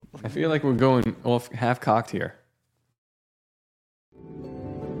feel like we're going off half-cocked here.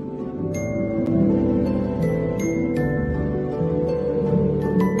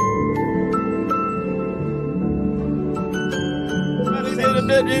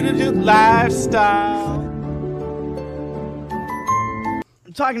 Lifestyle.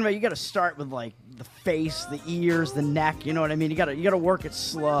 I'm talking about you got to start with like the face, the ears, the neck. You know what I mean? You got to work it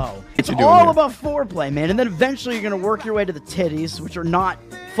slow. It's all about foreplay, man. And then eventually you're gonna work your way to the titties, which are not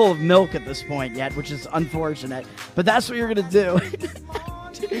full of milk at this point yet, which is unfortunate. But that's what you're gonna do.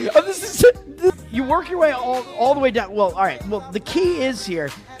 You work your way all the way down. Well, all right. Well, the key is here.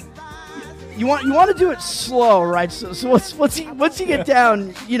 You want to do it slow, right? So once you get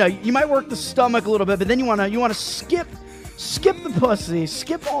down, you know, you might work the stomach a little bit, but then you want to skip the pussy,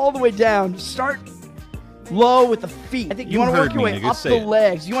 skip all the way down, start low with the feet. I think you want to work your way up the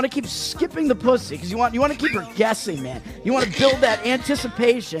legs. You want to keep skipping the pussy because you want to keep her guessing, man. You want to build that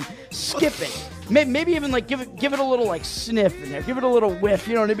anticipation. Skip it. Maybe even like give it a little like sniff in there. Give it a little whiff.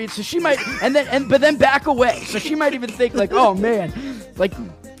 You know what I mean? So she might but then back away. So she might even think like, oh man, like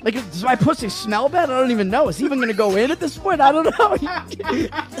does my pussy smell bad? I don't even know. Is he even gonna go in at this point? I don't know.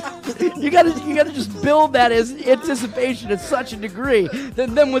 You gotta just build that as anticipation at such a degree.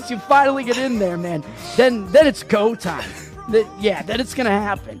 Then once you finally get in there, man, then it's go time. Then it's gonna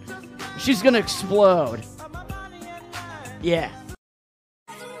happen. She's gonna explode. Yeah.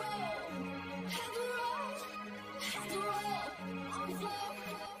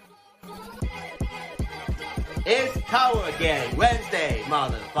 It's Tower Gang Wednesday,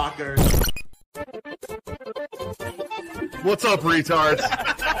 motherfuckers. What's up, retards?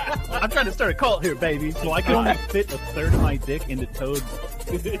 I'm trying to start a cult here, baby, so I can only fit a third of my dick into Toad's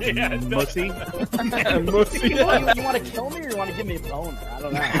mussy. Mussy. You want to kill me or you want to give me a boner? I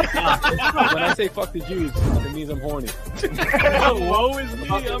don't know. When I say fuck the Jews, it means I'm horny. Woe is me,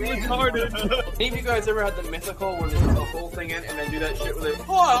 I'm retarded. Any of you guys ever had the mythical where they put the whole thing in and then do that shit with it?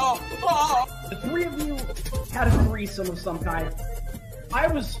 The three of you had a threesome of some kind. I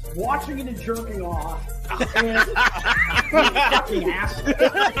was watching it and jerking off. And fucking ass.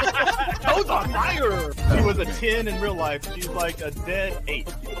 Toad's on fire! He was a 10 in real life. She's like a dead 8.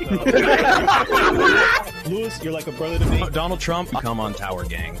 Lewis, you're like a brother to me. Donald Trump, come on Tower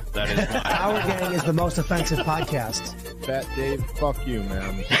Gang. That is why. Tower Gang is the most offensive podcast. Fat Dave, fuck you,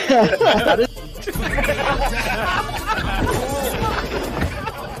 man.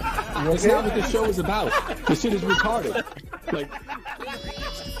 That's not what the show is about. This shit is retarded.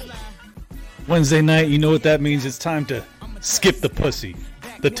 Wednesday night, you know what that means. It's time to skip the pussy.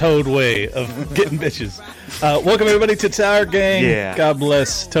 The Toad way of getting bitches. Welcome everybody to Tower Gang. Yeah. God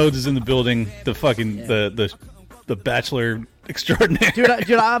bless. Toads is in the building. The fucking the bachelor extraordinaire. Dude,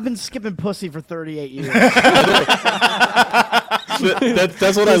 I've been skipping pussy for 38 years.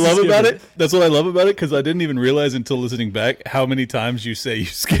 That's what I love about it. That's what I love about it because I didn't even realize until listening back how many times you say you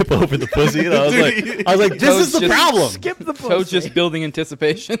skip over the pussy. And I was like, this is the problem. Skip the pussy. So just building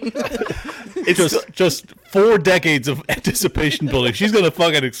anticipation. It's just 4 decades of anticipation building. She's gonna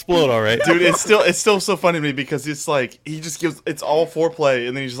fucking explode, all right, Dude, it's still so funny to me because it's like it's all foreplay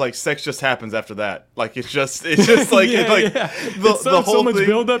and then he's just like sex just happens after that. Like it's just like the whole so much thing.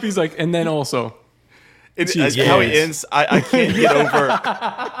 build up. He's like, and then also. How he ends, I can't get over.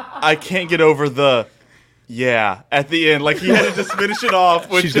 I can't get over the at the end. Like he had to just finish it off.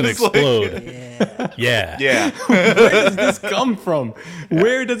 She's gonna explode. Like, yeah. Where does this come from?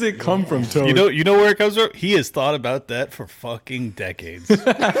 Where does it come from, Toad? You know where it comes from? He has thought about that for fucking decades.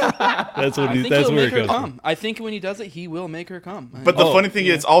 That's where it comes from. I think when he does it, he will make her come. But the funny thing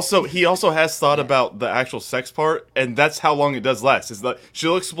is, he also has thought about the actual sex part, and that's how long it does last. It's like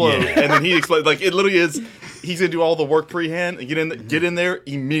she'll explode, and then he explodes. Like it literally is. He's gonna do all the work pre-hand and get in there,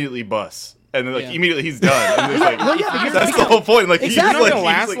 immediately bust. And then, immediately he's done. And it's like, that's the whole point. Like, exactly. he's Gonna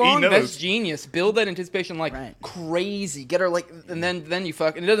last like, long. he knows. That's genius. Build that anticipation crazy. Get her and then you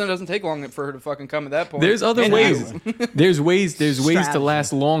fuck. And it doesn't take long for her to fucking come at that point. There's other ways. There's ways to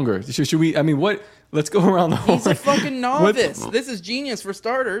last longer. Should we? I mean, what? Let's go around the horn. He's a fucking novice. This is genius for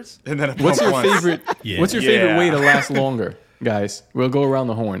starters. And then what's your favorite? What's your favorite way to last longer, guys? We'll go around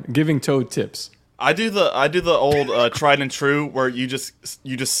the horn, giving Toad tips. I do the old tried and true where you just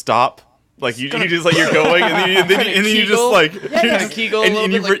stop. Like you just like you're going and then you just like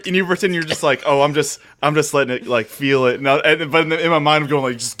and you pretend you're just like, oh, I'm just letting it like feel it. But in my mind I'm going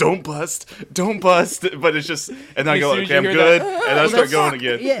like, just don't bust. But it's just, and then I go, okay, I'm good, and then I start going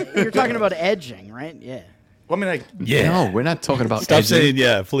again. Yeah, you're talking about edging, right? Yeah. Well, I mean, no, we're not talking about. Stop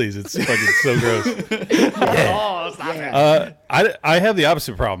saying please. It's fucking so gross. Oh, stop it. I have the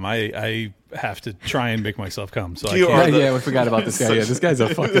opposite problem. I have to try and make myself come. So we forgot about this guy. Yeah, this guy's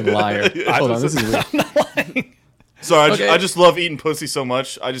a fucking liar. Hold on, this is weird. I'm not lying. Sorry, I just love eating pussy so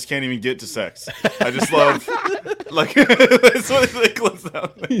much. I just can't even get to sex. I just love, like, that's what it clicks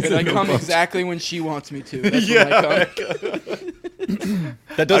out. And I come exactly when she wants me to. That's when I come.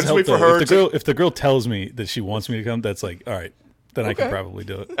 That does help. If the girl tells me that she wants me to come, that's like, all right, then I can probably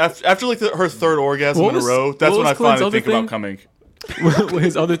do it. After like her third orgasm in a row, that's when I finally think about coming.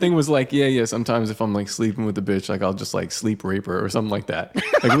 His other thing was like, sometimes if I'm like sleeping with the bitch, like I'll just like sleep rape her or something like that.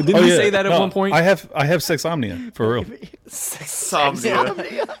 Like, didn't he say that at one point? I have sexomnia for real.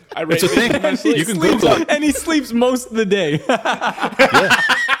 Sexomnia. It's a thing. You can Google it. And he sleeps most of the day.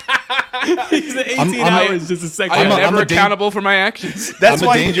 He's 18 hours just a second. I am never accountable for my actions. I'm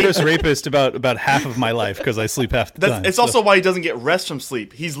a dangerous rapist about half of my life because I sleep half the time. It's also why he doesn't get rest from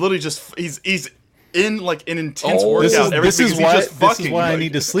sleep. He's literally just he's in like an intense workout. This is why I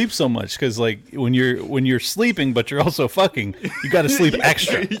need to sleep so much, because like when you're sleeping but you're also fucking, you got to sleep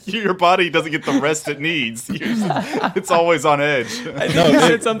extra. Your body doesn't get the rest it needs. It's always on edge. I think you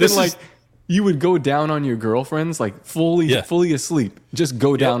said something like you would go down on your girlfriends, like fully asleep, just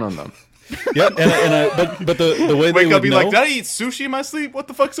go down on them. Yep, but the way wake they up, would be know, like, did I eat sushi in my sleep? What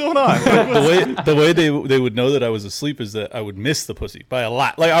the fuck's going on? the way they would know that I was asleep is that I would miss the pussy by a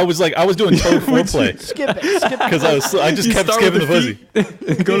lot. Like I was doing toad foreplay. Skip it. Because I just kept skipping the pussy.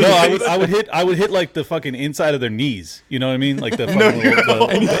 I would hit like the fucking inside of their knees. You know what I mean? Like the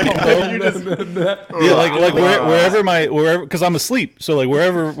wherever because I'm asleep. So like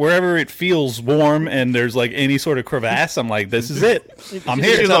wherever it feels warm and there's like any sort of crevasse, I'm like, this is it. I'm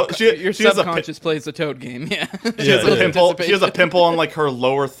here. Your subconscious plays the toad game. Yeah. She has a pimple on like her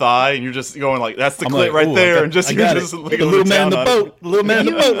lower thigh, and you're just going like, that's the clit right there, and you're just like the little man in the boat. The little man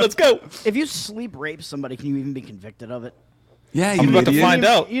in the boat. Let's go. If you sleep rape somebody, can you even be convicted of it? Yeah, I'm about to find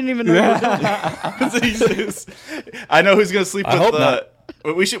out. You didn't even know. I know who's gonna sleep with.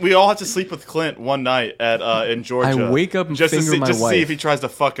 We all have to sleep with Clint one night in Georgia. I wake up and just finger my wife. Just to see if he tries to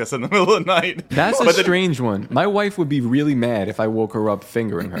fuck us in the middle of the night. That's a strange one. My wife would be really mad if I woke her up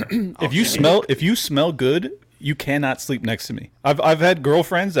fingering her. If you smell good, you cannot sleep next to me. I've had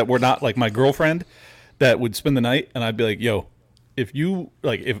girlfriends that were not like my girlfriend that would spend the night, and I'd be like, yo, if you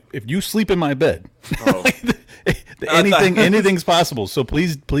sleep in my bed, anything's possible. So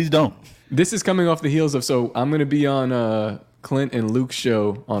please don't. This is coming off the heels of, so I'm gonna be on Clint and Luke's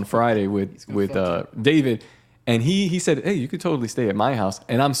show on Friday with David, and he said, hey, you could totally stay at my house,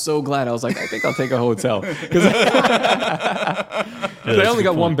 and I'm so glad. I was like, I think I'll take a hotel, because I only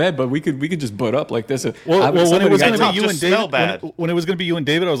got one bed, but we could just butt up like this. When it was going to be you and David, when it was going to be you and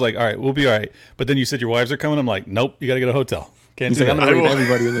David, I was like, all right, we'll be all right. But then you said your wives are coming. I'm like, nope, you got to get a hotel. Can't do that. I'm going to rape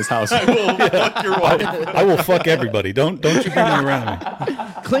everybody in this house. I will fuck your wife. I will fuck everybody. Don't you bring me around me.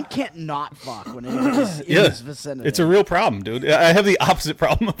 Clint can't not fuck when he's in his vicinity. It's a real problem, dude. I have the opposite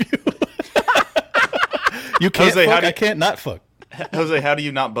problem of you. You can't Jose, fuck. I can't not fuck. Jose, how do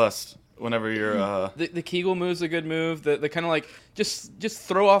you not bust whenever you're... The Kegel move's a good move. The kind of like just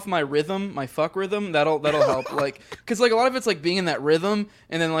throw off my rhythm, my fuck rhythm. That'll help. Like, because like a lot of it's like being in that rhythm,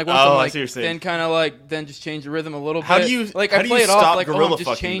 and then like once I'm like, then kind of like then just change the rhythm a little bit. How do you like? I play it off like, I'm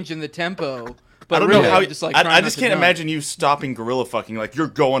just changing the tempo. But I don't really, know how. I just can't imagine you stopping gorilla fucking. Like you're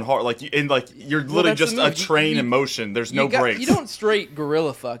going hard. Like you're literally just a train in motion. There's no brakes. You don't straight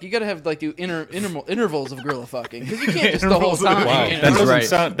gorilla fuck. You got to have like the intervals of gorilla fucking, because you can't just the whole time. Wow.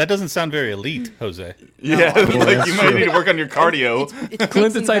 That doesn't sound very elite, Jose. Yeah, like you might need to work on your cardio.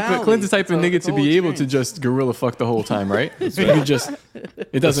 Clint's the type of nigga to be able to just gorilla fuck the whole time, right? So you just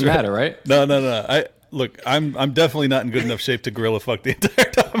it doesn't matter, right? No. Look, I'm definitely not in good enough shape to gorilla fuck the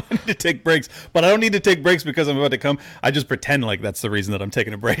entire time. I need to take breaks, but I don't need to take breaks because I'm about to come. I just pretend like that's the reason that I'm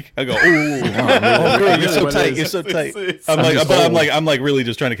taking a break. I go, ooh, girl, you're so tight, you're so tight. I'm like really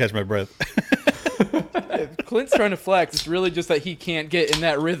just trying to catch my breath. Clint's trying to flex. It's really just that he can't get in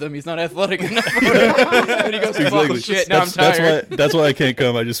that rhythm. He's not athletic enough for it. And he goes, fuck shit, now I'm tired. That's why I can't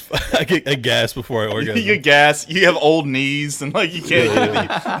come. I get a gas before I orgasm. You get gas. You have old knees, and like you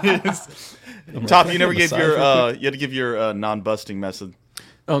can't. Top, you never gave your you had to give your non-busting method.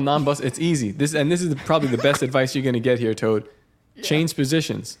 Oh, non-bust. It's easy. This is probably the best advice you're gonna get here, Toad. Change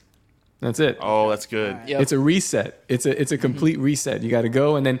positions. That's it. Oh, that's good. Yep. It's a reset. It's a complete reset. You got to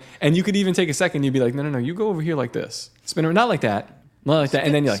go, and you could even take a second. You'd be like, no, you go over here like this. Spin around, not like that,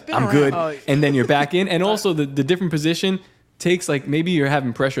 and then you're like, I'm good, and then you're back in. And also the different position takes like maybe you're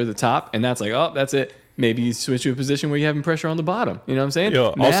having pressure at the top, and that's like, oh, that's it. Maybe you switch to a position where you're having pressure on the bottom. You know what I'm saying?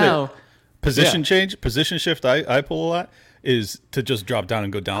 Yo, now. Position change, position shift. I pull a lot is to just drop down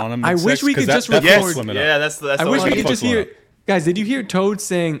and go down on them. I wish we could just record. Yeah, that's. I wish we could just hear, guys. Did you hear Toad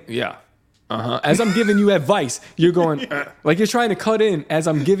saying, "Yeah, As I'm giving you advice, you're going like you're trying to cut in as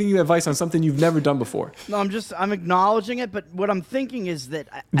I'm giving you advice on something you've never done before. No, I'm acknowledging it, but what I'm thinking is that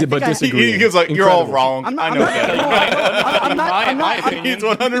but disagree. He's like, you're all wrong. I know better. I'm not. He's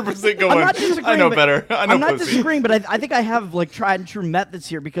 100% going. I'm not disagreeing. I know better. I know I'm not pussy. disagreeing, but I think I have like tried and true methods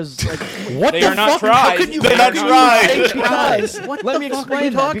here because like What They the are not fuck? tried. How could you They're not tried. Guys, let me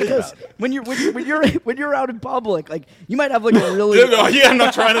explain that because when you're out in public, like you might have like a really Yeah, I'm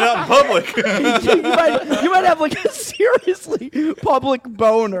not trying it out in public. you might have like a seriously public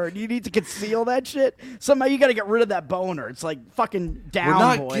boner and you need to conceal that shit. Somehow you got to get rid of that boner. It's like fucking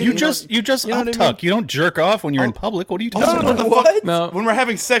down, boy. You just know what I uptuck. mean? You don't jerk off when you're in public. What are you talking about? What? No. When we're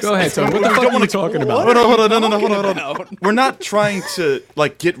having sex, Go ahead, Tony. What the fuck are you talking about? Hold on. We're not trying to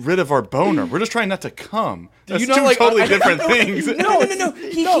like get rid of our boner. We're just trying not to come. That's two totally different things. No.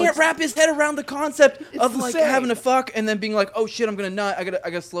 He can't wrap his head around the concept of like having to fuck and then being like, oh shit, I'm gonna nut. I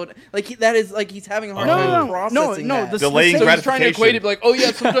gotta slow down. Like that is like he's having a hard time processing that. Delaying So he's trying to gratification. equate it like, oh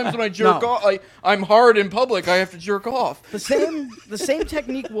yeah, sometimes when I jerk off, I'm hard in public. I have to jerk off. The same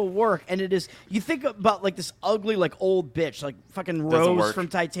technique will work, and it is. You think about like this ugly like old bitch, like fucking Rose work. from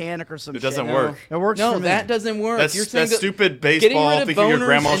Titanic or some shit. It doesn't work. It works. No, for me. that doesn't work. That's You're saying that that stupid getting baseball rid of thinking your boners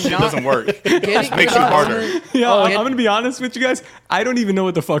grandma and shit not- doesn't work. Getting It makes rid you of harder. boners- Yeah, Oh, I'm gonna be honest with you guys. I don't even know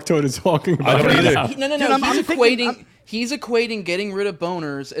what the fuck Toad is talking about. I don't right either. now. No. Dude, I'm He's thinking- equating. He's equating getting rid of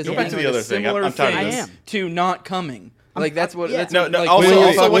boners as Go back to being the like other a thing. similar I'm tired of thing this. to not coming. Like that's what. That's No, what, no, like,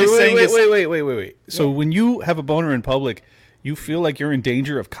 also what he's saying is- Wait. So when you have a boner in public, you feel like you're in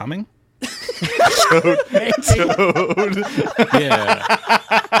danger of coming? Yeah.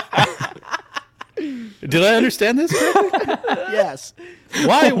 Did I understand this correctly? Yes.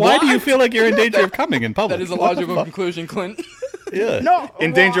 Why do you feel like you're in danger of coming in public? that is a logical conclusion, Clint. Yeah. No.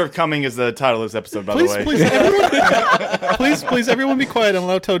 In Danger of Coming is the title of this episode, by the way. Please, everyone be quiet and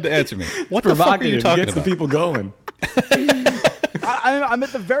allow Toad to answer me. What the fuck are you Provocative. talking Gets about? the people going. I'm at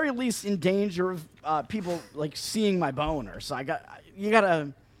the very least in danger of people like seeing my boner. So you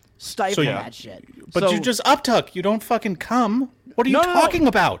gotta stifle that shit. But So- you just uptuck. You don't fucking come. What are you No. talking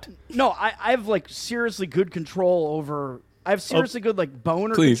about? No, I have like seriously good control over. I have seriously good like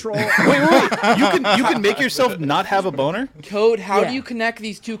boner Please. control. Wait. You can make yourself not have a boner? Code. How Yeah. do you connect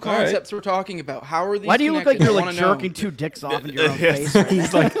these two concepts we're talking about? How are these? Why do you look like connected? you're I like wanna know. jerking two dicks off into your own face? Right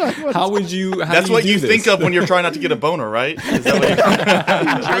He's like, how would you? How That's do what do you this? think of when you're trying not to get a boner, right? Is that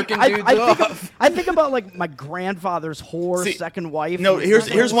what you Jerking dudes off. I think about like my grandfather's whore See, second wife. no,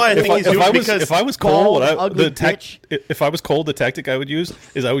 here's why I think he's doing it because if I was bald, cold, ugly bitch. if I was cold, the tactic I would use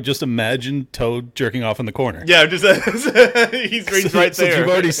is I would just imagine Toad jerking off in the corner. yeah, just he's right Since there. you've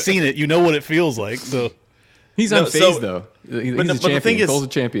already seen it, you know what it feels like. So He's No, unfazed so- though. He's but a the champion. thing is- Cole's a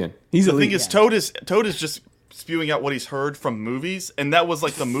champion. He's The elite. thing is, Toad is just spewing out what he's heard from movies, and that was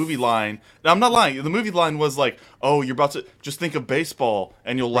like the movie line. Now, I'm not lying. The movie line was like, "Oh, you're about to just think of baseball,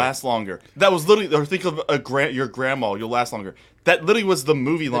 and you'll last longer." That was literally, or think of your grandma, you'll last longer. That literally was the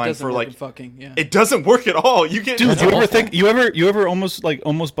movie It line doesn't for work like in fucking. Yeah. It doesn't work at all. You get dude, you ever almost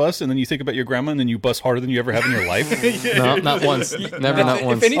bust and then you think about your grandma and then you bust harder than you ever have in your life? No, not once. Never, not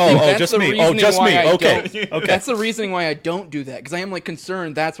once. If anything, Oh, that's just the me. reasoning Just why me. I Okay. don't- Okay. That's the reasoning why I don't do that because I am like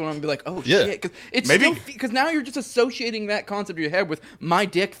concerned. That's when I'm gonna be like, oh Yeah. shit, because it's Maybe- because now you're just associating that concept in your head with my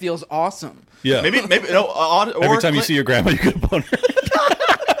dick feels awesome. Yeah. maybe no. Or Every time you see your grandma, you get a boner.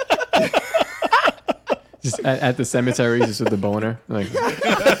 Just at the cemetery, just with the boner. Like,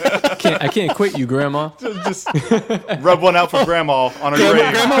 I can't quit you, Grandma. just rub one out for grandma on her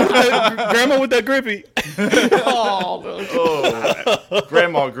grave. Grandma with that grippy.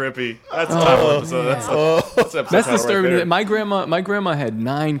 Grandma grippy. That's the title of the episode. That's episode That's title disturbing. Right there. My grandma had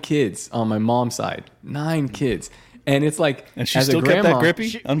 9 kids on my mom's side. 9 kids. And it's like, And she as still a kept grandma, that grippy?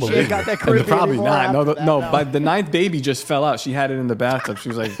 She ain't Unbelievable. got that creepy Probably anymore not. after that, No. But the 9th baby just fell out. She had it in the bathtub. She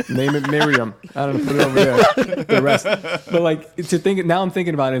was like, name it Miriam. I don't know, put it over there. The rest. But like to think now, I'm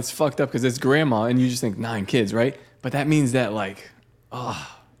thinking about it. It's fucked up because it's grandma, and you just think 9 kids, right? But that means that like,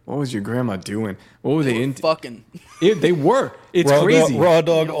 what was your grandma doing? What were they into? Fucking. They were. It's Raw crazy. Dog, raw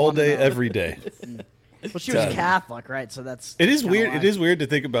dog all day, every day. Well, she was Catholic, right? So that's It is kinda weird. why. It is weird to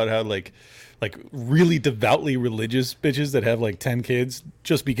think about how like really devoutly religious bitches that have like 10 kids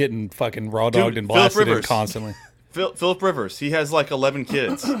just be getting fucking raw dogged and Philip blasted in Rivers. constantly. Philip Rivers. He has like 11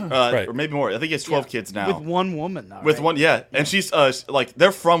 kids, or maybe more. I think he has 12 kids now. with one woman though. With right? one, yeah. And she's like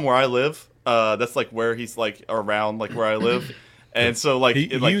they're from where I live. That's like where he's like around like where I live, and so like He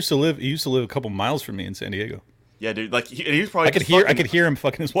like, used to live a couple miles from me in San Diego. yeah, dude. Like he was probably I could just hear him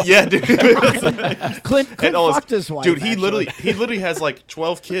fucking his wife. Yeah, dude. Clint And all his- fucked his wife. dude, he actually. literally has like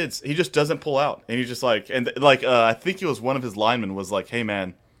 12 kids. He just doesn't pull out, and he's just like, and like I think it was one of his linemen was like, "Hey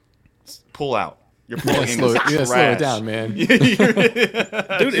man, pull out. Your pull game slow, is trash. slow it down, man. Dude,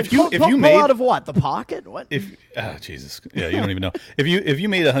 if you made out of what? The pocket? What? Jesus, yeah, you don't even know. If you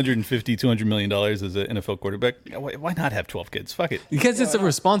made $150-200 million as an NFL quarterback, why not have 12 kids? Fuck it. Because it's a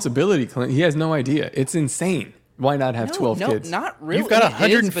responsibility, Clint. He has no idea. It's insane. Why not have 12 kids? Not really. You've got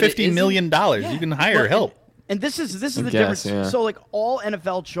 $150 million. You can hire help. And this is the difference. Yeah. So like all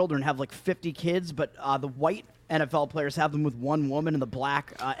NFL children have like 50 kids, but the white NFL players have them with one woman, and the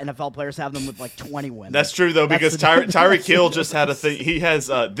black NFL players have them with like 20 women. That's true though, because Tyreek Hill just had a thing. He has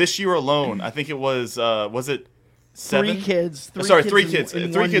this year alone. I think it was it 7? 3 kids. 3 kids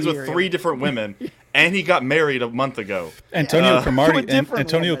with 3 different women. And he got married a month ago. Antonio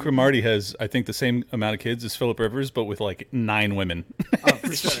Cromartie has, I think, the same amount of kids as Phillip Rivers, but with like 9 women. Oh,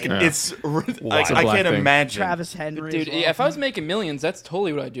 for sure. It's I can't imagine. Travis Henry, dude. If I was making millions, that's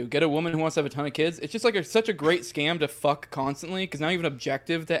totally what I'd do. Get a woman who wants to have a ton of kids. It's just like such a great scam to fuck constantly because now you have an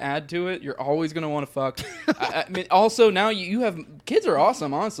objective to add to it. You're always gonna want to fuck. I mean, also now you have kids are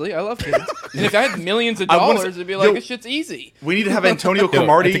awesome. Honestly, I love kids. And if I had millions of dollars, it'd be like this shit's easy. We need to have Antonio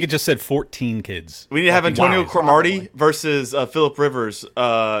Cromartie. I think it just said 14 kids. We need to have Antonio Cromartie versus Phillip Rivers,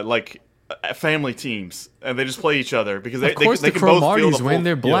 family teams, and they just play each other because they can both feel the full. When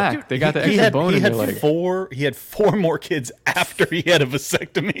they're black, dude, they got the extra bone in their leg. He had 4 more kids after he had a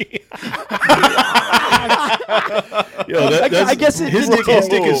vasectomy. I guess his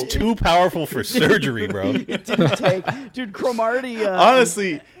dick is too powerful for surgery, bro. It didn't take, dude. Cromartie.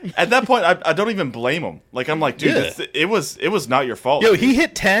 Honestly, at that point, I don't even blame him. Like I'm like, dude, it was not your fault. Yo, he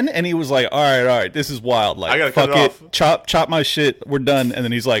hit 10 and he was like, all right, this is wild. Like, I gotta fuck cut it off. Chop my shit. We're done. And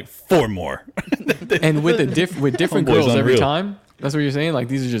then he's like, 4 more. And with different girls every time. That's what you're saying. Like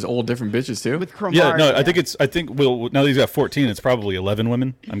these are just old different bitches too. With Cromartie, yeah, no, I think now that he's got 14, it's probably 11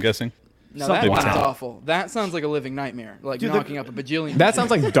 women. I'm guessing. No, that sounds awful. That sounds like a living nightmare. Like knocking up a bajillion. That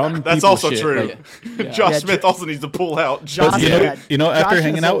sounds like dumb. That's also shit. True. Like, Josh Smith also needs to pull out. After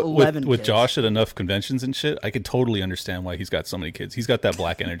hanging out with Josh at enough conventions and shit, I could totally understand why he's got so many kids. He's got that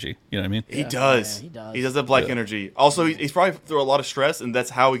black energy. You know what I mean? He does. He does have black energy. Also, he's probably through a lot of stress, and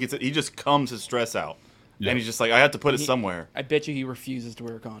that's how he gets it. He just combs his stress out. Yeah. And he's just like, I have to put it somewhere. I bet you he refuses to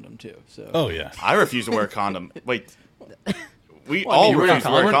wear a condom too. So. Oh yeah. I refuse to wear a condom. Wait. We all refuse to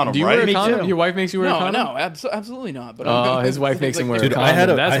wear a condom, do you right? Wear a condom? Your wife makes you wear a condom? No, absolutely not. But his wife makes him wear a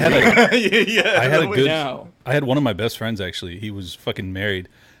condom. I had one of my best friends actually. He was fucking married,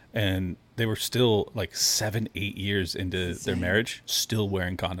 and they were still like 7-8 years into their marriage, still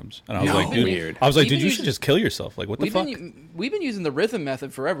wearing condoms. And I was like, dude, you should just kill yourself. Like, what the fuck? We've been using the rhythm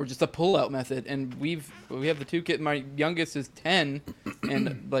method forever, just a pull-out method, and we have the 2 kids. My youngest is 10,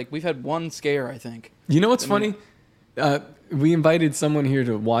 and like we've had 1 scare, I think. You know what's funny? We invited someone here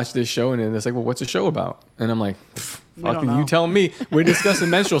to watch this show, and it's like, well, what's the show about? And I'm like, fucking you tell me. We're discussing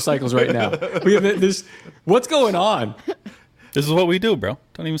menstrual cycles right now. We have this. What's going on? This is what we do, bro.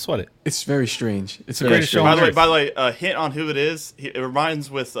 Don't even sweat it. It's very strange. It's a great show. By the way, a hint on who it is. It reminds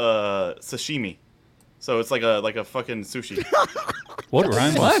with sashimi. So it's like a fucking sushi. What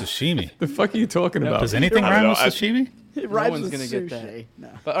rhymes with sashimi? The fuck are you talking about? Does anything rhyme with sashimi? No one's gonna get that. No.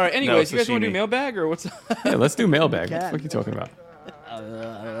 But all right, anyways, you guys want to do mailbag or what's? Yeah, let's do mailbag. What the fuck are you talking about? All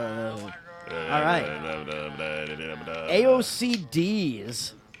right.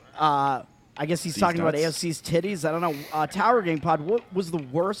 AOCDs. I guess he's talking about AOC's titties. I don't know. Tower Gang Pod, what was the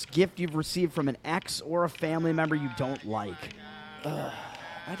worst gift you've received from an ex or a family member you don't like? I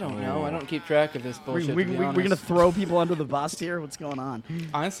don't know. I don't keep track of this bullshit. We're going to throw people under the bus here? What's going on?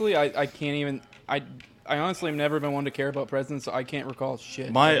 Honestly, I can't even... I honestly have never been one to care about presents, so I can't recall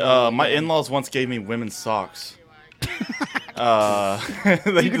shit. My in-laws once gave me women's socks. I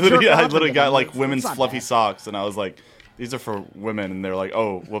literally got like women's fluffy socks, and I was like, these are for women, and they're like,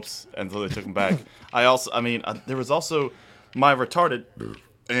 oh, whoops, and so they took them back. There was also my retarded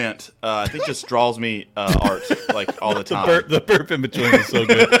aunt. I think just draws me art like all the time. The burp in between is so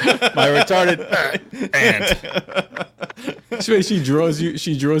good. My retarded aunt. She draws you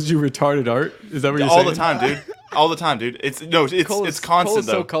retarded art. Is that what you're saying? All the time, dude. All the time, dude. It's constant. Cole's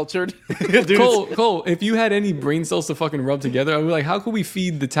though. So cultured. Dude, Cole, if you had any brain cells to fucking rub together, I'd be like, how could we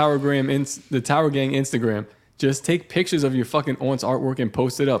feed the Tower Gang Instagram? Just take pictures of your fucking aunt's artwork and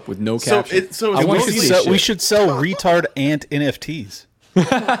post it up with no caption. We should sell retard aunt NFTs.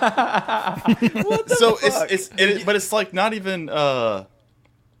 But it's like not even.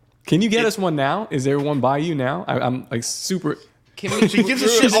 Can you get us one now? Is there one by you now? I'm like super. She gives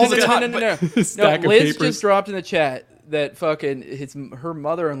us shit all the time. No, Liz just dropped in the chat that fucking her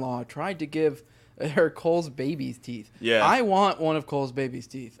mother-in-law tried to give Her Cole's baby's teeth. Yeah. I want one of Cole's baby's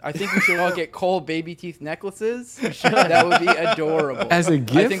teeth. I think we should all get Cole baby teeth necklaces. That would be adorable. As a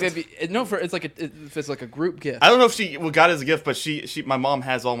gift? I think that'd be if it's like a group gift. I don't know if she got it as a gift, but my mom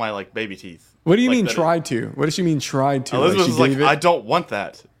has all my like baby teeth. What do you mean tried to? What does she mean tried to? Elizabeth was like, I don't want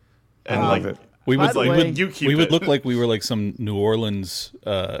that. And love it. We would look like we were like some New Orleans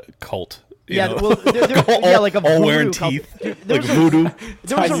cult. Yeah, well, like a all wearing voodoo teeth, like voodoo.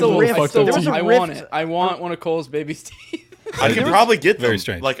 There was a rift. I want it. I want one of Cole's baby's teeth. I can probably get them. Very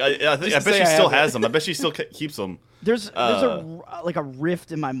strange. Like I bet she still has them. I bet she still keeps them. There's a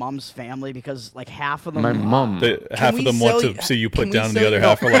rift in my mom's family because like half of them. My mom. Half of them want to see you put down, and the other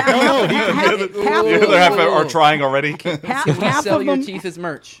half are like, no, the other half are trying already. Half sell of your them teeth as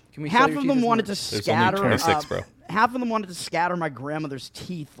merch. Can we half sell of your them teeth wanted to as merch? scatter. There's only 26, bro. Half of them wanted to scatter my grandmother's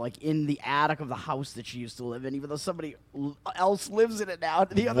teeth, like in the attic of the house that she used to live in, even though somebody else lives in it now.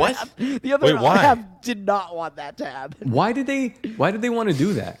 The other half did not want that to happen. Why did they want to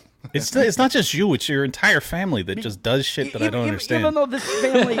do that? It's not just you; it's your entire family that just does shit that I don't understand. Even though this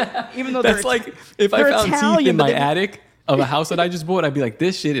family, even though that's like if I found teeth in my attic of a house that I just bought, I'd be like,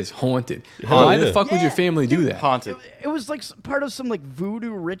 this shit is haunted. Why the fuck would your family do that? Haunted. It was like part of some like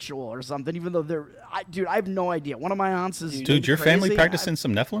voodoo ritual or something. Even though I have no idea. One of my aunts is dude. Your family practicing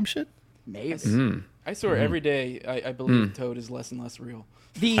some Nephilim shit? Maybe. I swear every day I believe Toad is less and less real.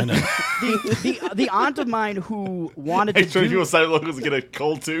 The aunt of mine who wanted to do people side locals get a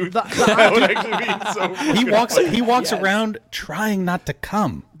cold tooth. That would actually be so. He walks around trying not to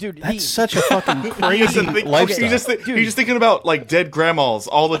come. Dude, that's such a fucking crazy lifestyle. He's just thinking about like dead grandmas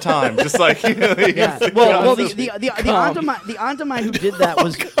all the time, just like. Well, the aunt of mine who did that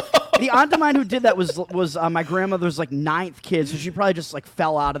was. The aunt of mine who did that was my grandmother's like 9th kid, so she probably just like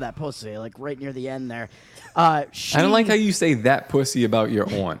fell out of that pussy like right near the end there. I don't like how you say that pussy about your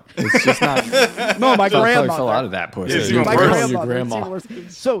aunt. It's just not. No, my grandma fell out of that pussy. My grandma.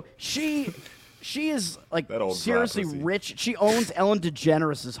 So she is like seriously rich. She owns Ellen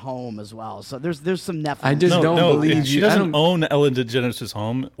DeGeneres' home as well. So there's some Netflix. I just don't believe you. She doesn't own Ellen DeGeneres'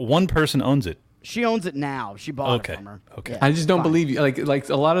 home. One person owns it. She owns it now. She bought it from her. Okay. Yeah, I just don't believe you. Like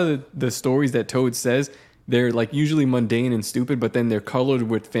a lot of the stories that Toad says, they're like usually mundane and stupid, but then they're colored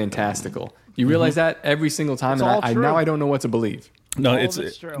with fantastical. You realize that every single time, and now I don't know what to believe. No, it's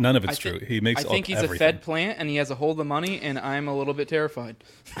true. None of it's true. He makes. I think he's everything. a Fed plant, and he has a hold of money, and I'm a little bit terrified.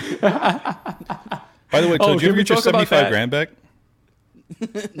 By the way, Toad, did you ever get your 75 grand back?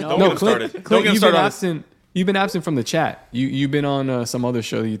 No, Clint, don't get started on this. You've been absent from the chat. You've been on some other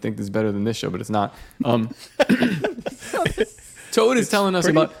show that you think is better than this show, but it's not. Toad is telling us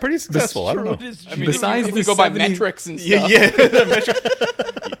about pretty successful. I don't know. I mean, besides if you go by metrics and stuff.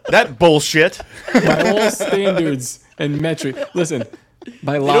 That bullshit. By all standards and metric. Listen,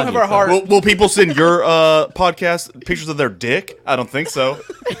 by logic. Don't have our heart. Will people send your podcast pictures of their dick? I don't think so.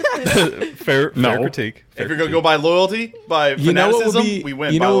 fair critique. If you're gonna go by loyalty, by fanaticism, we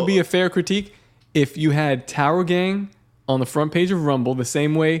win. You know what would be a fair critique? If you had Tower Gang on the front page of Rumble the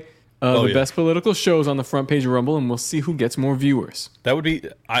same way best political shows on the front page of Rumble, and we'll see who gets more viewers. That would be.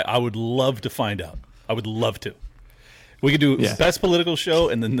 I would love to find out. I would love to. We could do best political show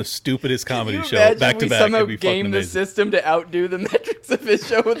and then the stupidest comedy show back to back. Somehow game the system to outdo the metrics of his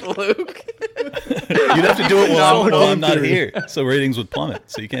show with Luke. You'd have to do it while I'm not here, so ratings would plummet.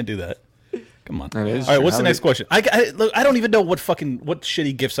 So you can't do that. Come on. All right, what's the next question? I don't even know what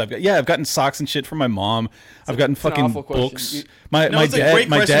shitty gifts I've got. Yeah, I've gotten socks and shit from my mom. I've gotten fucking books. My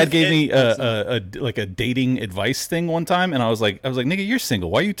dad gave me a dating advice thing one time, and I was like, nigga, you're single.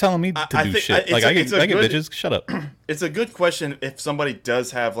 Why are you telling me to do shit? Like I get bitches. Shut up. It's a good question if somebody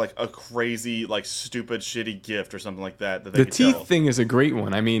does have like a crazy, like stupid, shitty gift or something like that. That they the teeth thing is a great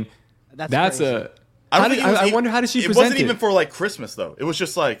one. I mean, that's a. I wonder how did she present it? It wasn't even for like Christmas though. It was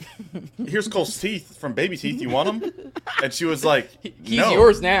just like, here's Cole's teeth from Baby Teeth. You want them? And she was like, he's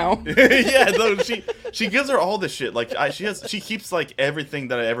yours now. Yeah, no, she gives her all this shit. Like she keeps like everything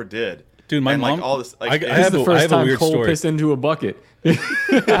that I ever did. Dude, my mom. Like, all this. Like, I have a weird Cole pissed into a bucket.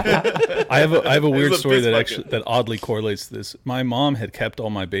 I have a weird story that oddly correlates to this. My mom had kept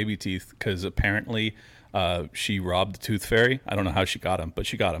all my baby teeth because apparently. She robbed the tooth fairy. I don't know how she got him, but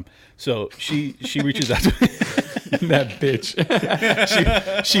she got him. So she reaches out to me. That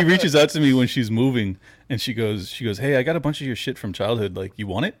bitch. she reaches out to me when she's moving, and she goes, "Hey, I got a bunch of your shit from childhood. Like, you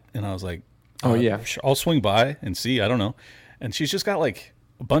want it?" And I was like, "Oh yeah, sure, I'll swing by and see. I don't know." And she's just got like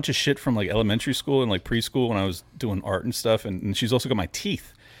a bunch of shit from like elementary school and like preschool when I was doing art and stuff. And she's also got my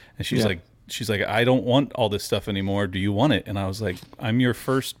teeth. And she's like, she's like, I don't want all this stuff anymore. Do you want it? And I was like, I'm your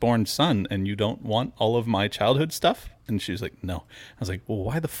firstborn son, and you don't want all of my childhood stuff? And she's like, no. I was like, well,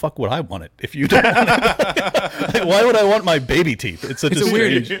 why the fuck would I want it if you don't want it? Like, why would I want my baby teeth? It's such a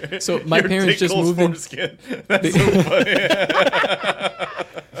weird. So my parents just moved in. That's so funny.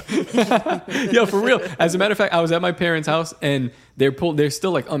 Yo, for real. As a matter of fact, I was at my parents' house and they're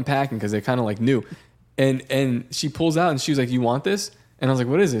still like unpacking because they're kind of like new. And she pulls out and she was like, you want this? And I was like,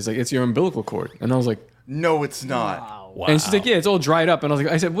 what is this? Like, it's your umbilical cord. And I was like, no, it's not. Wow. And she's like, yeah, it's all dried up. And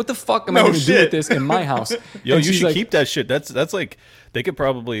I said, what the fuck am I going to do with this in my house? Yo, and you should like, keep that shit. That's like, they could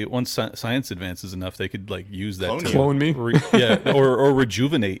probably, once science advances enough, they could like use that to clone me. Or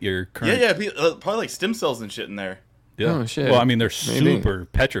rejuvenate your current. Yeah, probably like stem cells and shit in there. Yeah. Oh shit. Well, I mean, they're super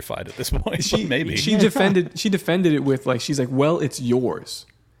petrified at this point. Maybe she defended it with like, she's like, well, it's yours.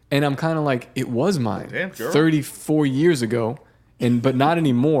 And I'm kind of like, it was mine 34 years ago. But not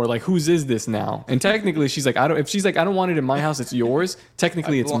anymore. Like, whose is this now? And technically, she's like, if she's like, I don't want it in my house, it's yours.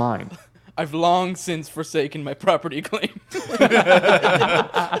 Technically, it's mine. I've long since forsaken my property claim.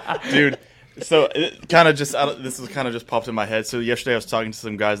 Dude, so it kind of just this was kind of just popped in my head. So yesterday I was talking to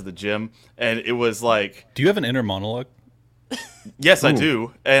some guys at the gym, and it was like, do you have an inner monologue? Yes, I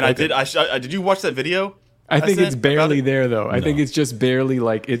do, and okay. I did. Did you watch that video? I think it's barely there though. I think it's just barely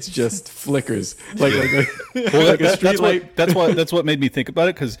like it's just flickers like a street light. That's what made me think about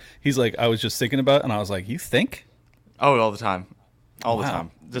it because he's like, I was just thinking about it and I was like, you think? Oh, all the time, all the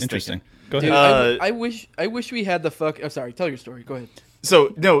time. Just interesting. Thinking. Go ahead. Dude, I wish we had the fuck. Oh, sorry. Tell your story. Go ahead.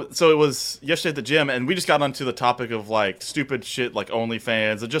 So it was yesterday at the gym, and we just got onto the topic of like stupid shit like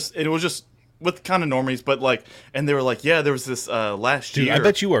OnlyFans, and it was just with kind of normies, but like, and they were like, yeah, there was this last year. I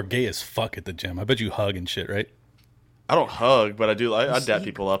bet you are gay as fuck at the gym. I bet you hug and shit, right? I don't hug, but I do. I dap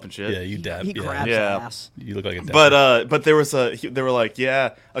people up and shit. Yeah, you dap. He grabs ass. You look like a dap. But there was they were like,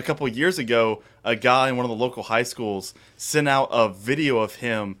 yeah, a couple of years ago, a guy in one of the local high schools sent out a video of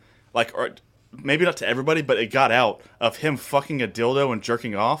him, like, or maybe not to everybody, but it got out of him fucking a dildo and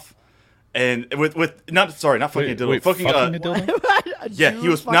jerking off. And with not fucking a dildo, fucking a dildo. Yeah, he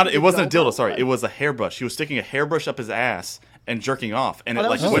was not. It wasn't a dildo. Sorry, it was a hairbrush. He was sticking a hairbrush up his ass and jerking off, and it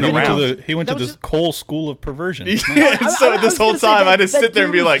like went around. He went to this Cole School of Perversion. Yeah, so this whole time I just sit there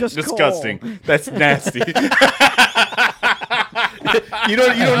and be like, disgusting. That's nasty. You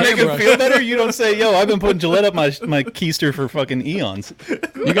don't make him feel better. You don't say, "Yo, I've been putting Gillette up my keister for fucking eons."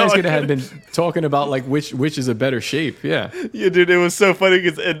 You guys could have been talking about like which is a better shape. Yeah, dude, it was so funny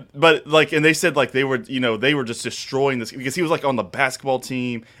and they said like they were just destroying this because he was like on the basketball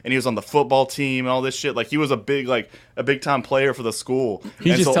team and he was on the football team and all this shit. Like he was a big time player for the school.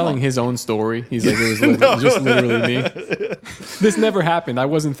 He's just telling his own story. He's like, it was just literally me. This never happened. I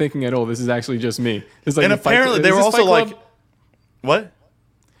wasn't thinking at all. This is actually just me. It's like and apparently they were also like. What?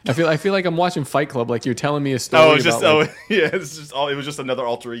 I feel like I'm watching Fight Club. Like you're telling me a story. Oh, it's just it was just another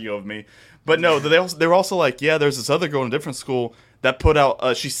alter ego of me. But no, they were also like, yeah, there's this other girl in a different school that put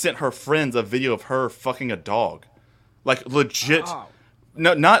out. She sent her friends a video of her fucking a dog, like legit. Wow.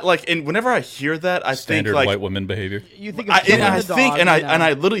 No, not like. And whenever I hear that, I Standard think like white woman behavior. You think I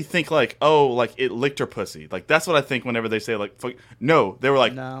literally think like, oh, like it licked her pussy. Like that's what I think whenever they say like, fuck. No, they were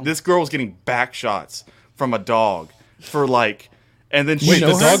like, this girl was getting back shots from a dog for like. And then the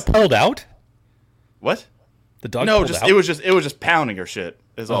dog pulled out. What? The dog? No, pulled out? it was just pounding her shit.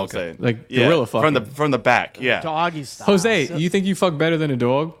 Is all I'm saying. Like gorilla fucking from the back. Yeah. Doggy style. Jose, you think you fuck better than a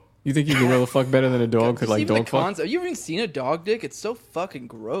dog? You think you gorilla fuck better than a dog? Could like dog fuck? Have you even seen a dog dick? It's so fucking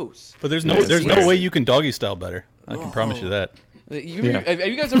gross. But there's no way you can doggy style better. I can promise you that. Have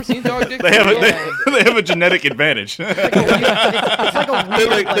you guys ever seen dog dick? They have a genetic advantage. It's like a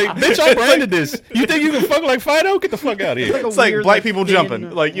weird, bitch, I branded this. You think you can fuck like Fido? Get the fuck out of here. It's like black people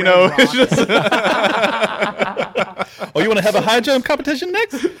jumping. Like, you know, it's just. Oh, you want to have a high jump competition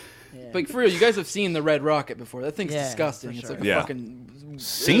next? Yeah. But for real, you guys have seen the Red Rocket before. That thing's disgusting. Sure. It's like a fucking.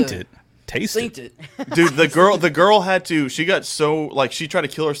 Saint it. Taste it. Dude, the girl had to. She got so like she tried to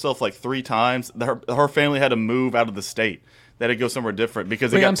kill herself like 3 times. Her family had to move out of the state. They had to go somewhere different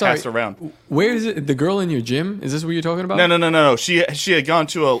because they got passed around. Where is it? The girl in your gym? Is this what you're talking about? No. She had gone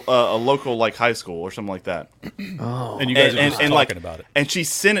to a local like high school or something like that. Oh, and you guys are just talking about it. And she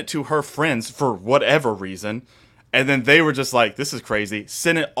sent it to her friends for whatever reason, and then they were just like, "This is crazy."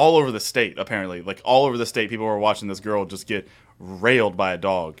 Sent it all over the state. Apparently, like all over the state, people were watching this girl just get railed by a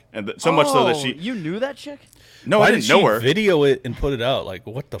dog, and so much so that she. You knew that chick? No, I didn't know her. Video it and put it out. Like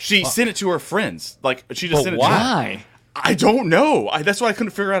what the? She fuck? sent it to her friends. Like she just sent it. Why? I don't know. That's what I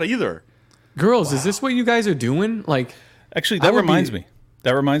couldn't figure out either. Girls, is this what you guys are doing? Like, actually, that reminds me.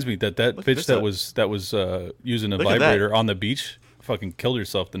 That reminds me that bitch that was using a vibrator on the beach. fucking killed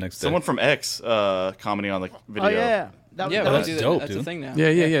herself the next day. Someone from X commenting on the video. Oh yeah. That's dope, That's dude. a thing now.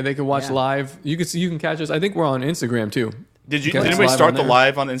 Yeah. They can watch live. You can catch us. I think we're on Instagram too. Did anybody start the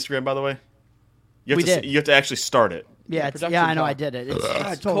live on Instagram, by the way? You have to actually start it. Yeah, I know. I did it.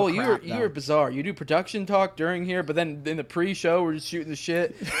 It's Cole, you're bizarre. You do production talk during here, but then in the pre-show we're just shooting the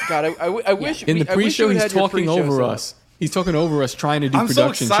shit. God, I wish in the pre-show he's talking over us. He's talking over us, trying to do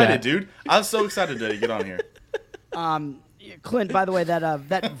production chat. I'm so excited, dude. I'm so excited to get on here. Clint, by the way,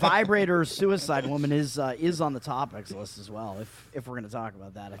 that vibrator suicide woman is on the topics list as well. If we're going to talk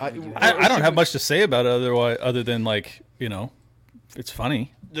about that, I don't have much to say about it other than it's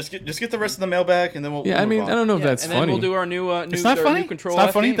funny. Just get the rest of the mailbag, and then we'll. Yeah, I mean, I don't know if that's and funny. Then we'll do our new. It's not funny. New Control it's not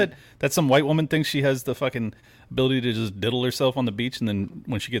F funny game. that some white woman thinks she has the fucking ability to just diddle herself on the beach, and then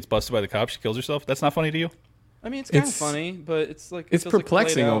when she gets busted by the cops, she kills herself. That's not funny to you? I mean, it's kind of funny, but it's like it's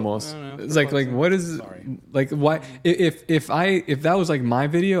perplexing almost. It's like what is like why if that was like my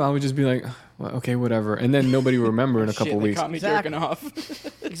video, I would just be like, well, okay, whatever, and then nobody would remember in a couple weeks. Caught me jerking off.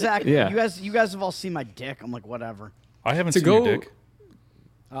 Exactly. Yeah. You guys have all seen my dick. I'm like, whatever. I haven't seen your dick.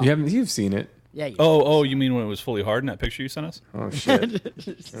 You haven't? You've seen it. Yeah. You mean when it was fully hard in that picture you sent us? Oh shit.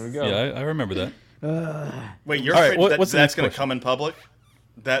 There we go. Yeah, I remember that. Wait, you're afraid that's going to come in public?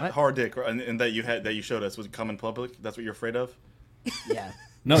 That hard dick and that you showed us would come in public? That's what you're afraid of? Yeah.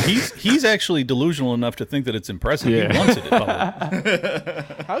 No, he's actually delusional enough to think that it's impressive. Yeah. He wants it in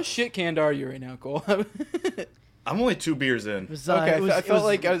public. How shit canned are you right now, Cole? I'm only 2 beers in. I felt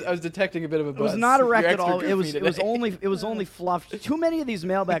like I was detecting a bit of a buzz. It was not erect at all. It was only fluffed. Too many of these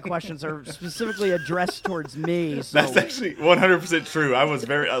mailbag questions are specifically addressed towards me. So. That's actually 100% true. I was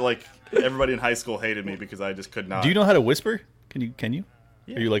very everybody in high school hated me because I just could not. Do you know how to whisper? Can you?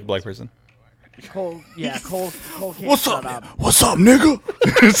 Yeah. Are you like a black person? Cole can't What's shut up? What's up, nigga?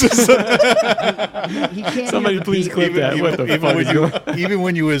 He can't Somebody please clip that. What the fuck? Even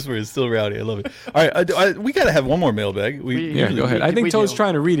when you whisper, it's still rowdy. I love it. All right, we got to have one more mailbag. Go ahead. I think Toad's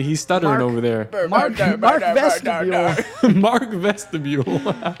trying to read it. He's stuttering over there. Mark Vestibule. Mark Vestibule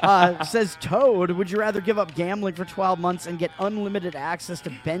says, Toad, would you rather give up gambling for 12 months and get unlimited access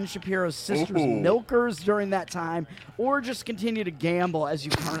to Ben Shapiro's sister's milkers during that time, or just continue to gamble as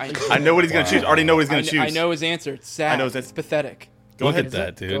you currently do? I know what he's going to choose. I already know what he's going to choose. I know his answer. It's sad. I know it's pathetic. Look at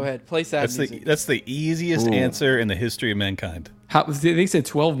that, dude. Go ahead. Play sad music. That's the easiest answer in the history of mankind. They said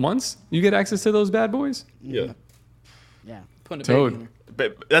 12 months? You get access to those bad boys? Yeah. Yeah. Toad.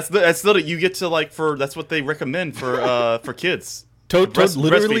 But that's literally you get to that's what they recommend for kids. Toad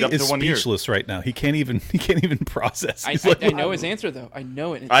literally is speechless right now. He can't even process. I know his answer though. I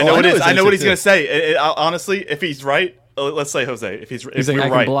know it. I know it is. I know what he's going to say. Honestly, if he's right, let's say Jose. If we're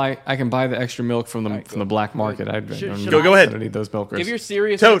right, I can buy the extra milk from the black market. Go ahead. I don't need those milkers. Give your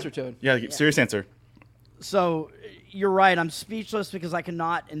serious answer, Toad. Yeah, serious answer. So you're right. I'm speechless because I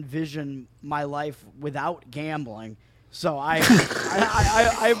cannot envision my life without gambling. So I'm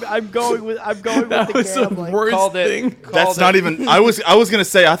going with the gambling. The worst thing. That's not even. I was gonna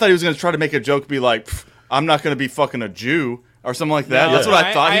say. I thought he was gonna try to make a joke, be like, I'm not gonna be fucking a Jew or something like that. No, that's what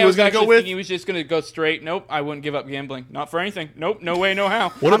I thought he was gonna go with. He was just gonna go straight. Nope, I wouldn't give up gambling. Not for anything. Nope, no way, no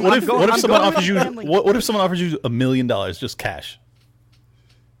how. What if someone offers you $1 million just cash?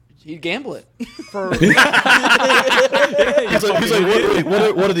 He'd gamble it. He's like,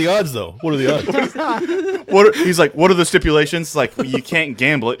 what are the odds, though? What are the odds? He's like, what are the stipulations? Like, you can't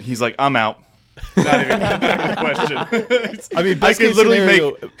gamble it. He's like, I'm out. Not even a question. I mean, best case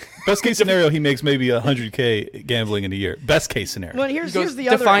scenario, he makes maybe $100K gambling in a year. Best case scenario. Well, here's the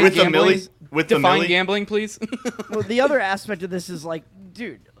define other gambling. Define gambling, please. Well, the other aspect of this is like,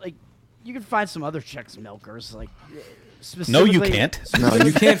 dude, like you can find some other chicks milkers, like. No, you can't. No,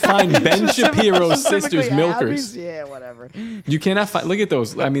 you can't find Ben Shapiro's sister's milkers. Yeah, whatever. You cannot find. Look at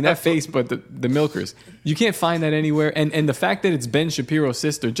those. I mean, that face, but the milkers. You can't find that anywhere. And the fact that it's Ben Shapiro's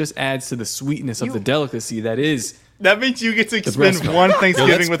sister just adds to the sweetness of the delicacy that is. That means you get to spend one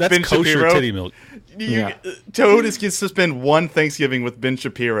Thanksgiving with Ben Shapiro. Titty milk. Toad gets to spend one Thanksgiving with Ben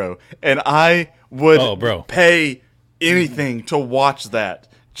Shapiro, and I would pay anything to watch that.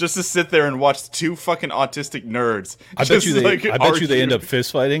 Just to sit there and watch two fucking autistic nerds. I bet you they end up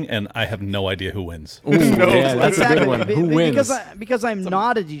fist fighting, and I have no idea who wins. Ooh, yeah, that's a good one. Who wins? Because I'm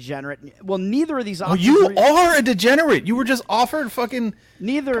not a degenerate. Well, neither of these options. Oh, you are a degenerate. You were just offered fucking.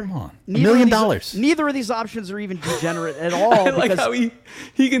 Neither. Come on. $1 million. Neither of these options are even degenerate at all. I like how he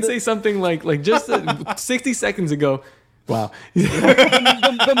can say something like just 60 seconds ago. Wow.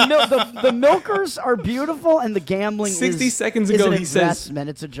 the milkers are beautiful, and the gambling 60 is, seconds ago, is an he investment.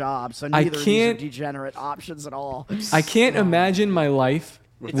 It's a job, so neither of these are degenerate options at all. I can't imagine my life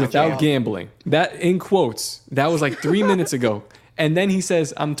without gambling. That, in quotes, that was like 3 minutes ago. and then he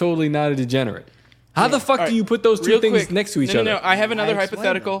says, "I'm totally not a degenerate." How the fuck do you put those two things next to each other? No, I have another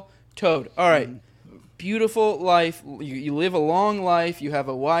hypothetical. Toad. All right. Beautiful life. You live a long life. You have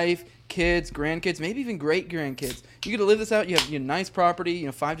a wife, kids, grandkids, maybe even great grandkids. You get to live this out. You have nice property.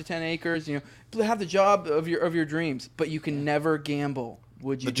 5 to 10 acres. Have the job of your dreams, but you can never gamble.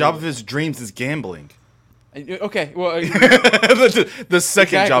 Would you? The job of his dreams is gambling. Okay, well, the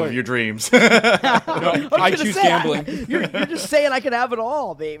second job of your dreams. I choose gambling. You're just saying I can have it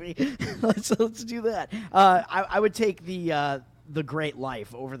all, baby. Let's do that. I would take the great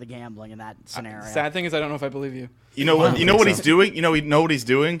life over the gambling in that scenario. Sad thing is, I don't know if I believe you. You know what he's doing? You know what he's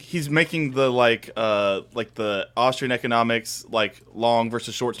doing? He's making the like the Austrian economics long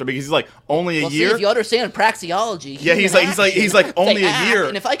versus short term, because he's only a year. See, if you understand praxeology, he's like only a year.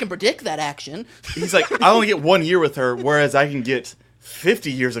 And if I can predict that action, he's like, I only get 1 year with her, whereas I can get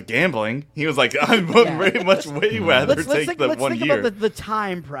 50 years of gambling. He was like, I would very much way rather take the 1 year. Let's think about the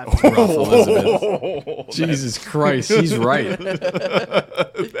time preference. Jesus Christ, he's right.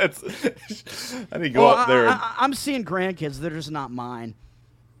 I need to go up there. I'm seeing grandkids. They're just not mine.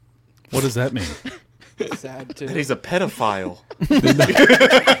 What does that mean? Sad too. That he's a pedophile.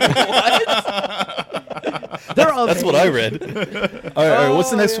 That's what I read. All right,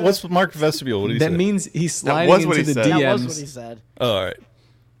 what's the next? What's Mark Vestibule? What did he say? That means he's sliding into the DMs. That was what he said. Oh, all right.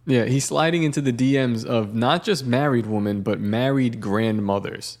 Yeah, he's sliding into the DMs of not just married women, but married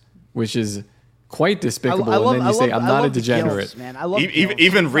grandmothers, which is quite despicable. And then you say, I'm not a degenerate. Guilt, man. I love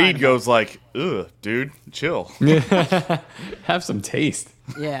even Reed goes like, ugh, dude, chill. Have some taste.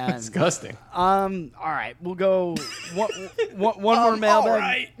 Yeah. Disgusting. All right, we'll go one more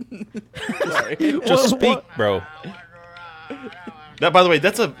mailbag. Sorry. Just speak, bro. That, by the way,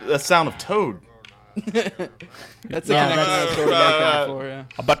 that's a sound of Toad. That's a connection story back before, yeah.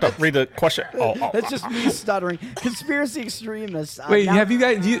 I'm about to read the question. That's just me stuttering. Conspiracy extremists. Wait, have you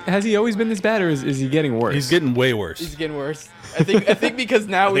guys? Has he always been this bad, or is he getting worse? He's getting way worse. He's getting worse. I think because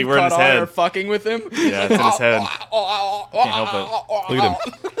now we've caught on or fucking with him. Yeah, it's in his head. Can't help it. Look at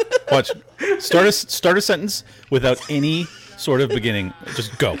him. Watch. Start a sentence without any sort of beginning.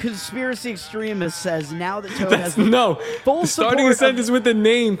 Just go. Conspiracy extremist says now that Toad has full starting a sentence with the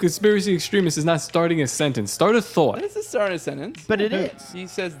name conspiracy extremist is not starting a sentence. Start a thought. That is a start a sentence. But it is. He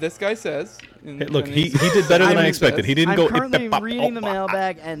says, this guy says. Hey, look, he did better than I expected. He didn't I'm go. currently reading the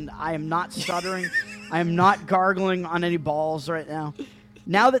mailbag, and I am not stuttering. I am not gargling on any balls right now.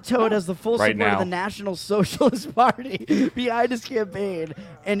 Now that Toad has the full support of the National Socialist Party behind his campaign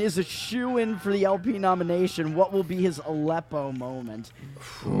and is a shoo-in for the LP nomination, what will be his Aleppo moment?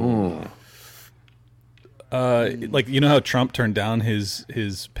 How Trump turned down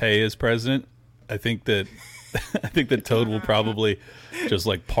his pay as president? I think that Toad will probably just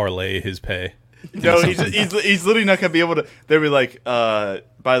parlay his pay. No, he's literally not gonna be able to. They'll be like,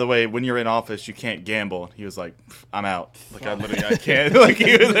 by the way, when you're in office, you can't gamble. He was like, I'm out. I can't.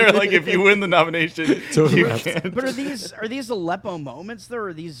 He was there. If you win the nomination, you can't. But are these Aleppo moments? There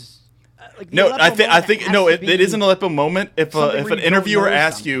are these. No, I think it is an Aleppo moment. If an interviewer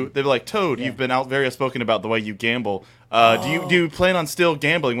asks you, they're like, Toad, you've been out very outspoken about the way you gamble. Do you plan on still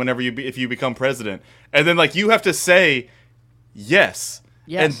gambling whenever if you become president? And then you have to say yes.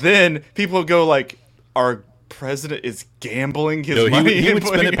 And then people go our president is gambling his money. He would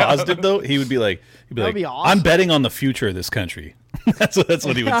spin it positive though. He would be like, awesome. I'm betting on the future of this country. that's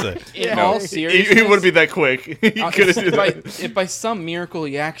what he would say. In all seriousness, he wouldn't be that quick. If by some miracle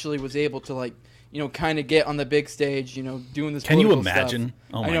he actually was able to kind of get on the big stage, doing this. Can you imagine? Stuff.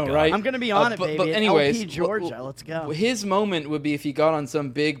 Oh my I know, God. right? I'm gonna be on it, baby. But anyways, LP Georgia, let's go. His moment would be if he got on some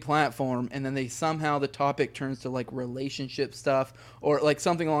big platform and then somehow the topic turns to relationship stuff or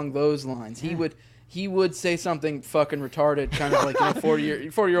something along those lines. Yeah. He would say something fucking retarded, kind of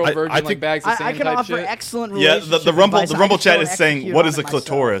 40-year-old virgin bags of sand I can type offer shit. excellent Yeah, relationship the rumble advice. chat is saying, "What is a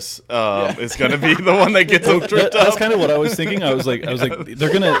clitoris?" Is going to be the one that gets him tripped up. That's kind of what I was thinking. I was like,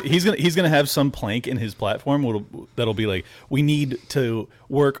 he's gonna have some plank in his platform that'll be like, we need to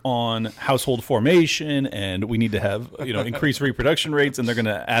work on household formation and we need to have increased reproduction rates, and they're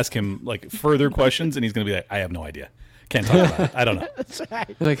gonna ask him further questions, and he's gonna be like, I have no idea. Can't talk about it. I don't know. That's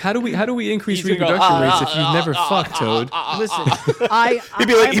right. How do we increase reproduction rates if you've never fucked, Toad? Listen, he'd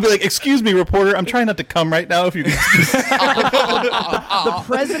be like, excuse me, reporter, I'm trying not to come right now. If you the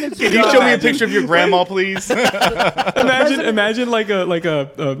president's. Can you show me a picture of your grandma, please? Imagine like a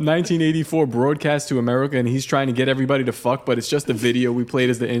 1984 broadcast to America, and he's trying to get everybody to fuck, but it's just the video we played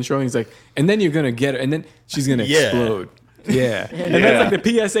as the intro, and he's like, and then you're gonna get her, and then she's gonna explode. Yeah. And that's like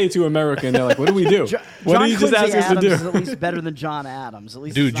the PSA to America, and they're like, what do we do? What do you just ask us to do? Is at least better than John Adams. At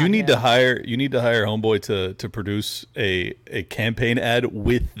least dude, you need to hire Homeboy to produce a campaign ad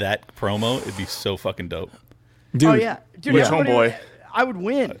with that promo. It'd be so fucking dope. Dude, oh yeah, dude, which Homeboy? I would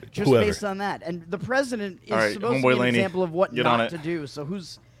win just whoever. based on that. And the president is right, supposed to be an Laney, example of what not to do. So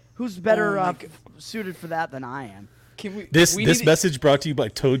who's better suited for that than I am? This message brought to you by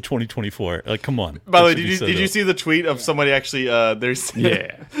Toad 2024. Like, come on. By the way, did you see the tweet of somebody actually? There's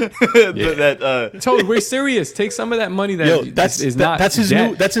Toad, we're serious. Take some of that money that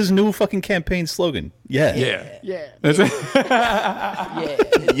that's his new fucking campaign slogan. Yeah. That's it.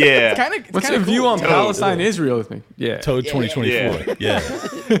 Yeah. What's your view on Palestine, Israel? With me? Yeah. Toad 2024. Yeah.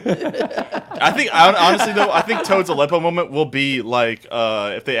 I think honestly though, I think Toad's Aleppo moment will be like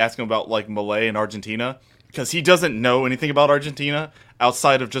if they ask him about like Malay and Argentina. Because he doesn't know anything about Argentina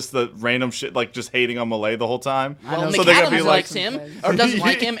outside of just the random shit, like just hating on Malay the whole time. Well, so McAdams likes him, or doesn't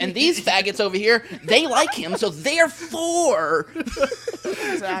like him, and these faggots over here, they like him, so therefore.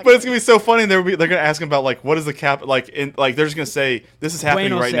 Exactly. But it's gonna be so funny. They're gonna ask him about like what is the cap like they're just gonna say this is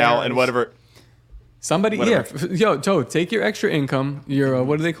happening right now and whatever. Somebody, yo, Toad, take your extra income. Your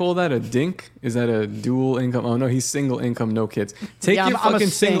what do they call that? A dink? Is that a dual income? Oh no, he's single income, no kids. Take your fucking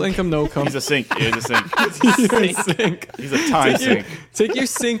single income, no income. He's a sink. He's a sink. He's a time sink. Take your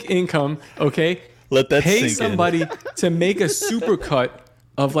sink income, okay? Let that pay sink somebody to make a supercut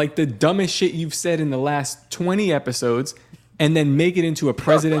of like the dumbest shit you've said in the last 20 episodes, and then make it into a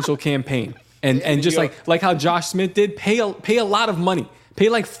presidential campaign. And just like how Josh Smith did, pay a lot of money. Pay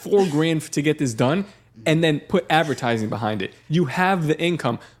like $4,000 to get this done, and then put advertising behind it. You have the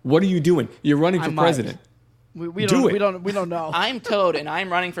income. What are you doing? You're running for president. We don't know. I'm Toad, and I'm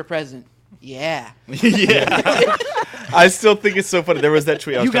running for president. Yeah. Yeah. I still think it's so funny. There was that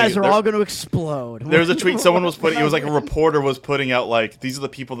tweet. You guys are all going to explode. There was a tweet someone was putting. It was like a reporter was putting out like these are the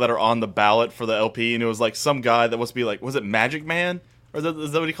people that are on the ballot for the LP, and it was like some guy that must be like, was it Magic Man, or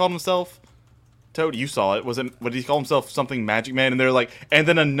is that what he called himself? Toad, you saw it. What did he call himself? Something Magic Man? And they're like, and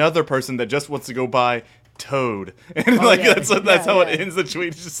then another person that just wants to go by Toad. And that's how it ends the tweet.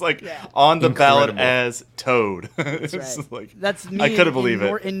 It's just like on the ballot as Toad. That's right. Like, that's me. I couldn't believe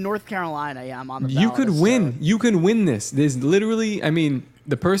it. In North Carolina, I'm on the ballot. You could win. You can win this. There's literally, I mean,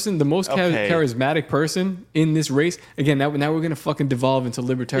 the most charismatic person in this race. Again, now we're gonna fucking devolve into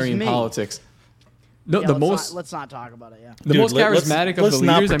libertarian politics. No, let's not talk about it. Yeah. The most charismatic of the leaders. Let's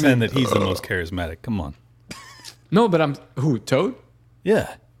not pretend that he's the most charismatic. Come on. No, but who? Toad?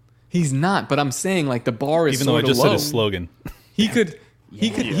 Yeah. He's not. But I'm saying like the bar is. Even though I just said his slogan. He could.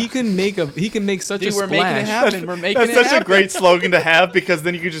 He can make such a splash. We're making it happen. That's such a great slogan to have because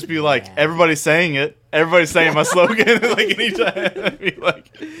then you could just be like, everybody's saying it. Everybody's saying my slogan. Like anytime. Be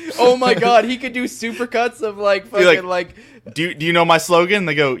like, oh my god, he could do supercuts of like fucking like. Do you know my slogan? And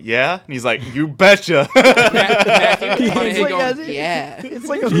they go, yeah. And he's like, you betcha. It's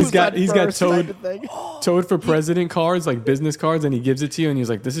like a he's got Toad for president cards, like business cards, and he gives it to you, and he's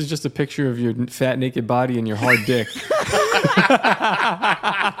like, this is just a picture of your fat naked body and your hard dick.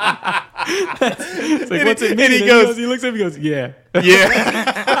 It's like, what's it mean? And he looks at me and goes, yeah. Yeah.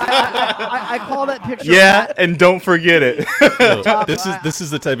 I call that picture. Yeah, and don't forget it. This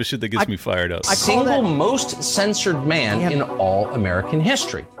is the type of shit that gets me fired up. Single most censored man in all American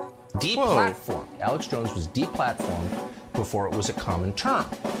history. Deplatformed. Alex Jones was deplatformed before it was a common term.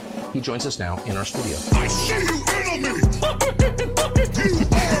 He joins us now in our studio. I see you, enemy. You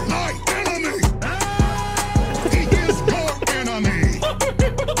are my enemy. He is your enemy.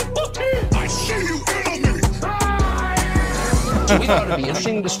 I see you, enemy. So we thought it'd be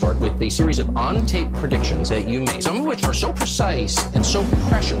interesting to start with a series of on-tape predictions that you made, some of which are so precise and so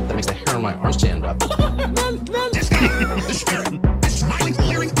prescient that makes the hair on my arm stand up. This guy, the spirit, the smiling,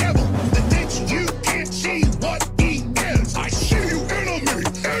 leering devil that thinks you can't see what he is. I see you, enemy,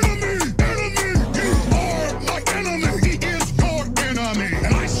 enemy, enemy. You are my enemy. He is your enemy.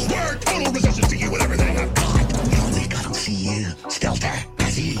 And I swear total resistance to you with everything I've got. You think I don't see you, Stelter? I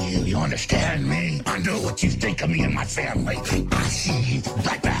see you. You understand me? I know what you think of me and my family. I see you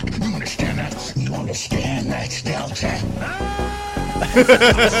right back. You understand that? You understand that, Stelter?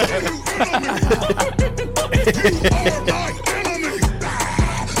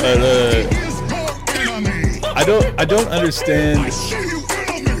 I don't understand.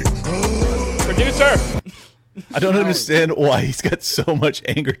 Producer. I don't understand why he's got so much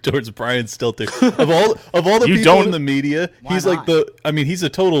anger towards Brian Stelter. Of all the You people don't- in the media, Why he's not? like he's a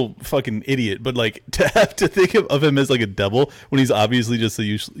total fucking idiot. But like to have to think of him as like a devil when he's obviously just a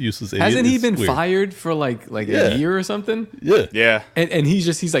useless idiot. Hasn't he is been weird. fired for like Yeah. a year or something? Yeah. Yeah. And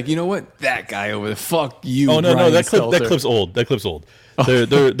he's like, you know what? That guy over there, fuck you. Oh no, Brian that Stelter." clip's old. That clip's old.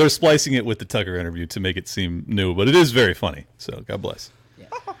 They're splicing it with the Tucker interview to make it seem new, but it is very funny. So God bless.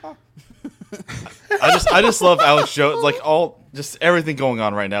 I just love Alex Jones. Like just everything going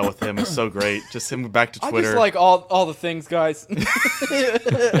on right now with him is so great. Just him back to I Twitter. just like all the things, guys.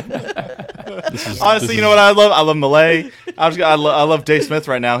 Honestly, you know what I love? I love Malay. I love Dave Smith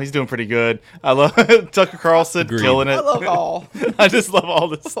right now. He's doing pretty good. I love Tucker Carlson killing it. I love all. I just love all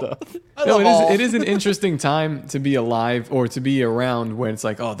this stuff. It is an interesting time to be alive or to be around when it's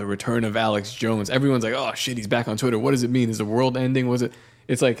like, oh, the return of Alex Jones. Everyone's like, oh shit, he's back on Twitter. What does it mean? Is the world ending? Was it?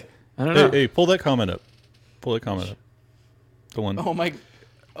 It's like, I don't know. Hey, pull that comment up. Pull that comment up. The one. Oh my!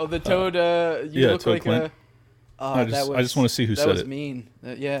 Oh, the Toad. You yeah, look Toad like Clint. a. Oh, I just want to see who that said was it. mean.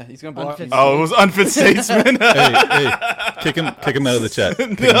 Yeah, he's gonna block me. Oh, it was Unfit Statesman. hey, kick him out of the chat.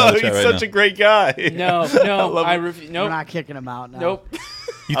 Kick him out No, of the he's chat right such now. a great guy. No, I refuse. We're Nope. not kicking him out now. Nope.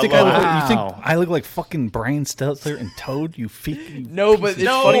 You think you think I look like fucking Brian Stelter and Toad? You No, but it's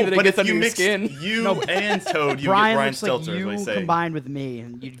funny that it gets under your mix skin. you and Toad, you Brian get Brian looks like Stelter, is what you he's saying. combined with me,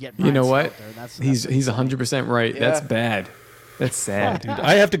 and you'd get. Brian You know what? Stelter. That's He's 100% right. That's Yeah. bad. That's sad. Dude,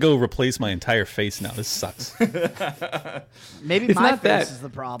 I have to go replace my entire face now. This sucks. maybe It's my not face that. is the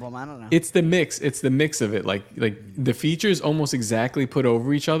problem. I don't know. It's the mix. It's the mix of it. Like the features almost exactly put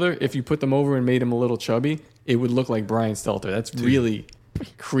over each other. If you put them over and made him a little chubby, it would look like Brian Stelter. That's really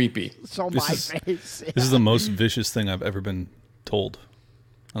creepy. So This my is- face. This is the most vicious thing I've ever been told.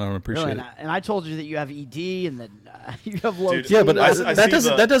 I don't appreciate Really, it. and I told you that you have ED and that you have low. Dude, Yeah, but I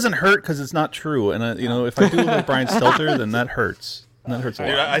that doesn't hurt because it's not true. And if I do look like Brian Stelter, then that hurts. And that hurts a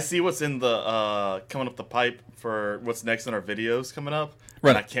Dude, lot. I see what's in the coming up the pipe for what's next in our videos coming up. Right.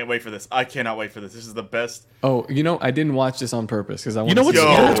 And I can't wait for this. I cannot wait for this. This is the best. Oh, I didn't watch this on purpose because I. You know what's,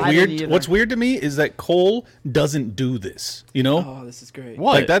 what's I didn't weird? either. What's weird to me is that Cole doesn't do this. You know, Oh, this is great.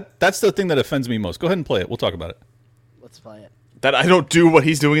 What? like that's the thing that offends me most. Go ahead and play it. We'll talk about it. Let's play it. That I don't do what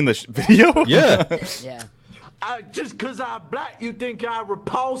he's doing in the video? Yeah. Yeah. Just cause I'm black, you think I'm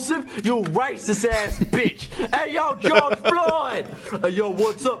repulsive? You racist ass bitch. Hey, yo, George Floyd. Hey, yo,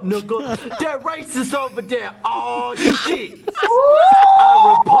 what's up, nigga? That racist over there. Oh, shit.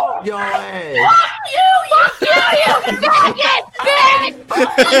 I report your ass.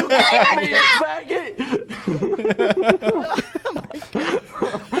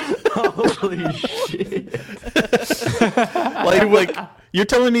 Holy shit. like you're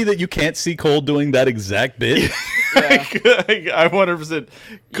telling me that you can't see Cole doing that exact bit? I 100%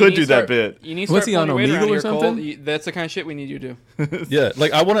 could do that bit. You need to What's start he on, pulling weight around Omegle or here, Cole. something? That's the kind of shit we need you to do. Yeah,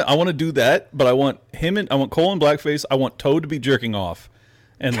 like I want to do that, but I want Cole in blackface. I want Toad to be jerking off,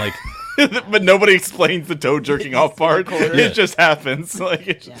 and like. But nobody explains the Toad jerking off part. It just happens. Like,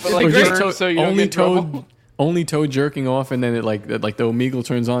 it's just, But like, Or just burn Toad- so you don't get in trouble. only Toad jerking off, and then it like the Omegle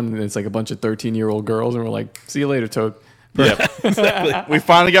turns on, and it's like a bunch of 13-year-old girls, and we're like, "See you later, Toad." yeah, exactly. We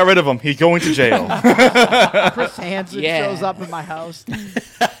finally got rid of him. He's going to jail. Chris Hansen Yeah. shows up in my house.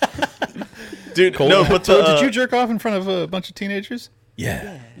 Dude, Cole, no, but Toad, did you jerk off in front of a bunch of teenagers?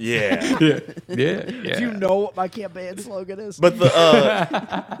 Yeah. Yeah. Yeah. Do you know what my campaign slogan is? But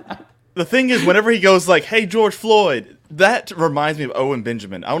the thing is, whenever he goes like, "Hey, George Floyd," that reminds me of Owen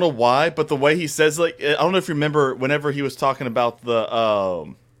Benjamin. I don't know why, but the way he says, like, I don't know if you remember whenever he was talking about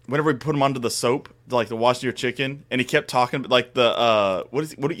the whenever we put him onto the soap, like to wash your chicken, and he kept talking like the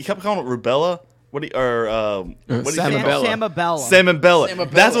what he kept calling it rubella. What he or what did he say? Samabella. Samabella.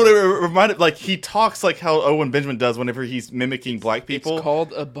 That's what it reminded. Like he talks like how Owen Benjamin does whenever he's mimicking black people. It's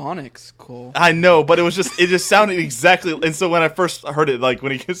called Ebonics, Cole. I know, but it just sounded exactly. And so when I first heard it, like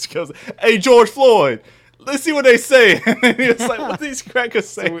when he just goes, "Hey, George Floyd, let's see what they say," and he was like, "What these crackers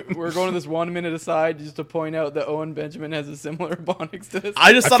say?" So we're going to this 1 minute aside just to point out that Owen Benjamin has a similar Ebonics to this.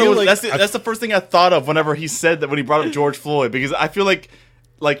 I just thought it feel was like that's the first thing I thought of whenever he said that when he brought up George Floyd, because I feel like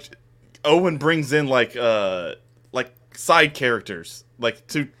Owen brings in like side characters like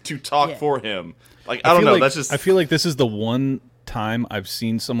to talk for him. Like I don't know. That's just I feel like this is the one time I've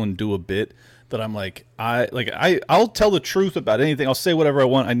seen someone do a bit that I'm like I'll tell the truth about anything. I'll say whatever I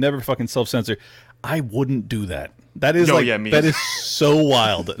want. I never fucking self-censor. I wouldn't do that. That is that is so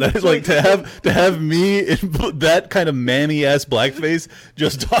wild. That is like to have me in that kind of mammy ass blackface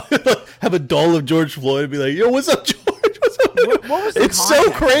just have a doll of George Floyd and be like, "Yo, what's up, George? What's up, What was the It's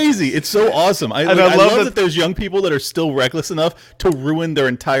so crazy. It's so awesome. I love that there's young people that are still reckless enough to ruin their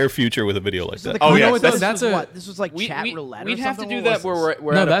entire future with a video like that. This was like chat roulette. We'd have to do that where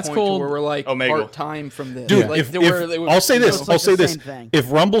we're No, at that's a point called where we're like Omegle. part time from this. Dude, like, I'll say this. I'll say this.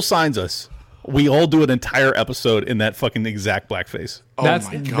 If Rumble signs us, we all do an entire episode in that fucking exact blackface.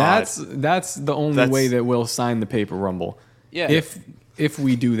 That's the only way that we'll sign the paper Rumble. Yeah. If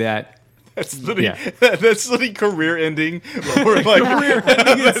we do that. That's literally career ending. We're like,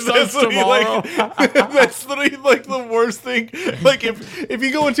 that's literally like the worst thing. Like if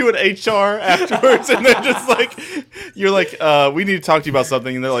you go into an HR afterwards and they're just like, you're like, we need to talk to you about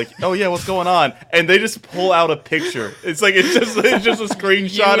something, and they're like, oh yeah, what's going on? And they just pull out a picture. It's like it's just a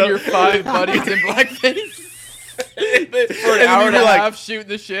screenshot you and of your 5 buddies in blackface. For an and hour and a like, half shooting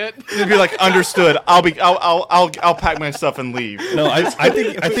the shit. You'd be like, understood. I'll pack my stuff and leave. No, I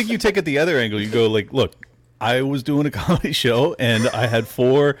think you take it the other angle. You go like, look, I was doing a comedy show and I had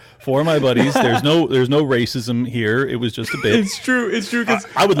four of my buddies. There's no racism here. It was just a bit. It's true. Because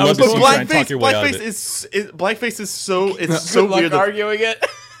I would love to see you try and talk your way out of it. Blackface is so weird. Arguing it.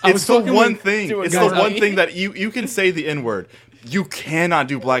 It's the one thing. It's the one thing that you can say the N-word. You cannot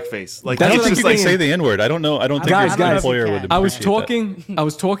do blackface. Like, I don't think you can say the N-word. I don't know. I don't think your employer would appreciate I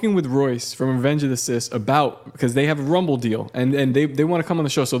was talking with Royce from Revenge of the Sis about, because they have a Rumble deal and they want to come on the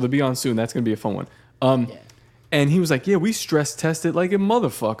show, so they'll be on soon. That's gonna be a fun one. And he was like, yeah, we stress tested like a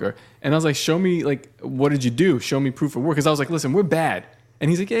motherfucker. And I was like, show me, like, what did you do? Show me proof of work. Because I was like, listen, we're bad. And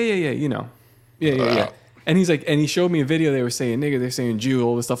he's like, yeah, you know, yeah. And he's like, and he showed me a video. They were saying nigga, they're saying Jew,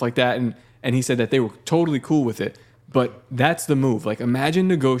 all this stuff like that. And he said that they were totally cool with it. But that's the move. Like, imagine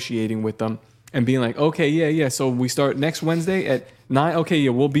negotiating with them and being like, okay, yeah. So we start next Wednesday at 9. Okay, yeah,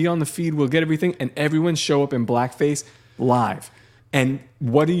 we'll be on the feed. We'll get everything. And everyone show up in blackface live. And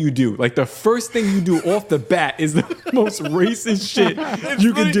what do? Like, the first thing you do off the bat is the most racist shit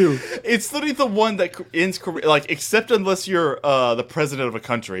you can do. It's literally the one that ends career, like, except unless you're the president of a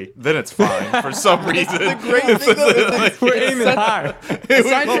country, then it's fine for some reason. The great thing, though, we're aiming high.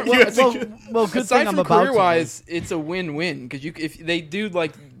 Aside from career-wise, it's a win-win, because if they do,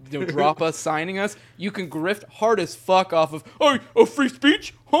 like, drop us, signing us, you can grift hard as fuck off of, oh, free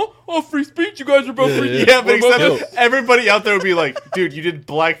speech? Huh? Oh, free speech? You guys are both free speech? Yeah, but except everybody out there would be like, dude, you did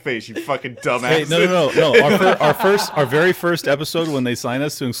blackface, you fucking dumbass. Hey, our very first episode, when they sign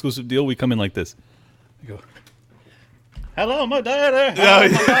us to an exclusive deal, we come in like this. We go, hello, my daddy.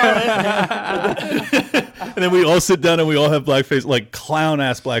 And then we all sit down and we all have blackface, like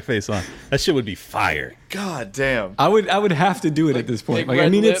clown-ass blackface on. That shit would be fire. God damn. I would have to do it at this point. Like, I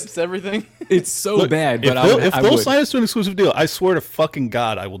mean, it's everything. It's so bad, but if they'll sign us to an exclusive deal, I swear to fucking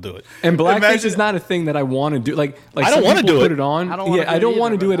God, I will do it. And blackface is not a thing that I want to do. Like I don't want to do it on. I don't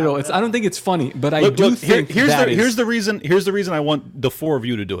want to do it at all. I don't think it's funny, but I do think here's the reason I want the four of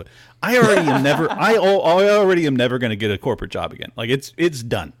you to do it. I already am never going to get a corporate job again. Like, it's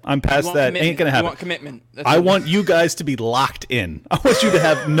done. I'm past that. Ain't going to happen. You want commitment. I want you guys to be locked in. I want you to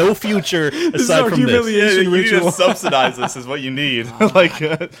have no future aside from this. Yeah, you need to subsidize this is what you need. Like,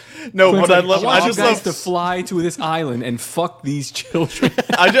 no, but I just love to fly to this island and fuck these children.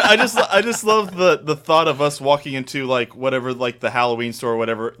 I just love the thought of us walking into like whatever, like the Halloween store or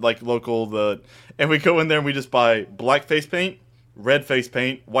whatever, like local, and we go in there and we just buy black face paint, red face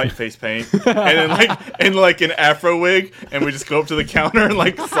paint, white face paint, and then like an afro wig, and we just go up to the counter and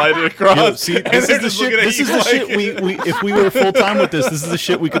like slide it across. Yo, see, this is the shit. This is the shit we if we were full time with this is the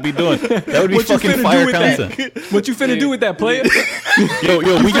shit we could be doing. That would be fucking fire content. What you finna do with that, player? Yo,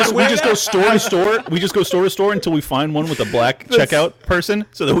 we just go store to store. We just go store to store until we find one with a black checkout person,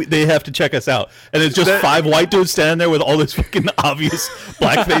 so that they have to check us out. And it's just 5 white dudes standing there with all this fucking obvious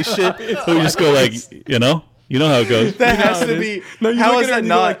blackface shit. So we just go like, you know how it goes. That has to be. No, you look at it and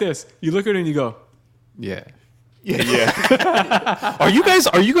you go like this. You look at it and you go, yeah. Yeah. Are you guys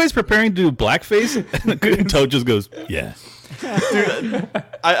preparing to do blackface? And Toad just goes, yeah. Dude,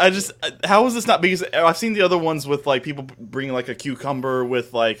 I just, how is this not? Because I've seen the other ones with like people bringing like a cucumber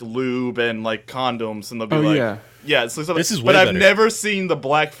with like lube and like condoms, and they'll be yeah. So this is way but I've better. never seen the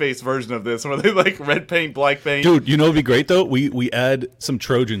blackface version of this where they like red paint, black paint. Dude, you know what'd be great though? We add some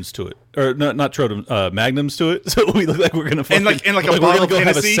Trojans to it, or not Trojans, Magnums to it, so we look like we're gonna fucking, and like a bottle of Hennessy,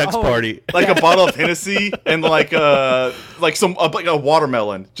 have a sex party, like a bottle of Hennessy, and like some like a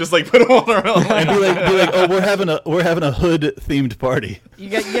watermelon, just like put a watermelon, and be like, oh, we're having a hood themed party. You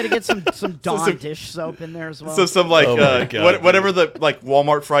got to get some Dawn dish soap in there as well. So some like whatever the like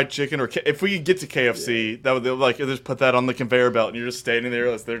Walmart fried chicken, or if we could get to KFC, that would like just put that on the conveyor belt, and you're just standing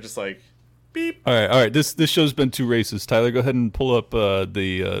there. They're just like, Beep. All right. This show's been too racist. Tyler, go ahead and pull up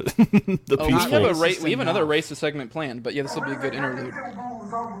the peaceful. We have another racist segment planned, but yeah, this will be a good interlude.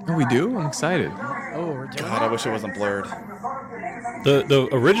 Oh, we do? I'm excited. Oh, we're doing God, I wish it wasn't blurred. The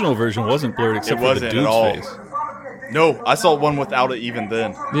original version wasn't blurred except for the dude's face. No, I saw one without it even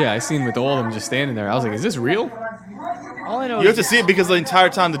then. Yeah, I seen with all of them just standing there. I was like, is this real? All I know You have to see it because the entire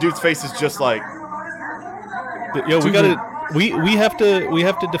time the dude's face is just like. Yeah, we gotta. We have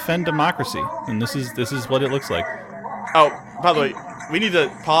to defend democracy, and this is what it looks like. Oh, by the way, we need to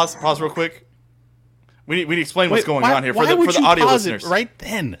pause real quick. We need to explain what's going on here for the audio listeners. Right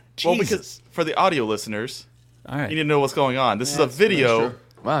then, Jesus. Well, because for the audio listeners, all right, you need to know what's going on. This is a video.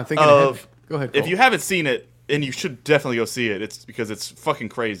 Wow, I'm thinking ahead. Go ahead, Cole. If you haven't seen it, and you should definitely go see it, it's because it's fucking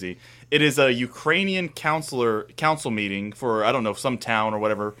crazy. It is a Ukrainian council meeting for, I don't know, some town or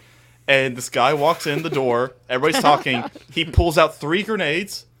whatever. And this guy walks in the door, everybody's talking, he pulls out 3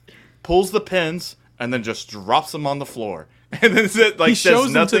 grenades, pulls the pins, and then just drops them on the floor. And then he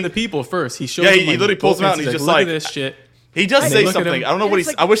shows them to the people first. He shows them, he literally pulls them out and he's just like, look at this shit. He does say something. I don't know what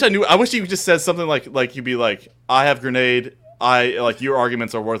he's. I wish he just said something like he'd be like, I have grenade. Your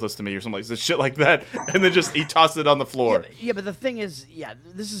arguments are worthless to me, or something like shit like that, and then he tosses it on the floor. Yeah, but the thing is,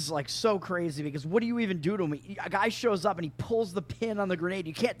 this is like so crazy because what do you even do to him? A guy shows up and he pulls the pin on the grenade.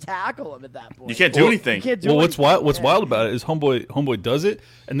 You can't tackle him at that point. You can't do anything. You can't do anything. What's wild about it is homeboy does it,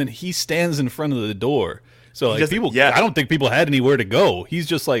 and then he stands in front of the door. So like people, I don't think people had anywhere to go. He's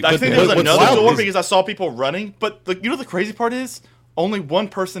just like. I think there was another door because I saw people running, but you know the crazy part is only one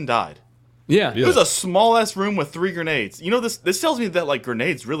person died. Yeah. It was a small ass room with 3 grenades. You know, this tells me that like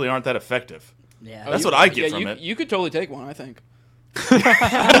grenades really aren't that effective. Yeah, that's what I get from it. You could totally take one, I think. I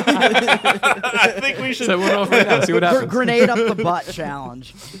think we should set one off right now. See what happens. Grenade up the butt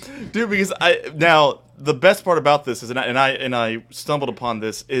challenge, dude. Because now the best part about this is, and I stumbled upon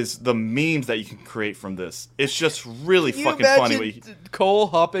this, is the memes that you can create from this. It's just really fucking funny. Cole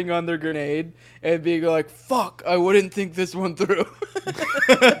hopping on their grenade and being like, "Fuck, I wouldn't think this one through."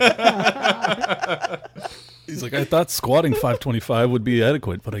 He's like, I thought squatting 525 would be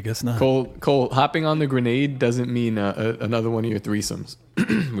adequate, but I guess not. Cole, hopping on the grenade doesn't mean another one of your threesomes.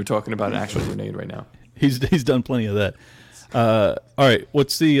 We're talking about an actual grenade right now. He's done plenty of that. All right,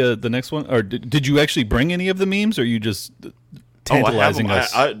 what's the next one? Or did you actually bring any of the memes, or are you just tantalizing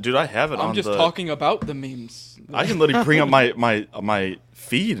us? Dude, I have it. I'm just talking about the memes. I can literally bring up my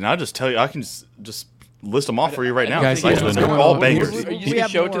feed, and I'll just tell you. I can just list them off for you right now. Guys, they're all bangers. Are you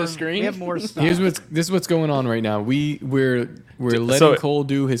just show it to the screen? We have more stuff. This is what's going on right now. We're letting Cole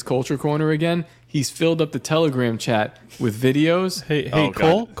do his culture corner again. He's filled up the Telegram chat with videos. Hey,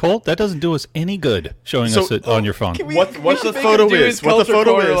 Cole, that doesn't do us any good showing us it on your phone. What the photo is? What the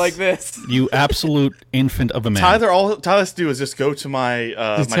photo is? Like this. You absolute infant of a man. Tyler, all Tyler has to do is just go to my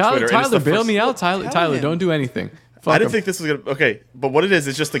Twitter. Tyler, bail me out. Tyler, don't do anything. I didn't think this was gonna. Okay, but what it is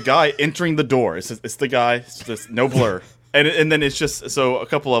just the guy entering the door. It's the guy. It's just no blur, and then it's just so a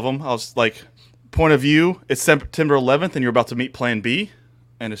couple of them. I'll just like point of view. It's September 11th, and you're about to meet Plan B,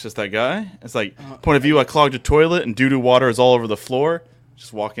 and it's just that guy. It's like point of view. I clogged a toilet, and doo-doo water is all over the floor.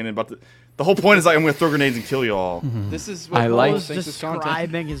 Just walking in about the whole point is like I'm gonna throw grenades and kill you all. Mm-hmm. This is what I like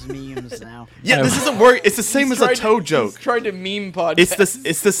describing his memes now. Yeah, this doesn't work. It's the same as a Toad joke. He's tried to meme podcast.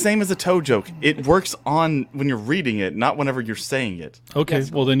 It's the same as a Toad joke. It works on when you're reading it, not whenever you're saying it. Okay,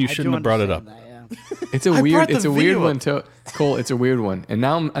 well then you shouldn't have brought it up. It's a weird one, Cole. It's a weird one, and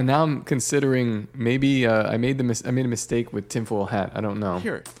now I'm considering maybe I made a mistake with tinfoil hat. I don't know.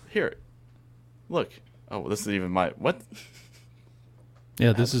 Here, look. Oh, this is even my what?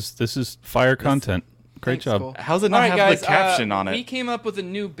 Yeah, this is fire content. Great job. Cole. How's it not have the caption on it? We came up with a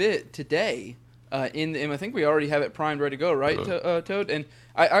new bit today. And I think we already have it primed, ready to go, right, Toad? And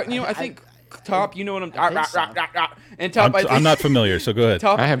I think Top, you know what and Top. I'm not familiar, so go ahead.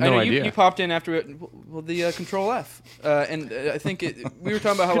 Top, I have no idea. You popped in after it. Well, the Control F, and I think we were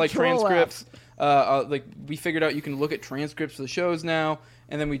talking about how like transcripts. Like we figured out you can look at transcripts of the shows now,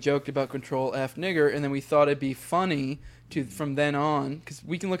 and then we joked about Control F nigger, and then we thought it'd be funny to from then on because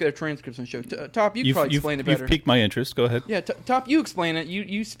we can look at our transcripts on the show. Top, you probably explain it better. You've piqued my interest. Go ahead. Yeah, Top, you explain it.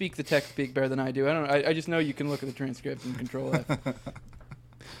 You speak the tech speak better than I do. I just know you can look at the transcript and Control F.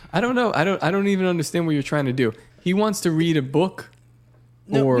 I don't know. I don't even understand what you're trying to do. He wants to read a book.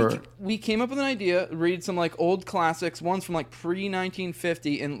 No, we came up with an idea. Read some like old classics, ones from like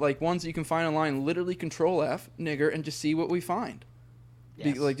pre-1950, and like ones that you can find online. Literally, Control F, nigger, and just see what we find.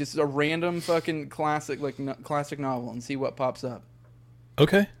 Yes. Like just a random fucking classic, like classic novel, and see what pops up.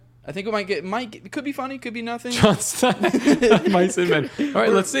 Okay. I think it could be funny, could be nothing. John Stein, Mice and Men. All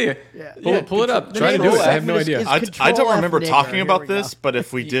right, let's see it. Yeah. Pull it up. Try to do it. I have no idea. I don't remember talking about this, but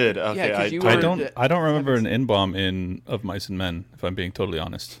if we did, okay. I don't remember an N-bomb of Mice and Men, if I'm being totally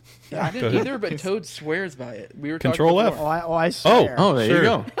honest. Yeah, I didn't either, but Toad swears by it. We were Control talking F. before. I swear. Oh, there you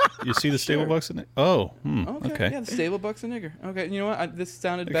go. You see the stable bucks in it? Oh, okay. Yeah, the stable bucks a nigger. Okay, you know what? This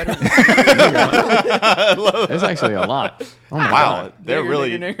sounded better. There's actually a lot. Oh my wow, God. they're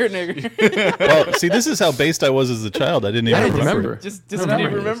really nigger. Well, see, this is how based I was as a child. I didn't even remember. Just didn't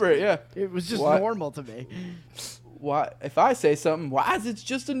even remember it. Yeah, it was just normal to me. Why? If I say something, why is it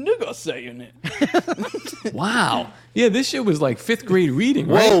just a nigger saying it? Wow. Yeah, this shit was like 5th grade reading.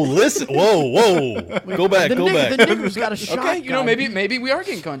 Right? Whoa, listen. Whoa. Go back. The nigger's got a shotgun. Okay, you know, maybe we are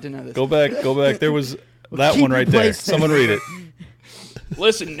getting content out of this. Go back. There was that one right there. Someone read it.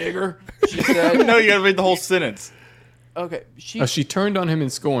 Listen, nigger. She said. No, you gotta read the whole sentence. Okay. She turned on him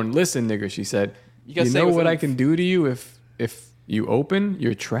in scorn. Listen, nigger, she said. You know what I can do to you if you open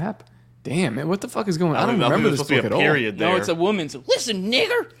your trap? Damn, man, what the fuck is going on? I don't remember this book at all. There. No, it's a woman. So, listen,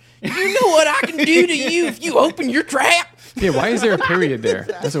 nigger, you know what I can do to you if you open your trap? Yeah, why is there a period there?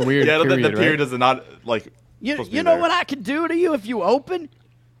 That's a weird period, the period right? is not, like... You know what I can do to you if you open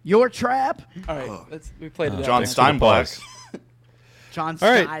your trap? All right, we played it out. John Steinbeck. John Steinbeck.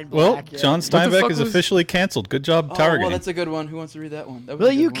 All right, well, yeah. John Steinbeck is officially canceled. Good job, Tower Gang. Well, that's a good one. Who wants to read that one?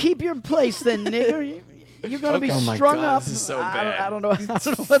 Will you keep your place then, nigger? You're gonna be strung up. This is so bad. I don't know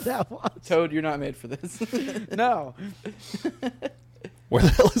what that was. Toad, you're not made for this. No. Where the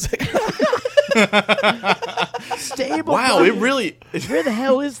hell is that? Stable. Wow, it really. Where the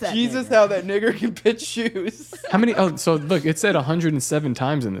hell is that? Jesus, how that nigger can pitch shoes. How many? Oh, so look, it said 107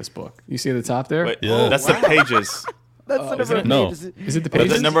 times in this book. You see at the top there? Wait, that's the pages. That's the number of no. pages. Is it the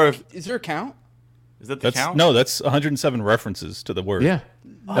pages? The number of, is there a count? Is that the count? No, that's 107 references to the word. Yeah.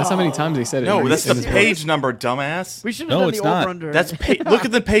 That's how many times they said it. No, that's the page number, dumbass. We should have done the over-under. That's look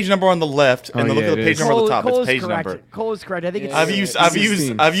at the page number on the left, and then look at the page number on the top. It's page number. Cole is correct. I think it's. I've used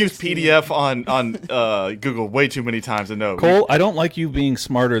PDF on Google way too many times to know. Cole, I don't like you being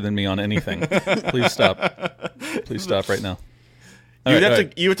smarter than me on anything. Please stop. Please stop right now. You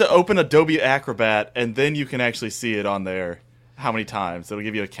have to open Adobe Acrobat, and then you can actually see it on there. How many times? It'll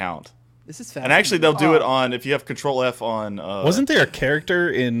give you a count. This is fast. And actually, they'll do it on if you have Control F on. Wasn't there a character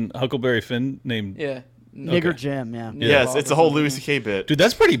in Huckleberry Finn named? Yeah. Nigger Jim, yeah. Yes, it's a whole Louis C.K. bit. Dude,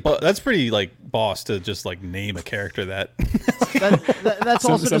 that's pretty like boss to just like name a character that. That's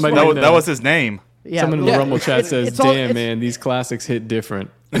also that was his name. Yeah, someone in the Rumble chat says, "Damn, man, these classics hit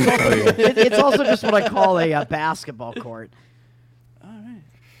different." It's also just what I call a basketball court. All right.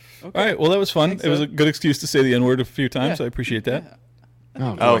 Okay. All right. Well, that was fun. It was a good excuse to say the N-word a few times. Yeah. I appreciate that. Yeah.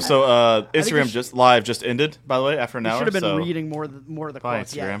 So Instagram just ended, by the way, after an hour. You should have been reading more of the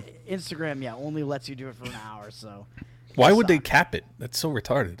quotes. Instagram. Yeah, Instagram, only lets you do it for an hour. So why would they cap it? That's so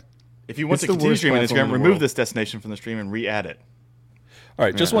retarded. If you want to continue streaming Instagram, remove this destination from the stream and re-add it. All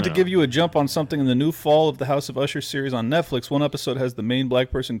right, just want to give you a jump on something in the new Fall of the House of Usher series on Netflix. One episode has the main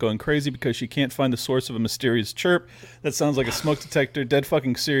black person going crazy because she can't find the source of a mysterious chirp. That sounds like a smoke detector. Dead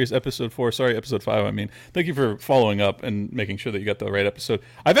fucking serious. Episode 4. Sorry, episode 5, I mean. Thank you for following up and making sure that you got the right episode.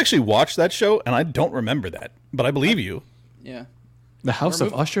 I've actually watched that show, and I don't remember that, but I believe you. Yeah. The House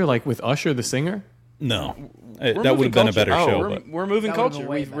of Usher, like with Usher the singer? No. That would have been a better show. We're moving culture.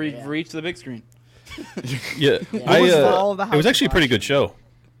 We've reached the big screen. Yeah. It was actually a pretty good show.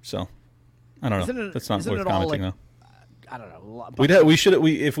 So, I don't know. That's not worth commenting though. I don't know.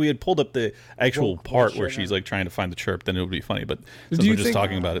 If we had pulled up the actual part where she's like trying to find the chirp, then it would be funny. But since we're just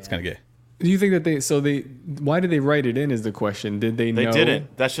talking about it, it's kind of gay. Do you think that why did they write it in is the question? Did they know? They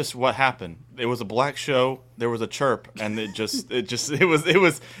didn't. That's just what happened. It was a black show. There was a chirp, and it was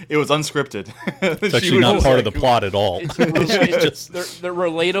unscripted. It's actually not part of the plot at all. They're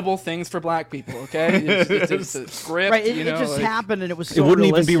relatable things for black people. Okay, it's a script. Right. It just happened, and it was. So it wouldn't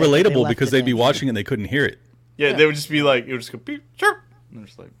even be relatable because they'd be watching it and they couldn't hear it. Yeah, they would just be like, it would just go beep, chirp. And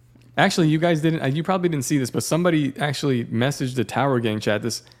just like. Actually, you guys didn't. You probably didn't see this, but somebody actually messaged the Tower Gang chat.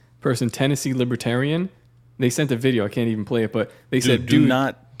 This person, Tennessee Libertarian, they sent a video. I can't even play it, but they said, "Do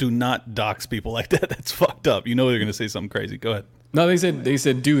not dox people like that. That's fucked up." You know they're gonna say something crazy. Go ahead. No, they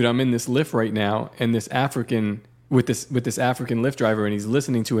said, "Dude, I'm in this Lyft right now, and this African with this African Lyft driver, and he's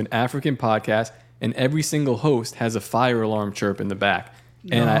listening to an African podcast, and every single host has a fire alarm chirp in the back."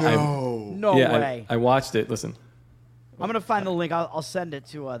 And no way. I watched it. Listen, I'm gonna find the link. I'll send it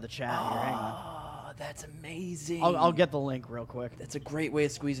to the chat here. Hang on. that's amazing. I'll get the link real quick. That's a great way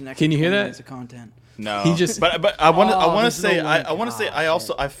of squeezing extra. Can you hear 20 that? minutes of content. No, He just- but I want to say there's no link. I want to say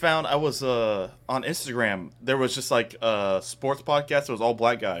I found I was on Instagram. There was just like a sports podcast. It was all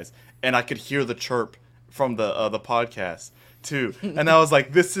black guys, and I could hear the chirp from the podcast too. And I was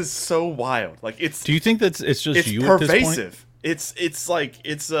like, this is so wild. Like it's. Do you think it's just It's you at this point? pervasive. It's like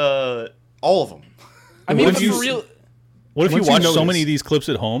it's all of them. I mean, What for if you- real. What if you Once you watch so notice- many of these clips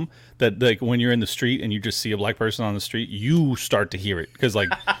at home that like when you're in the street and you just see a black person on the street, you start to hear it because like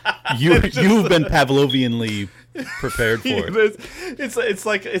you've been Pavlovianly prepared for it. It's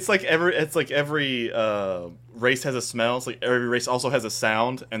like every race has a smell. It's like every race also has a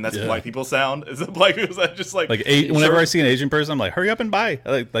sound, and that's Yeah. black people sound. Is it black people sound just like Whenever I see an Asian person, I'm like, hurry up and buy.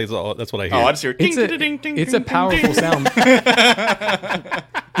 That's what I hear. Oh, I just hear It's a powerful sound.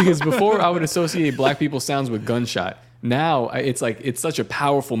 Because before I would associate black people's sounds with gunshot. Now it's like it's such a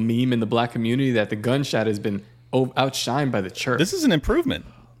powerful meme in the black community that the gunshot has been outshined by the church. This is an improvement.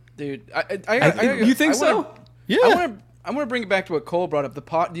 Dude, You think so? Yeah. I want to bring it back to what Cole brought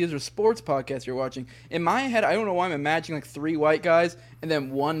up. These are sports podcasts you're watching. In my head, I don't know why I'm imagining like 3 white guys and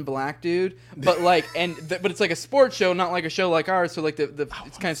then 1 black dude. But like, but it's like a sports show, not like a show like ours. So like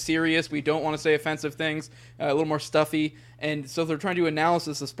it's kind of serious. We don't want to say offensive things. A little more stuffy. And so they're trying to do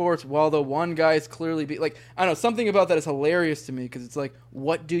analysis of sports while the one guy is clearly like, I don't know, something about that is hilarious to me because it's like,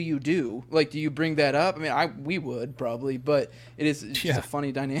 what do you do? Like, do you bring that up? I mean, we would probably, but it's just a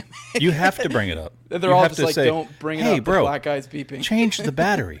funny dynamic. You have to bring it up. They're You all have just to like, say, don't bring it hey, up. bro, The black guy's beeping. change the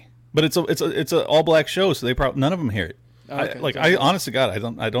battery. But it's a all black show, so they probably none of them hear it. Okay, I honest to God,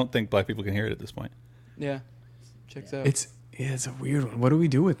 I don't think black people can hear it at this point. Yeah, checks out. It's a weird one. What do we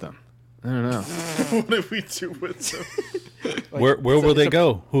do with them? I don't know. What do we do with them? Where will they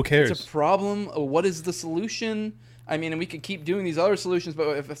go? Who cares? It's a problem. What is the solution? I mean, and we could keep doing these other solutions,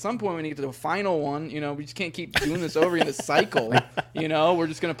 but if at some point we need to do a final one, we just can't keep doing this over in this cycle. We're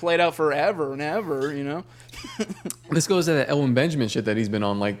just gonna play it out forever and ever. This goes to that Elwin Benjamin shit that he's been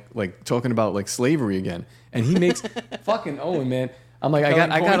on, like talking about like slavery again, and he makes fucking Owen, man. I'm like,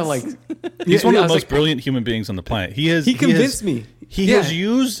 I gotta like. He's one of the most like, brilliant human beings on the planet. He convinced me. He has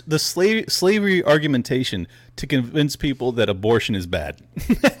used the slavery argumentation to convince people that abortion is bad.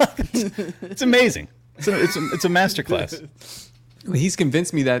 It's amazing. It's a masterclass. He's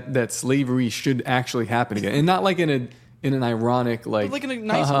convinced me that slavery should actually happen again, and not like in an ironic like. But like in a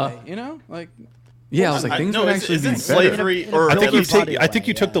nice way, like. Yeah, I was like, things would actually be better. Slavery, I think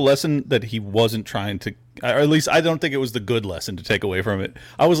you took the lesson that he wasn't trying to, or at least I don't think it was the good lesson to take away from it.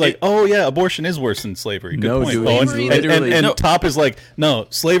 I was like, oh yeah, abortion is worse than slavery. Good No, point, dude, Owen. And Top is like, no,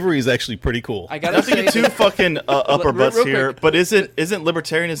 slavery is actually pretty cool. I gotta Not to get say too fucking upper butts real here, quick. but isn't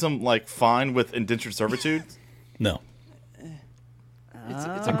libertarianism like fine with indentured servitude? No.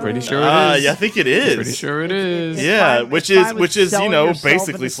 I'm pretty sure it is. Yeah, I think it is. Pretty sure it is. Yeah, fine- which it's is fine with selling yourself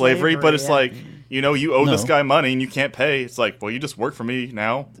basically into slavery, but it's slavery, like you owe this No. guy money and you can't pay. It's like, well, you just work for me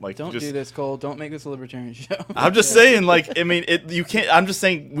now. Like, Don't just, do this, Cole. Don't make this a libertarian show. I'm just saying, like, I mean, you can't. I'm just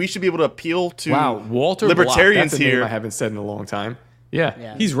saying we should be able to appeal to Wow, Walter libertarians Block, that's a name here. I haven't said in a long time. Yeah,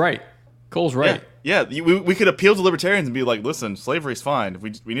 Yeah. he's right. Cole's right. Yeah, we could appeal to libertarians and be like, listen, slavery's fine.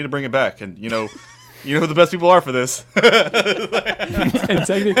 We need to bring it back, and you know who the best people are for this. And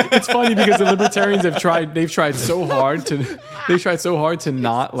technically, it's funny because the libertarians they've tried so hard to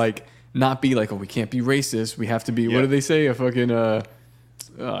not be like, oh, we can't be racist. We have to be, what do they say? A fucking, oh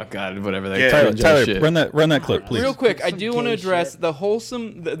God, whatever. That Tyler, shit. run that clip, please. Real quick, I do want to address the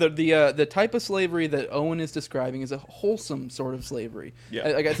wholesome, the type of slavery that Owen is describing is a wholesome sort of slavery. Yeah.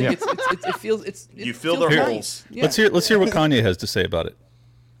 I think it feels You fill feels their nice. holes. Yeah. Let's hear what Kanye has to say about it.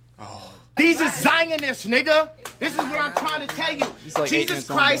 These are Zionists, nigga. This is what I'm trying to tell you. like Jesus 8 minutes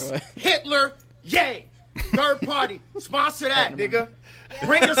long, by Christ, the way. Hitler, yay. Third party, sponsor that, nigga.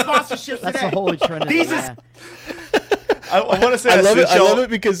 Bring your sponsorship to That's that. the Holy Trinity. These yeah. is I want to say, I love it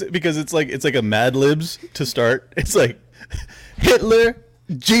because it's like a Mad Libs to start. It's like Hitler,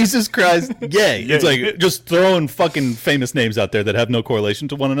 Jesus Christ, yay! It's like just throwing fucking famous names out there that have no correlation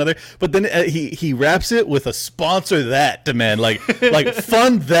to one another. But then he wraps it with a sponsor that demand, like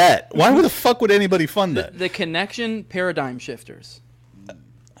fund that. Why the fuck would anybody fund that? The connection paradigm shifters.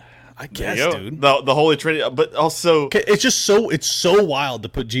 I guess, dude. The Holy Trinity, but also It's just so wild to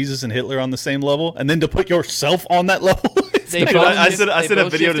put Jesus and Hitler on the same level, and then to put yourself on that level. They Dude, both I shift- sent a they video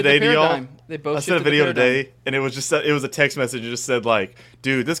both shifted today the to y'all. paradigm. They both I sent a shifted the video paradigm. today, and it was a text message. It just said like,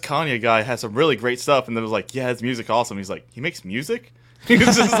 "Dude, this Kanye guy has some really great stuff," and then it was like, "Yeah, his music awesome." He's like, "He makes music."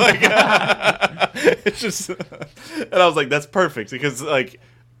 It's just like, it's just, and I was like, "That's perfect," because like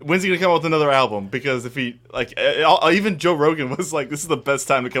When's he gonna come out with another album? Because if he even Joe Rogan was like, this is the best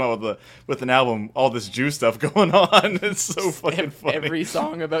time to come out with an album. All this Jew stuff going on. It's so fucking funny. Every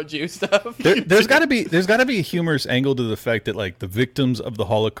song about Jew stuff. There's got to be a humorous angle to the fact that like the victims of the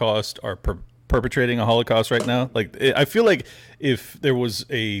Holocaust are perpetrating a Holocaust right now. Like I feel like if there was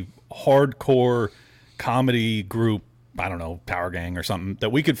a hardcore comedy group, I don't know, Power Gang or something,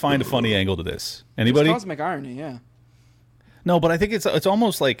 that we could find a funny angle to this. Anybody? It's cosmic irony, yeah. No, but I think it's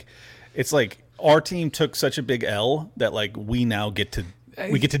almost like it's like our team took such a big L that like we now get to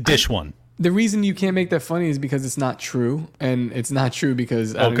dish one. The reason you can't make that funny is because it's not true, and it's not true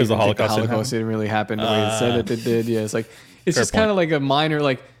because because the Holocaust didn't really happen the way it said that it did. Yeah, it's like it's just kind of like a minor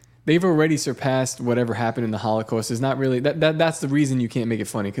like. They've already surpassed whatever happened in the Holocaust. There's not really that's the reason you can't make it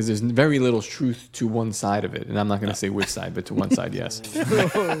funny, because there's very little truth to one side of it. And I'm not going to say which side, but to one side, yes.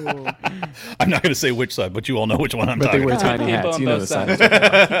 I'm not going to say which side, but you all know which one I'm talking about. But they wear tiny hats. You know the side.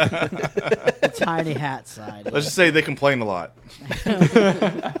 The tiny hat side. Let's just say they complain a lot.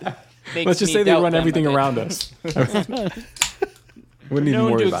 Let's just say they run everything around us. Wouldn't even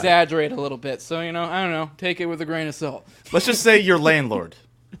worry about exaggerate a little bit. So, I don't know. Take it with a grain of salt. Let's just say your landlord.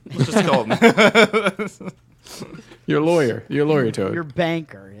 Let's just call him. Your lawyer, Toad. Your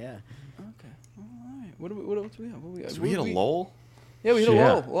banker, yeah. Okay, all right. What else do we have? We hit a lull? Yeah, we hit a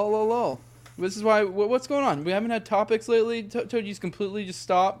lull. This is why. What's going on? We haven't had topics lately. Toad, you completely just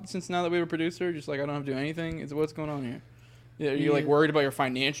stopped since now that we have a producer. Just like I don't have to do anything. What's going on here? Yeah, are you like worried about your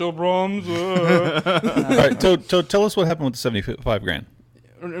financial problems? All right, Toad, tell us what happened with the $75,000.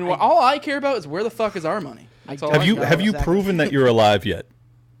 All I care about is where the fuck is our money. Have you proven that you're alive yet?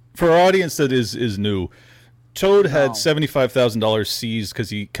 For our audience that is new, Toad had $75,000 seized because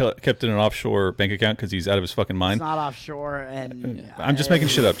he kept it in an offshore bank account because he's out of his fucking mind. It's not offshore, and I'm just making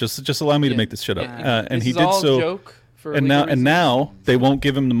shit up. Just allow me to make this shit up. And he did all so. Joke for and now they won't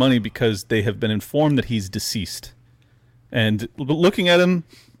give him the money because they have been informed that he's deceased. And looking at him,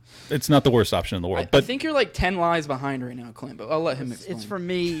 it's not the worst option in the world. I think you're like 10 lies behind right now, Clint. But I'll let him explain. It's for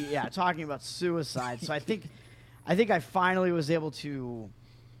me, talking about suicide. So I think I finally was able to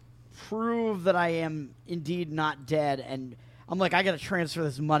prove that I am indeed not dead, and I'm like, I got to transfer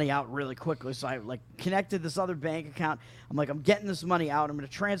this money out really quickly. So I like connected this other bank account. I'm like, I'm getting this money out. I'm going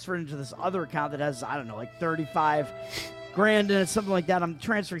to transfer it into this other account that has, I don't know, like $35,000 in it, something like that. I'm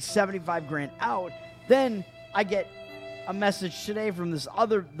transferring $75,000 out. Then I get a message today from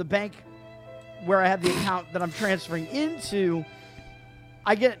the bank where I have the account that I'm transferring into.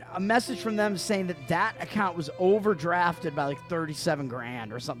 I get a message from them saying that account was overdrafted by like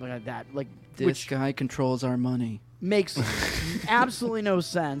 $37,000 or something like that. Like this guy controls our money. Makes absolutely no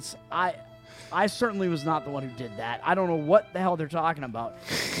sense. I certainly was not the one who did that. I don't know what the hell they're talking about.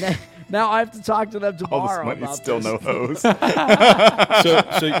 Now I have to talk to them tomorrow. All this money's still no hose. So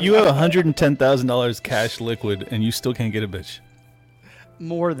you have $110,000 cash liquid and you still can't get a bitch.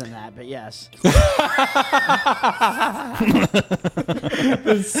 More than that, but yes.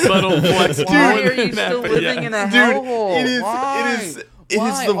 The subtle flex. Why are you still living in a hellhole? It is. Why? It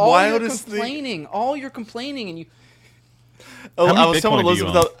is the wildest thing. All you're complaining, and you. Oh, I was telling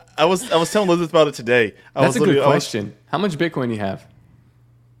Elizabeth. I was telling Elizabeth about it today. That's a good question. How much Bitcoin do you have?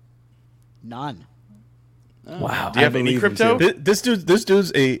 None. Oh. Wow. Do you have any crypto? This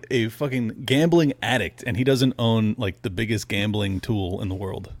dude's a fucking gambling addict, and he doesn't own like the biggest gambling tool in the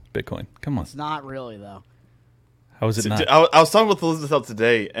world, Bitcoin. Come on. It's not really though. How is it not? I was talking with Elizabeth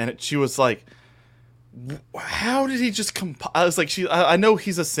today, and she was like, "How did he just I was like, I know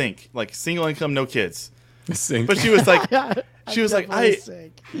he's a sink, like single income, no kids. A sink. But she was like,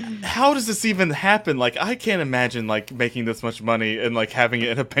 how does this even happen? Like, I can't imagine like making this much money and like having it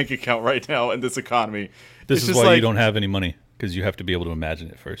in a bank account right now in this economy. This is why you don't have any money, because you have to be able to imagine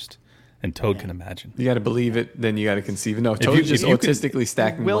it first. And Toad can imagine. You got to believe it, then you got to conceive it. No, Toad's just autistically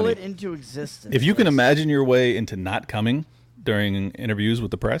stacking money. Will it into existence. If you can imagine your way into not coming during interviews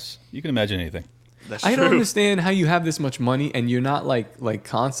with the press, you can imagine anything. That's I true. don't understand how you have this much money and you're not like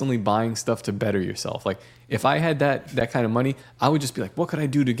constantly buying stuff to better yourself. Like if I had that kind of money, I would just be like, what could I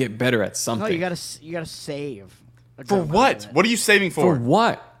do to get better at something? No, you gotta save. For what? What are you saving for? For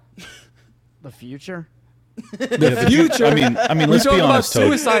what? The future. The future. I mean, let's be honest, Toad.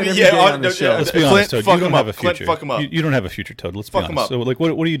 Suicide every day on the show. Let's be honest, Toad. You don't have a future. Clint, fuck him up. You don't have a future, Toad. Let's be honest. So, like,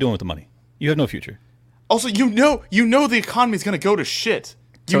 what are you doing with the money? You have no future. Also, you know the economy's gonna go to shit.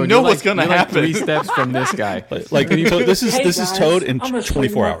 You Toad, know what's gonna happen. 3 steps from this guy. Like this is Toad in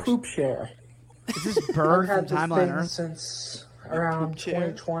 24 hours. Poop share. Is this Bird from I've had this Timeline thing Earth? since around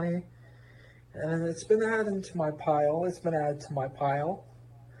 2020, and it's been added to my pile.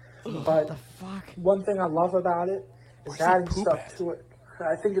 But what the fuck? One thing I love about it is adding stuff to it.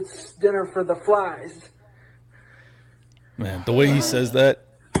 I think it's dinner for the flies. Man, the way he says that,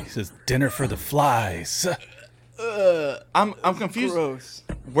 he says dinner for the flies. I'm confused. Gross.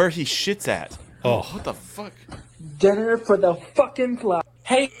 Where he shits at. Oh, what the fuck? Dinner for the fucking flies.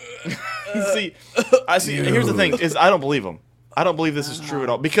 Hey, see. Here's the thing: is I don't believe him. I don't believe this is true at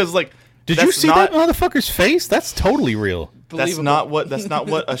all because like. Did you see that motherfucker's face? That's totally real. That's not what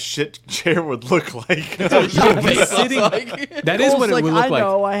a shit chair would look like. He's sitting. That is what it would look like. I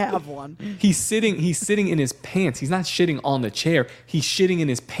know, I have one. He's sitting in his pants. He's not shitting on the chair. He's shitting in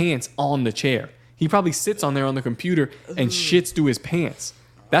his pants on the chair. He probably sits on there on the computer and shits through his pants.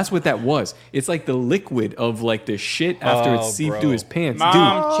 That's what that was. It's like the liquid of like the shit after it seeped through his pants.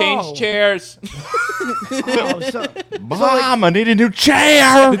 Mom, change chairs. Mom, I need a new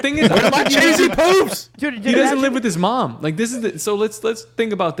chair. The thing is, where's my cheesy poops? Dude, he doesn't live with his mom. Like this is so let's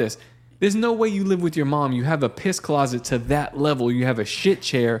think about this. There's no way you live with your mom. You have a piss closet to that level. You have a shit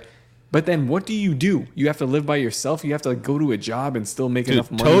chair. But then what do? You have to live by yourself. You have to like, go to a job and still make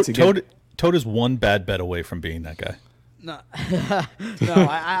enough money to get. Toad is one bad bet away from being that guy. No,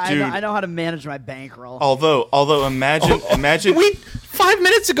 I know how to manage my bankroll. Although imagine. 5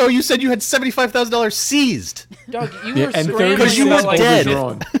 minutes ago you said you had $75,000 seized. Doug, you were scrambling because you were dead.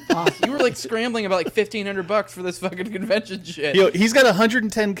 You were like scrambling about like $1,500 for this fucking convention shit. Yo, he's got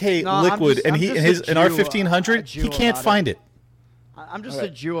 $110K liquid, and our 1,500, he can't find it. I'm just a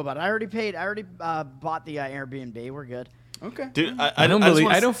Jew about it. I already bought the Airbnb. We're good. Okay, dude. I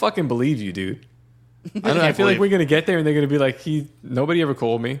don't fucking believe you, dude. I feel like we're gonna get there and they're gonna be like, nobody ever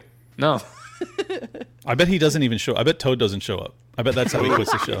called me. No. I bet he doesn't even show. I bet Toad doesn't show up. I bet that's how he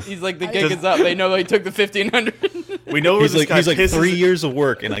quits the show. He's like, the gig is up. They know he took the 1,500. We know he's like 3 years of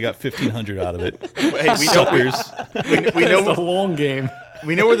work and I got 1,500 out of it. Hey, we know it's a long game.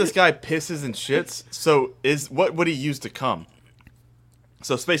 We know where this guy pisses and shits. So what would he use to cum?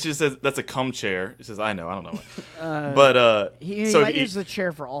 So Space just says that's a cum chair. He says, I don't know. But he might use the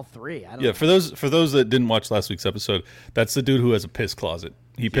chair for all three. I don't know. For those that didn't watch last week's episode, that's the dude who has a piss closet.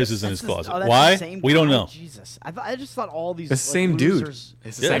 He pisses in his closet. Why? We don't know. Jesus, I just thought all these the same dude.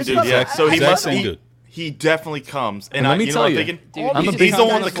 It's the same dude. Yeah. So he definitely comes. And let me tell you, he's the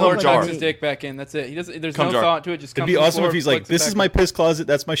one that cum jar. His dick back in. That's it. There's no thought to it. Just it'd be awesome if he's like, this is my piss closet.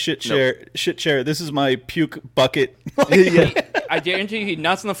 That's my shit chair. Shit chair. This is my puke bucket. I guarantee you, he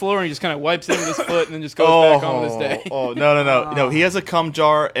nuts on the floor and he just kind of wipes it with his foot and then just goes back on with his day. No. He has a cum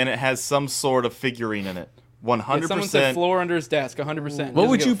jar and it has some sort of figurine in it. 100%. Someone said floor under his desk. 100%. What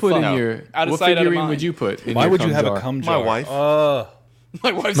would you put in your? What figurine would you put in your cum jar? Why would you have a cum jar? My wife.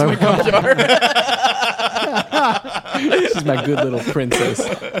 My wife's my cum jar. She's my good little princess.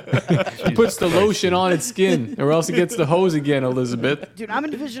 She puts the lotion on its skin, or else it gets the hose again, Elizabeth. Dude, I'm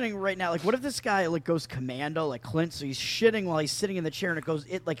envisioning right now, like, what if this guy like goes commando, like Clint? So he's shitting while he's sitting in the chair, and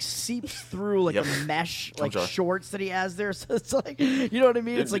it like seeps through like the mesh like shorts that he has there. So it's like, you know what I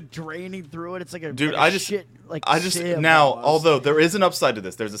mean? It's like draining through it. It's like although there is an upside to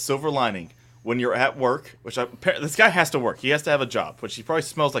this, there's a silver lining. When you're at work, this guy has to work. He has to have a job, which he probably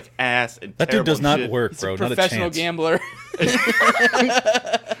smells like ass and that dude does not shit. work, bro. He's a professional gambler.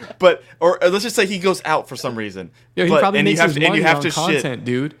 Or let's just say he goes out for some reason. Yeah, he probably makes his money on content,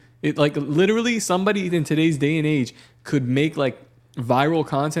 dude. It like literally somebody in today's day and age could make like viral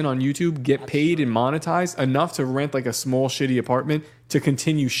content on YouTube, get paid and monetize enough to rent like a small shitty apartment to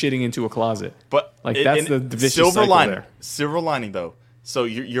continue shitting into a closet. But like that's the vicious cycle there. Silver lining though. So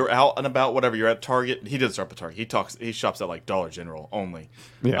you're out and about, whatever. You're at Target. He doesn't shop at Target. He shops at like Dollar General only.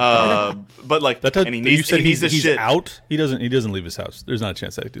 Yeah. But like, and he needs he's shit out. He doesn't leave his house. There's not a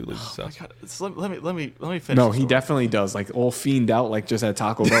chance that dude leaves his house. My God. So let me finish. No, he definitely does. Like all fiend out, like just at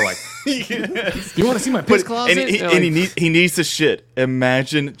Taco Bell. Like, you want to see my piss closet? And he needs to shit.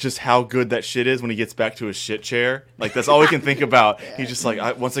 Imagine just how good that shit is when he gets back to his shit chair. Like that's all he can think about. He's just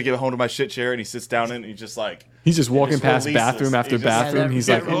like, once I get home to my shit chair, and he sits down in it, and he's just like. He's just walking past bathroom after bathroom. He's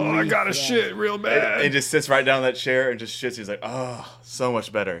like, oh, I gotta shit real bad. And just sits right down in that chair and just shits. He's like, oh, so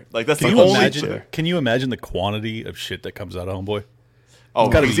much better. Like that's Can you imagine the quantity of shit that comes out of Homeboy? Oh,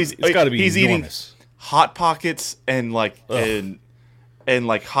 it's got to be he's enormous. Eating Hot Pockets and like and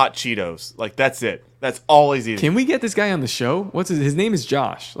like hot Cheetos. Like that's it. That's all he's eating. Can we get this guy on the show? What's his name is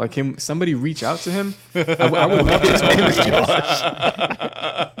Josh. Like, can somebody reach out to him? I would love his name is Josh.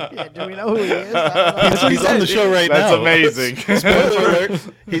 Yeah, do we know who he is? He's on the show right now. That's amazing. Spoiler alert.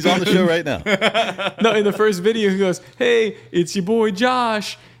 He's on the show right now. No, in the first video, he goes, hey, it's your boy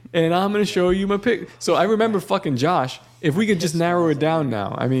Josh, and I'm going to show you my pic. So I remember fucking Josh. If we could just narrow it down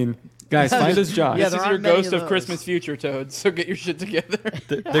now. I mean, Guys, find us Josh. This is your ghost of Christmas future, Toad. So get your shit together.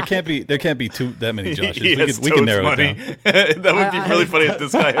 There can't be that many Joshes. We can narrow money. it down. That would be really funny if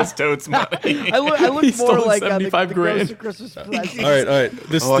this guy has Toad's money. I look more like the $75,000. ghost of Christmas present. All right.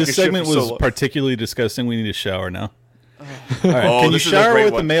 This segment was particularly disgusting. We need a shower now. All right. Can you shower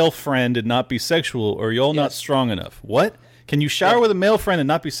with a male friend and not be sexual, or are y'all not strong enough? What? Can you shower with a male friend and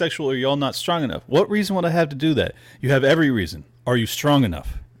not be sexual, or y'all not strong enough? What reason would I have to do that? You have every reason. Are you strong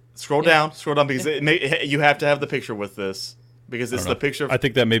enough? Scroll down, because you have to have the picture with this, because it's the picture. I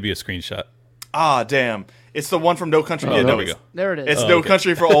think that may be a screenshot. Ah, damn! It's the one from No Country. Oh, there we go. There it is. It's No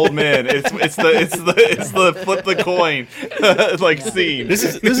Country for Old Men. It's the flip the coin like scene. This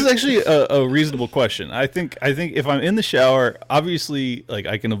is actually a reasonable question. I think if I'm in the shower, obviously, like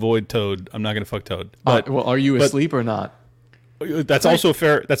I can avoid Toad. I'm not gonna fuck Toad. But well, are you asleep or not? That's also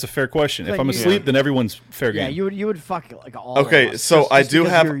fair. That's a fair question. If I'm asleep, then everyone's fair game. Yeah, you would fuck like all. Okay, of us, so just I do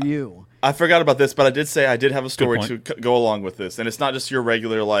have. you're you. I forgot about this, but I did say I did have a story to go along with this, and it's not just your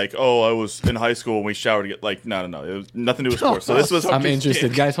regular like, oh, I was in high school and we showered to get like, no, it was nothing to do with sports. So this was. I'm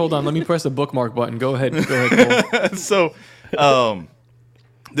interested, guys. Hold on, let me press the bookmark button. Go ahead, Cole. So,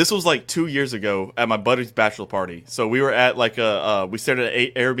 this was like 2 years ago at my buddy's bachelor party. So we were at like we stayed at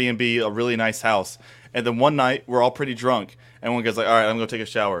an Airbnb, a really nice house, and then one night we're all pretty drunk, and one guy's like, all right, I'm gonna take a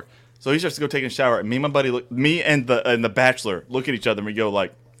shower. So he starts to go take a shower, and me and my buddy, me and the bachelor look at each other, and we go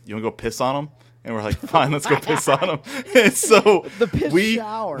like, you want to go piss on him? And we're like, fine, let's go piss on him. And so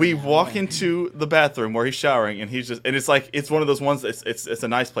we walk into the bathroom where he's showering, and he's just, and it's like, it's one of those ones, it's a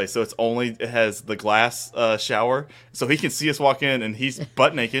nice place. So it has the glass shower. So he can see us walk in, and he's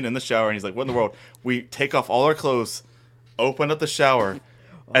butt naked in the shower, and he's like, what in the world? We take off all our clothes, open up the shower,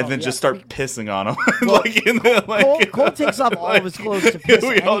 and then just start pissing on him. Cole takes off all of his clothes to piss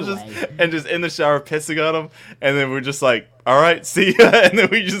all just in the shower pissing on him, and then we're just like, all right, see ya, and then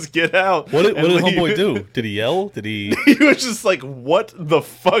we just get out. What did homeboy do? Did he yell? Did he? He was just like, what the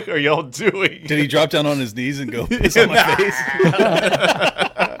fuck are y'all doing? Did he drop down on his knees and go piss on my face?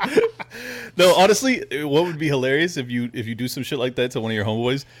 No, honestly, what would be hilarious if you do some shit like that to one of your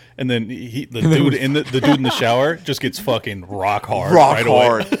homeboys, and then the dude in the shower just gets fucking rock hard.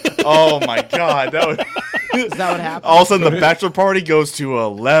 Away. Oh my god, that would. Is that what happened? All of a sudden, the bachelor party goes to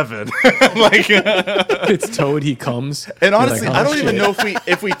 11. Like it's Toad. He comes. And honestly, like, I don't even know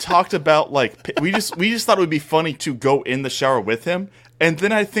if we talked about like we just thought it would be funny to go in the shower with him. And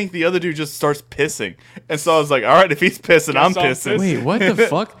then I think the other dude just starts pissing, and so I was like, all right, if he's pissing, I'm pissing. Wait, what the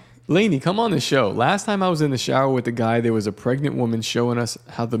fuck? Laney, come on the show. Last time I was in the shower with the guy, there was a pregnant woman showing us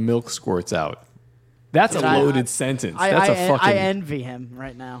how the milk squirts out. That's a loaded sentence. I envy him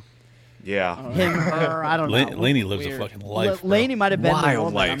right now. Yeah. Him, her, I don't know. Laney lives a fucking life. Laney might have been the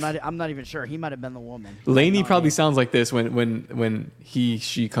woman. Life. I'm not even sure. He might have been the woman. Laney probably sounds like this when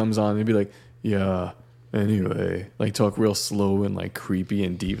she comes on and be like, yeah, anyway, like talk real slow and like creepy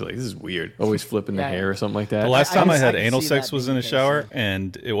and deep. Like, this is weird. Always flipping the hair or something like that. The last time I had anal sex was in a shower,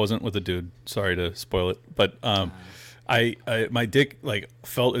 and it wasn't with a dude. Sorry to spoil it, but I my dick like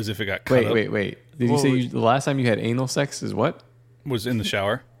felt as if it got cut up. Wait. Did you say the last time you had anal sex is what? Was in the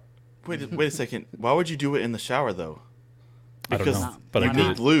shower. Wait a second. Why would you do it in the shower though? Because I don't know, but you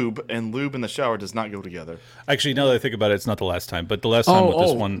need lube, and lube in the shower does not go together. Actually, now that I think about it, it's not the last time, but the last time with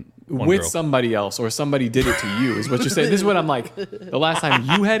this one with girl. Somebody else, or somebody did it to you, is what you're saying. This is what I'm like. The last time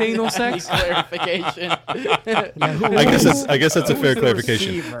you had anal sex? Clarification. I guess that's a fair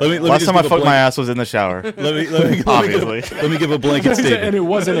clarification. Last time I fucked my ass was in the shower. Let me give a blanket statement. And it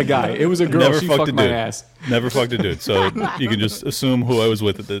wasn't a guy; it was a girl. Never she fucked fucked a my dude. ass. Never fucked a dude. So you can just assume who I was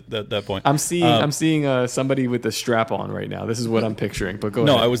with at that point. I'm seeing somebody with a strap on right now. This is what I'm picturing. But go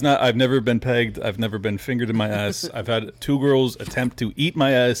ahead. No, I was not. I've never been pegged. I've never been fingered in my ass. I've had 2 girls attempt to eat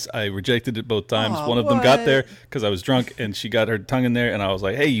my ass. I rejected it both times. One of them got there because I was drunk, and she got her tongue in there, and I was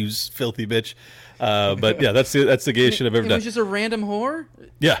like, "Hey, you filthy bitch!" But yeah, that's the gayest shit I've ever done. It was just a random whore.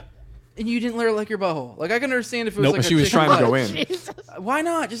 Yeah. And you didn't let her lick your butthole. Like, I can understand if it was like she was trying to go in. Jesus. Why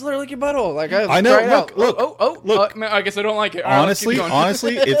not? Just let her lick your butthole. Like, I know. Look. Man, I guess I don't like it. Honestly,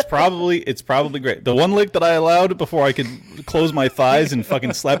 it's probably great. The one lick that I allowed before I could close my thighs and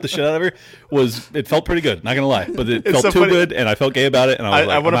fucking slap the shit out of her it felt pretty good. Not gonna lie, but it felt so too good, and I felt gay about it. And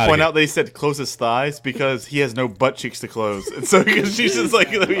I want to point out they said close his thighs because he has no butt cheeks to close, and so she's just like,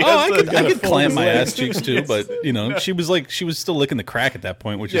 I could clamp my ass cheeks too, but she was still licking the crack at that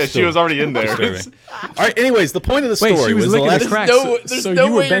point, which is she was already in there. All right. Anyways, the point of the story she was was licking the crack. There's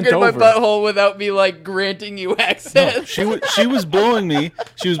no way you're getting my butthole without me like granting you access. No, she was blowing me.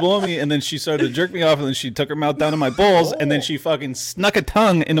 She was blowing me, and then she started to jerk me off, and then she took her mouth down to my balls, and then she fucking snuck a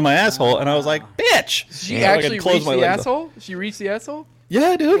tongue into my asshole, and I was like, "Bitch!" She actually reached the asshole. She reached the asshole.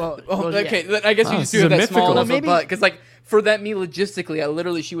 Yeah, dude. Okay. I guess you just do have that small enough of a butt because, like, for that me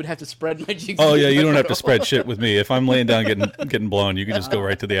logistically, she would have to spread my cheeks. Oh yeah, you don't have to spread shit with me. If I'm laying down getting blown, you can just go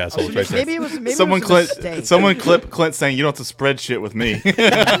right to the asshole. Right there. Maybe it was a someone clip Clint saying you don't have to spread shit with me. maybe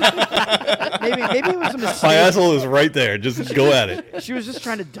it was a mistake. My asshole is right there. Just go at it. She was just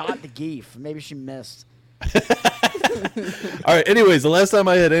trying to dot the geef. Maybe she missed. All right. Anyways, the last time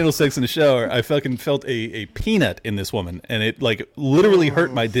I had anal sex in the shower, I fucking felt a peanut in this woman, and it like literally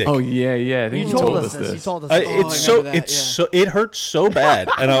hurt my dick. Oh yeah. I think you told us this. You told us. It hurt so bad,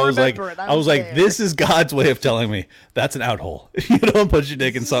 and I was like, this is God's way of telling me that's an out hole. You don't put your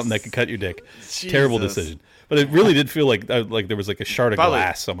dick in something that can cut your dick. Jesus. Terrible decision. But it really did feel like there was like a shard of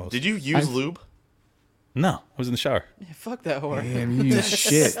glass almost. Did you use lube? No, I was in the shower. Yeah, fuck that whore. Damn, you use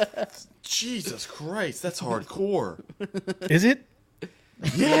shit. Jesus Christ, that's hardcore. Is it?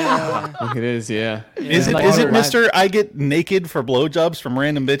 Yeah. I think it is, yeah. Is it Mr. I get naked for blowjobs from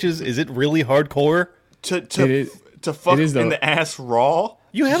random bitches? Is it really hardcore? To fuck in the ass raw?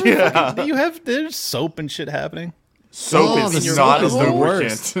 You have there's soap and shit happening. Soap is not as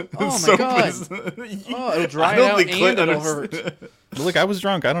lubricant. Oh my god. It'll dry out and it'll hurt. Look, I was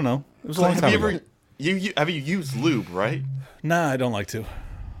drunk. I don't know. It was a long time ago. Have you used lube, right? Nah, I don't like to.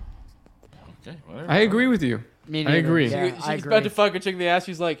 Okay, whatever. I agree with you. I agree. Yeah, she's about to fuck a chick in the ass.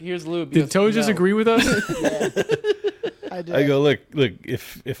 She's like, "Here's lube." Did Toe just agree with us? I did. I go, look.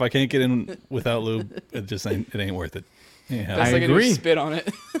 If I can't get in without lube, it ain't worth it. Yeah, I agree. Spit on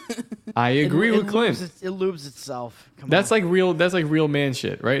it. I agree with Clint. It lubes itself. That's like real man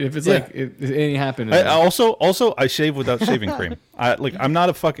shit, right? If it's like it ain't happening. Also, I shave without shaving cream. I'm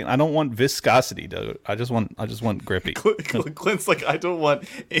not I don't want viscosity, dude. I just want grippy. Clint's like, I don't want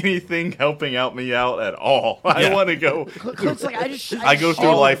anything helping me out at all. I want to go. Clint's like, I go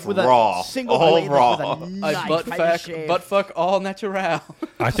through life raw, all raw. Butt fuck all natural.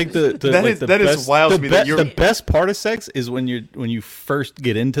 I think that is wild to me. The best part of sex is when you first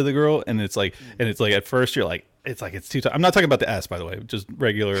get into the girl and it's like at first you're like. It's too tight. I'm not talking about the ass, by the way. Just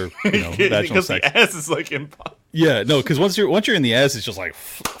regular, vaginal sex. The ass is like impossible. Yeah, no, because once you're in the ass, it's just like,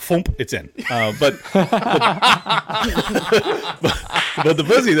 thump, it's in. But the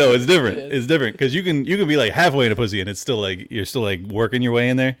pussy though is different. It's different because you can be like halfway in a pussy and it's still like you're still like working your way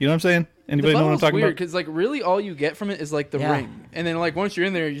in there. You know what I'm saying? Anybody know what I'm talking weird, about? Because like really all you get from it is like the ring, and then like once you're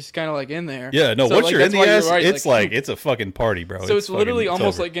in there, you're just kind of like in there. Yeah, no. So, once you're in the ass, it's like it's a fucking party, bro. So it's literally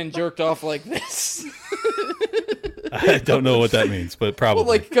almost like getting jerked off like this. I don't know what that means, but probably.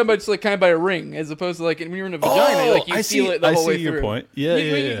 Well, like kind of by a ring, as opposed to like when you're in a vagina, like you feel it the whole way through. I see your point. Yeah,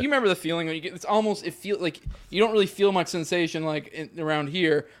 you remember the feeling when you get? It feels like you don't really feel much sensation like around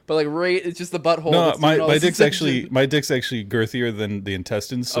here, but like it's just the butthole. No, my dick's actually girthier than the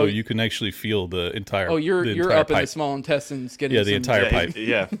intestines, so you can actually feel the entire. Oh, you're up pipe. In the small intestines getting. The entire pipe.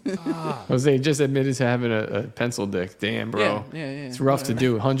 Yeah. Jose just admitted to having a pencil dick. Damn, bro. Yeah. It's rough to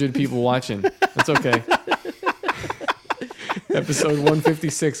do. 100 people watching. That's okay. Episode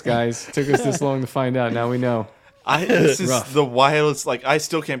 156, guys. Took us this long to find out. Now we know. This is the wildest. Like, I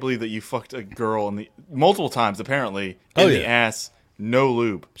still can't believe that you fucked a girl multiple times apparently in the ass, no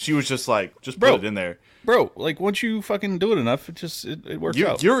lube. She was just like, put it in there, bro. Like once you fucking do it enough, it works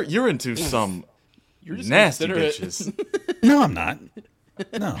out. You're into some nasty bitches. No, I'm not.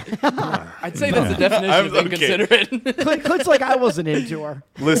 No. I'd say that's the definition of inconsiderate. Clint's like, I wasn't into her.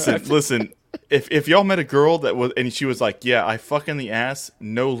 Listen. If y'all met a girl and she was like, yeah, I fuck in the ass,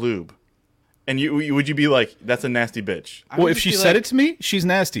 no lube, and would you be like, that's a nasty bitch? Well, if she said it to me, she's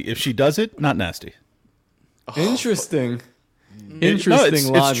nasty. If she does it, not nasty. Interesting.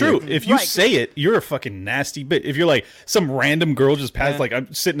 Interesting logic. It's true. If you say it, you're a fucking nasty bitch. If you're like some random girl just passed, like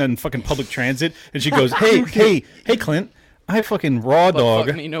I'm sitting in fucking public transit, and she goes, hey, Clint. I fucking raw dog.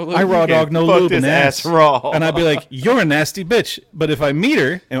 I raw dog no lube and ass raw. And I'd be like, you're a nasty bitch. But if I meet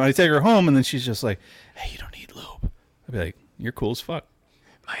her and I take her home and then she's just like, hey, you don't need lube. I'd be like, you're cool as fuck.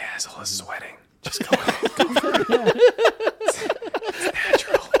 My asshole is sweating. Just go ahead. It's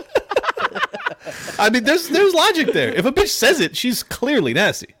natural. I mean, there's logic there. If a bitch says it, she's clearly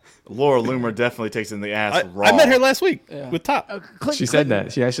nasty. Laura Loomer definitely takes in the ass raw. I met her last week with Top. She said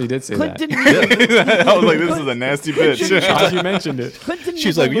that. She actually did say Clint that. I was like, this is a nasty bitch. She mentioned it.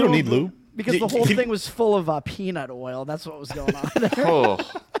 She's like, you don't need lube. Because the whole thing was full of peanut oil. That's what was going on there.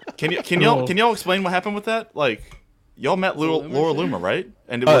 Can y'all explain what happened with that? Like, y'all met Laura Loomer, right?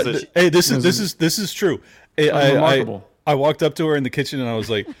 And hey, this is true. Remarkable. I walked up to her in the kitchen and I was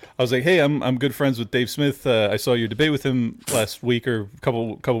like, hey, I'm good friends with Dave Smith. I saw your debate with him last week or a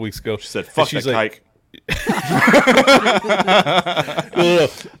couple weeks ago. She said, "Fuck that kike."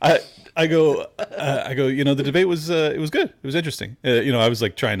 I go. You know, the debate was it was good. It was interesting. You know, I was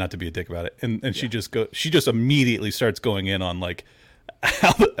like trying not to be a dick about it, and she just immediately starts going in on like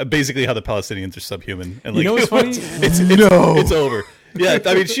basically how the Palestinians are subhuman. And like, you know what's funny? It's over. Yeah,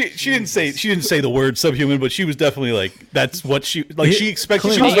 I mean, she didn't say the word subhuman, but she was definitely like, that's what she like. She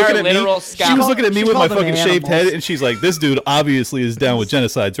expected. She was looking at me. She was looking at me with my fucking shaved head, and she's like, "This dude obviously is down with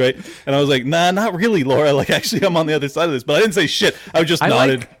genocides, right?" And I was like, "Nah, not really, Laura. Like, actually, I'm on the other side of this." But I didn't say shit. I just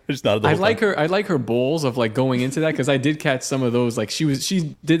nodded. I just nodded. I like her balls of like going into that because I did catch some of those. Like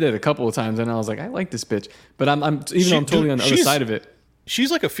she did that a couple of times, and I was like, I like this bitch. But I'm totally on the other side of it.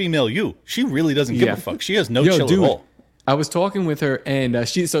 She's like a female you. She really doesn't give a fuck. She has no chill at all. I was talking with her, and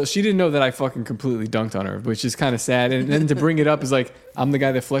she didn't know that I fucking completely dunked on her, which is kind of sad. And then to bring it up is like, I'm the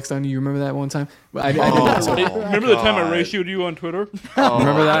guy that flexed on you. You remember that one time? Remember the time I ratioed you on Twitter?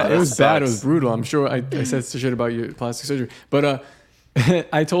 Remember that? It was bad. It was brutal. I'm sure I said shit about your plastic surgery. But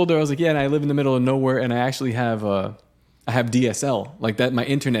I told her, I was like, yeah, and I live in the middle of nowhere, and I actually have I have DSL. Like that, my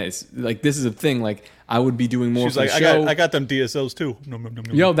internet is like, this is a thing. Like I would be doing more. She's like, I got them DSLs too. No.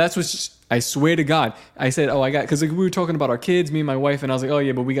 Yo, that's what I swear to God. I said, oh, I got, because like, we were talking about our kids, me and my wife, and I was like, oh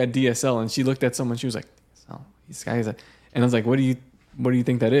yeah, but we got DSL. And she looked at someone. She was like, oh, this guy is like, and I was like, what do you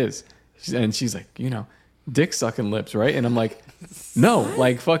think that is? And she's like, you know, dick sucking lips, right? And I'm like, no,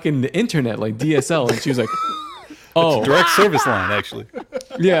 like fucking the internet, like DSL. And she was like, oh, it's a direct service line, actually.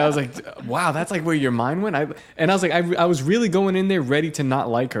 Yeah, I was like, wow, that's like where your mind went. And I was like, I was really going in there ready to not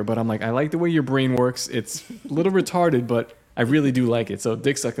like her, but I'm like, I like the way your brain works. It's a little retarded, but I really do like it. So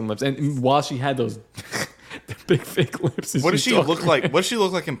dick sucking lips. And while she had those big fake lips, what does she look like? What does she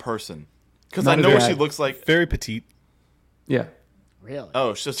look like in person? Because I know what she looks like. Very petite. Yeah. Really?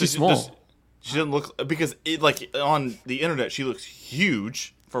 Oh, she's small. She doesn't look, because it, like on the internet she looks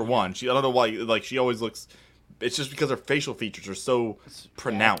huge for one. I don't know why. Like she always looks. It's just because her facial features are so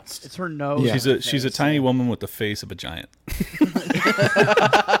pronounced. It's her nose. Yeah. She's a tiny woman with the face of a giant.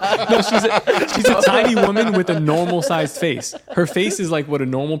 No, she's a tiny woman with a normal sized face. Her face is like what a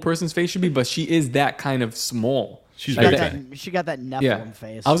normal person's face should be, but she is that kind of small. She got that Nephilim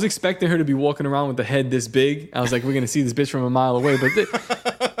face. I was expecting her to be walking around with the head this big. I was like, we're gonna see this bitch from a mile away, but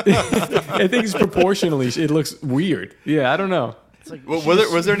I think it's proportionally, it looks weird. Yeah, I don't know. Like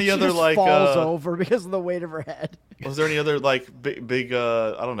was there any other like falls over because of the weight of her head? Was there any other like big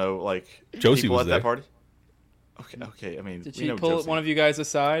I don't know, like Josie people was at there. that party? Okay. I mean, did she pull one of you guys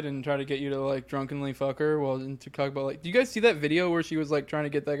aside and try to get you to like drunkenly fuck her to talk about like? Do you guys see that video where she was like trying to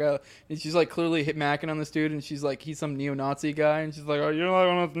get that guy and she's like clearly macking on this dude and she's like, he's some neo-Nazi guy and she's like, oh, you're like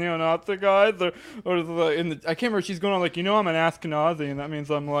one of those neo-Nazi guys or I can't remember. She's going on like, you know, I'm an Ashkenazi and that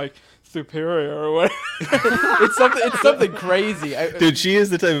means I'm like superior or what? It's something crazy. Dude, she is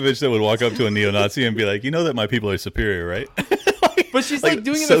the type of bitch that would walk up to a neo-Nazi and be like, you know that my people are superior, right? But she's like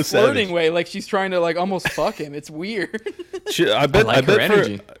doing it in a flirting way, like she's trying to like almost fuck him. It's weird. I bet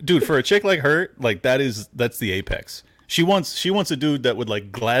dude, for a chick like her, like that's the apex. She wants a dude that would like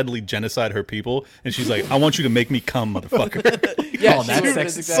gladly genocide her people, and she's like, I want you to make me come, motherfucker. Yeah, that's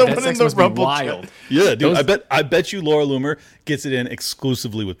sex. Someone in the Rumble wild. Yeah, dude. I bet you Laura Loomer gets it in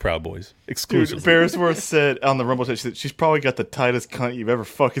exclusively with Proud Boys. Exclusively. Dude, Beresworth said on the Rumble chat, she said, she's probably got the tightest cunt you've ever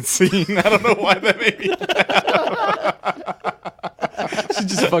fucking seen. I don't know why that made me. She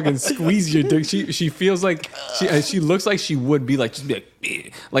just fucking squeeze your dick. She feels like she looks like she would be like, just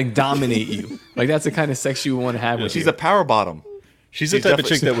be like dominate you. Like that's the kind of sex you would want to have with She's you. a power bottom. She's the type of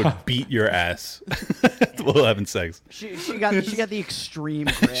chick that would beat your ass while having sex. She got the extreme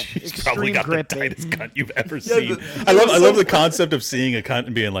grip. She's probably got the tightest cunt you've ever seen. I love the concept of seeing a cunt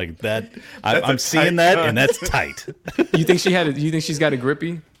and being like that. I'm seeing that cunt. And that's tight. You think you think she's got a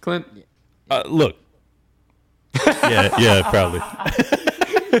grippy, Clint? Look. Yeah, probably.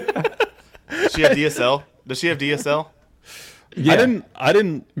 Does she have DSL? Does she have DSL? Yeah. I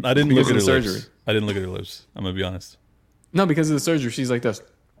didn't look at her surgery. Lips. I didn't look at her lips. I'm gonna be honest. No, because of the surgery, she's like this.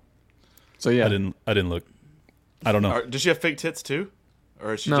 So yeah, I didn't look. I don't know. Does she have fake tits too,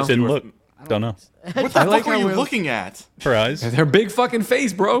 or is she just didn't look? Don't know. What the fuck are you looking at? Her eyes. Her big fucking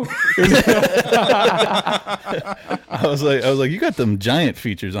face, bro. I was like, you got them giant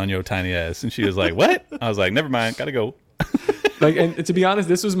features on your tiny ass, and she was like, what? I was like, never mind, gotta go. Like, and to be honest,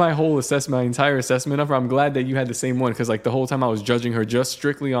 this was my whole assessment, my entire assessment of her. I'm glad that you had the same one because, like, the whole time I was judging her just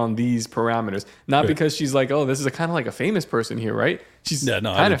strictly on these parameters, not because she's like, oh, this is a kind of like a famous person here, right? She's kind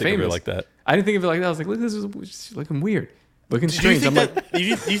of famous. Of her like that. I didn't think of it like that. I was like, look, she's looking weird, looking strange. I'm like, do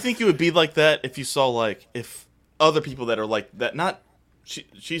you think you would be like that if you saw like if other people that are like that? Not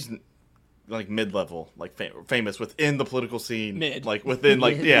she's like mid-level, like famous within the political scene, like within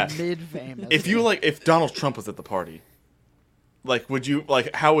like mid famous. If you like, if Donald Trump was at the party. like, would you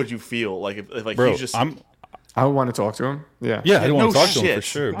like? How would you feel like if like Bro, he's just? I would want to talk to him. Yeah. Yeah, I want to talk to him shit. for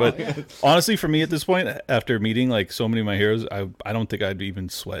sure. But honestly, for me at this point, after meeting like so many of my heroes, I don't think I'd even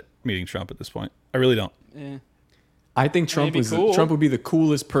sweat meeting Trump at this point. I really don't. Yeah. I think Trump would be the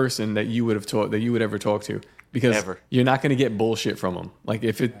coolest person that you would ever talk to, because you're not going to get bullshit from him. Like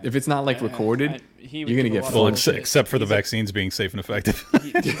if it's not like recorded, you're going to get full except for the vaccines being safe and effective.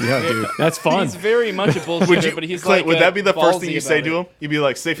 Yeah, dude, that's fun. He's very much a bullshitter, but he's Clint, like, would that be the first thing you say to him? You'd be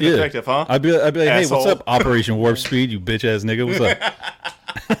like, safe and effective, huh? I'd be like, hey, Asshole. what's up, Operation Warp Speed? You bitch ass nigga, what's up?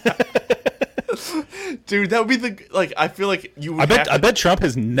 Dude, that would be the like. I feel like you. Would I bet Trump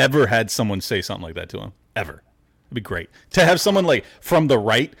has never had someone say something like that to him ever. It'd be great to have someone like from the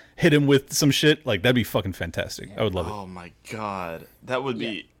right hit him with some shit. Like that'd be fucking fantastic. I would love it. Oh my god, that would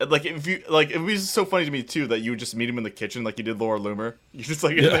be like if you like. It would be so funny to me too that you would just meet him in the kitchen like you did Laura Loomer. You just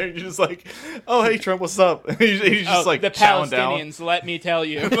like in there, you're just like, oh hey Trump, what's up? he's just like the Palestinians. Down. Let me tell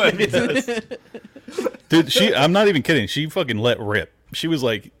you, dude. I'm not even kidding. She fucking let rip. She was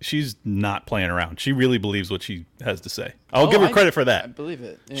like, she's not playing around. She really believes what she has to say. I'll give her credit for that. I believe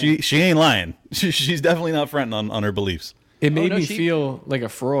it. Yeah. She ain't lying. She's definitely not fronting on her beliefs. It made me feel like a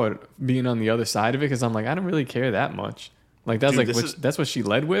fraud being on the other side of it, because I'm like, I don't really care that much. Like that's dude, that's what she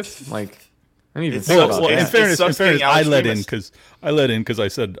led with. Like I didn't even think about that. In fairness, I led in because I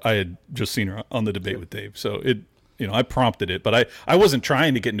said I had just seen her on the debate with Dave. So I prompted it, but I wasn't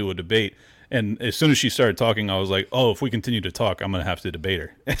trying to get into a debate. And as soon as she started talking, I was like, "Oh, if we continue to talk, I'm gonna have to debate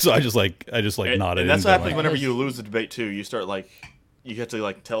her." And so I just nodded. And that's what happens whenever you lose the debate too. You start like, you have to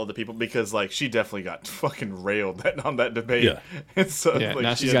like tell the people, because like she definitely got fucking railed on that debate. Yeah. And so yeah. like,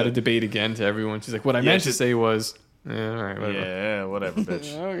 Now she's got to debate again to everyone. She's like, "What I meant to say was." Yeah, all right, whatever. Yeah, whatever,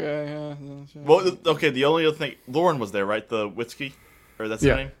 bitch. Okay, yeah. Well, okay. The only other thing, Lauren was there, right? The Witzke, or that's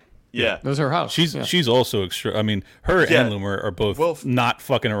her name. Yeah, that was her house. She's also extra. I mean, her and Loomer are both not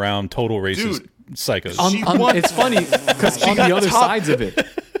fucking around, total racist psychos. It's funny because on the other sides of it,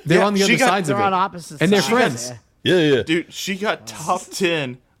 they're on the other sides of it. They're on opposite and sides. they're friends. Yeah. Dude, she got top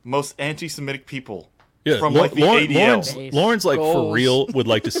 10 most anti-Semitic people. Yeah, from like the ADL. Lauren's like for real would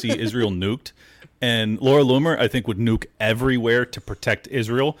like to see Israel nuked, and Laura Loomer I think would nuke everywhere to protect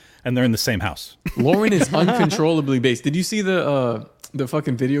Israel, and they're in the same house. Lauren is uncontrollably based. Did you see the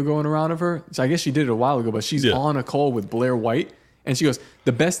fucking video going around of her? So I guess she did it a while ago, but she's on a call with Blair White, and she goes,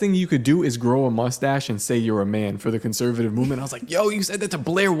 "The best thing you could do is grow a mustache and say you're a man for the conservative movement." I was like, "Yo, you said that to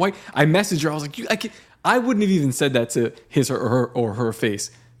Blair White?" I messaged her. I was like, I wouldn't have even said that to his or her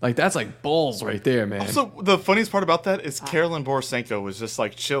face. Like that's like balls right there, man. Also, the funniest part about that is Carolyn Borisenko was just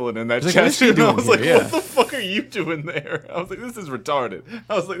like chilling in that like, chat. what is she doing I was here? like, Yeah. "What the fuck are you doing there?" I was like, "This is retarded."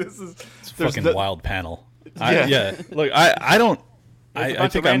 I was like, "This is It's a fucking wild panel. Yeah. Look, I don't. I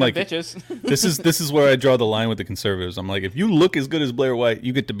think I'm like bitches. this is where I draw the line with the conservatives. I'm like, if you look as good as Blair White,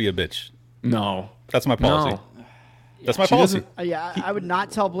 you get to be a bitch. No, that's my policy. No. That's my policy. I would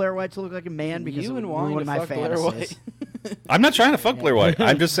not tell Blair White to look like a man because You of and wanting one of to my fuck Blair fantasies. I'm not trying to fuck Blair White.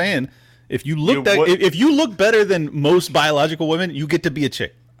 I'm just saying, if you look if you look better than most biological women, you get to be a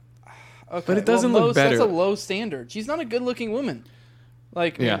chick. Okay, But it doesn't look better. That's a low standard. She's not a good-looking woman.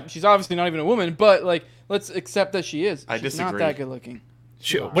 Like, Yeah. she's obviously not even a woman, but like, let's accept that she is. I She's disagree. not that good-looking.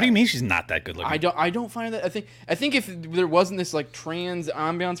 What do you mean she's not that good looking? I don't find that. I think if there wasn't this like trans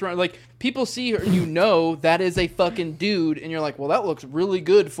ambiance around, like people see her, that is a fucking dude, and you're like, well, that looks really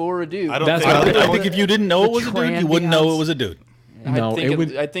good for a dude. I think if you didn't know it was a dude, you wouldn't know it was a dude. No,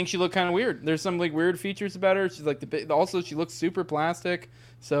 I think she looked kind of weird. There's some like weird features about her. She's like also she looks super plastic.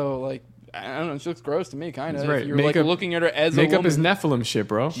 So like I don't know, she looks gross to me, kind of. Right. You're like looking at her as a makeup woman. is Nephilim shit,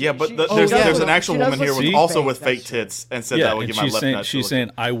 bro. Yeah, but there's an actual woman here with fake tits and said that would give my left nut. She's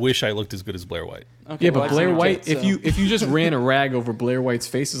saying, "I wish I looked as good as Blair White." Okay, Yeah, but Blair White, tits, if you just ran a rag over Blair White's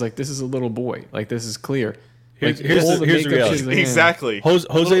face, is like, this is a little boy. Like this is clear. Here's all the makeup reality. shit is like, Exactly.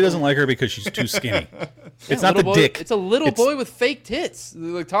 Jose doesn't like her because she's too skinny. It's not the boy, dick. It's a little boy with fake tits.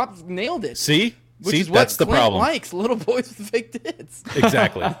 The top nailed it. See? Which is that's what the Clint problem. likes little boys with fake tits.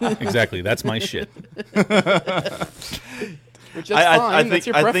 Exactly. That's my shit. Which that's fine. That's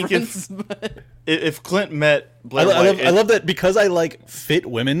your preference. If Clint met Blair White, I love that because I like fit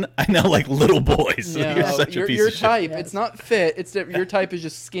women. I now like little boys. Yeah, You're such a piece your of shit. type. It's not fit. It's that your type is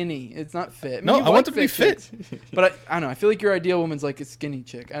just skinny. It's not fit. No, you I want to be fit. But I don't know. I feel like your ideal woman's like a skinny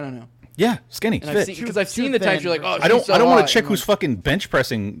chick. I don't know. Yeah, skinny. Because fit. I've seen the types. You're like, oh, I don't want a hot. chick who's fucking bench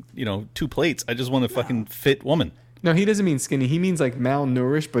pressing, 2 plates. I just want a fucking fit woman. No, he doesn't mean skinny. He means like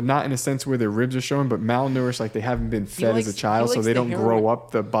malnourished, but not in a sense where their ribs are showing, but malnourished, like they haven't been fed as a child, so they don't grow up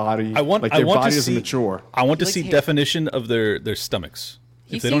the body. Their body doesn't mature. I want to see definition of their stomachs.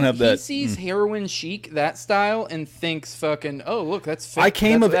 If they don't have that, he sees heroin chic, that style, and thinks fucking, oh look, that's fit. I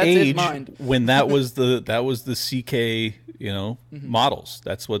came of that's age mind. when that was the CK, models.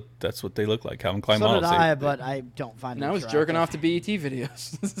 That's what they look like. Calvin Klein models. So did I, but I don't find it. Now I was jerking off to BET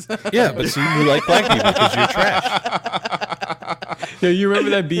videos. Yeah, but see, you like black people because you're trash. Yeah, you remember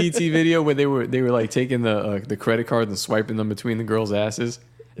that BET video where they were like taking the credit cards and swiping them between the girls' asses?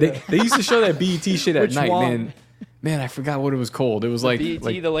 They used to show that BET shit at night, man. Man, I forgot what it was called. It was like BET,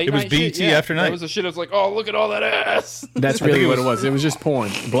 like the late it was night BET shit? After Night. That was the shit. I was like, oh, look at all that ass. That's really what it was. It was just porn.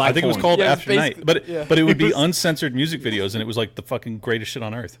 Black I think porn. it was called Yeah, After Night, but it would be uncensored music videos, and it was like the fucking greatest shit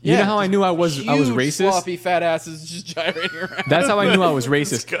on earth. You know how I knew I was Huge, racist? floppy fat asses just gyrating around. That's how I knew I was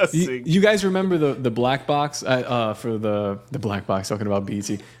racist. Disgusting. You guys remember the black box for the black box, talking about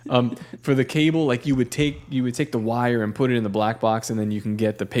BET. For the cable, like you would take the wire and put it in the black box, and then you can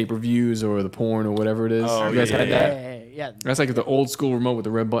get the pay-per-views or the porn or whatever it is. Oh, you guys had that? Yeah. That's like the old school remote with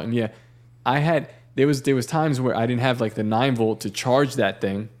the red button. Yeah, I had. There was times where I didn't have like the 9-volt to charge that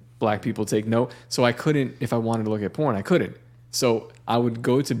thing. Black people take note, so I couldn't. If I wanted to look at porn, I couldn't. So I would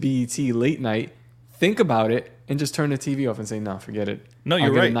go to BET late night, think about it, and just turn the TV off and say, "No, forget it. No, I'll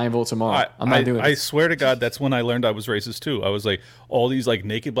you're get right. a 9-volt tomorrow. I'm not doing it." I swear to God, that's when I learned I was racist too. I was like, all these like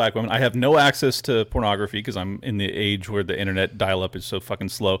naked black women. I have no access to pornography because I'm in the age where the internet dial-up is so fucking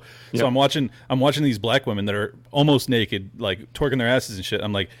slow. Yep. So I'm watching these black women that are almost naked, like twerking their asses and shit.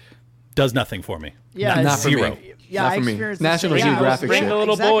 I'm like, does nothing for me. Yeah, not for zero. me. Yeah, Not I for me. experienced the National same- Geographic Bring shit. the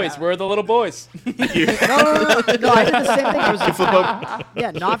little Exactly. boys. Where are the little boys? No, I did the same thing. It was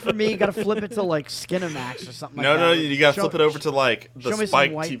yeah, not for me. You got to flip it to like Skinamax or something. No, like that. no, you gotta flip it over to like the show me some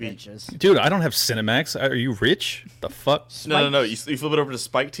Spike white TV. bitches. Dude, I don't have Cinemax. Are you rich? The fuck? No. You flip it over to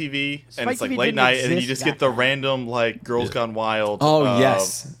Spike TV, and Spike it's like TV late didn't night, and then you exist just get back the then. random like Girls Gone Wild. Oh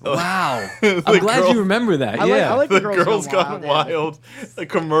yes! Wow. I'm The glad girl- you remember that. I Yeah. like the the Girls Gone Wild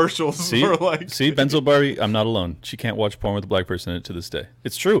commercials See, for like. see, Benzo Barbie, I'm not alone. She can't watch porn with a black person in it to this day.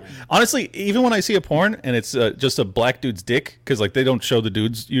 It's true. Honestly, even when I see a porn and it's just a black dude's dick, because like they don't show the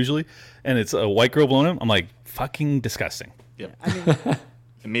dudes usually, and it's a white girl blowing him, I'm like, fucking disgusting. Yep. I mean,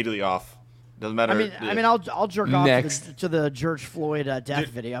 Immediately off. Doesn't matter. I mean, I'll jerk off Next. to the George Floyd death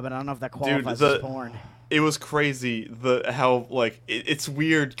video, but I don't know if that qualifies the- as porn. It was crazy how like it's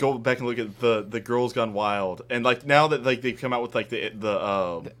weird. Go back and look at the Girls Gone Wild, and like now that like they've come out with like the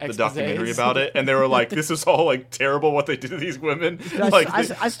documentary exposés. about it, and they were like, this is all like terrible what they did to these women. Like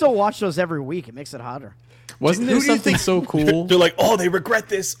I still watch those every week. It makes it hotter. Wasn't there something so cool? They're like, oh, they regret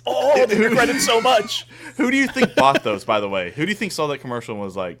this. Oh, they regret it so much. Who do you think bought those? By the way, who do you think saw that commercial and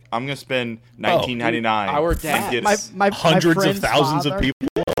was like, I'm gonna spend $19.99? Our dad. My Hundreds of friend's thousands father. of people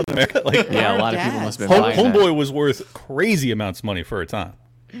in America. Like, Yeah, a lot of people must have been buying that. Homeboy was worth crazy amounts of money for a time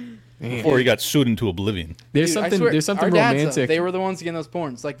before he got sued into oblivion. There's Dude, I something. swear, There's something our dads, though, romantic. they were the ones getting those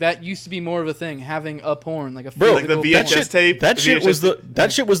porns. Like that used to be more of a thing, having a porn, like a Bro, like the physical VHS porn. tape. That the shit VHS was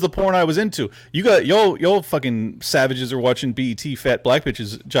that shit was the porn I was into. You got yo fucking savages are watching BET fat black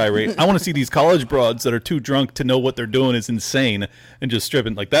bitches gyrate. I want to see these college broads that are too drunk to know what they're doing is insane and just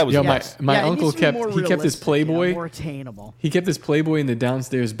stripping. Like that was Yo, Yes. my Yeah, it uncle needs to be kept more he kept his realistic, Playboy. more attainable. He kept his Playboy in the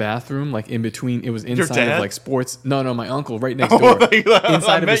downstairs bathroom, like in between. It was inside dad? of like Sports. No, my uncle right next Oh, door, I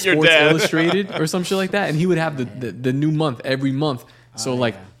inside of a met your Sports dad. Illustrated or some shit like that. And he would have the new month every month. So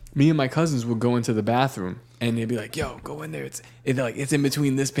like me and my cousins would go into the bathroom and they'd be like, "Yo, go in there. It's in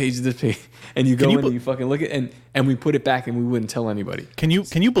between this page and this page." And you go in and you fucking look at and we put it back and we wouldn't tell anybody. Can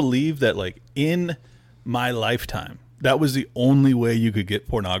you believe that like in my lifetime that was the only way you could get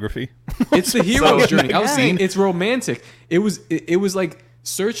pornography? It's the hero's journey. I was Yeah. saying it's romantic. It was like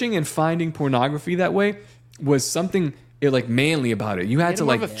searching and finding pornography that way was something like manly about it. You had to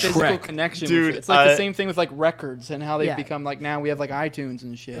More like of a physical trek. connection. Dude, with it. It's like the same thing with like records and how they've Yeah. become like now we have like iTunes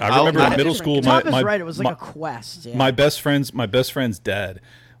and shit. I remember in middle school, Top is my right. It was like a quest. Yeah. my best friend's dad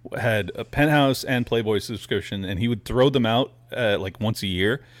had a Penthouse and Playboy subscription, and he would throw them out like once a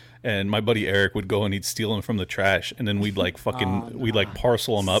year. And my buddy Eric would go and he'd steal them from the trash, and then we'd like fucking we'd like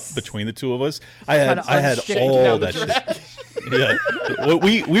parcel them up between the two of us. I had all that shit. Yeah, well,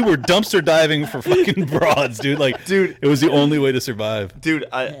 we were dumpster diving for fucking broads, dude. Like, Dude. it was the only way to survive. Dude,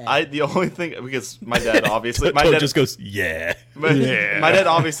 I the only thing because my dad obviously my Toad dad just goes, yeah. my dad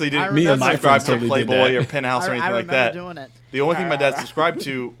obviously didn't Me and my subscribe friends to totally did Playboy that. or Penthouse or I anything like remember that. doing it. The only thing my dad subscribed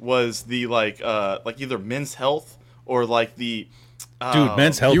to was the like either Men's Health or like the Dude,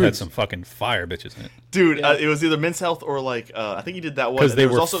 Men's Health you had would- some fucking fire bitches in it. Dude, it was either Men's Health or like I think he did that one because they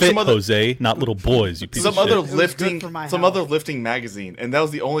were also fit, Jose, not little boys. You piece of shit. Other lifting magazine, and that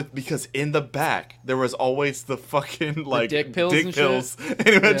was the only because in the back there was always the fucking like dick pills, and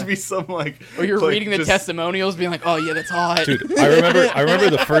it had to be some like. Or you're reading the testimonials, being like, "Oh yeah, that's hot." Dude, I remember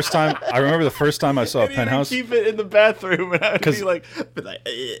the first time. I remember the first time I saw a Penthouse. Keep it in the bathroom, and I'd be like,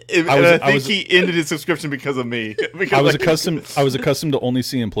 I think he ended his subscription because of me. I was accustomed to only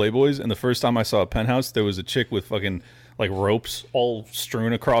seeing Playboys, and the first time I saw a Penthouse, there was a chick with fucking like ropes all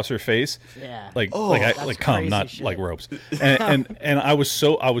strewn across her face. Yeah. Like cum, not shit. Like ropes. And I was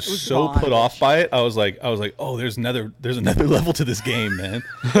so put off by it. I was like, oh, there's another level to this game, man.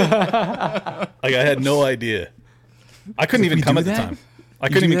 Like I had no idea. I couldn't even come at the time. I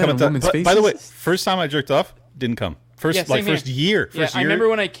couldn't even come at the time. By the way, first time I jerked off, didn't come. First year. I remember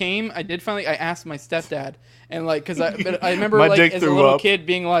when I came, I asked my stepdad, and like, because I remember like as a little kid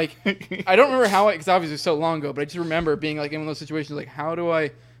being like, I don't remember how, because obviously it was so long ago, but I just remember being like in one of those situations, like, how do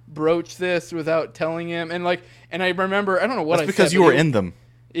I broach this without telling him? And like, and I remember, I don't know what I said. That's because you were in them.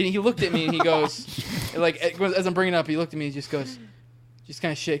 And he looked at me and he goes, like, as I'm bringing it up, he looked at me and just goes, just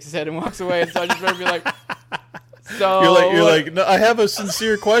kind of shakes his head and walks away. And so I just remember being like, so you're like, no, I have a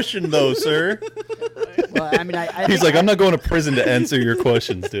sincere question though, sir. Well, I mean, he's like, I'm not going to prison to answer your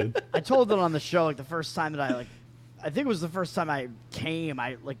questions, dude. I told it on the show, like the first time that I think it was the first time I came,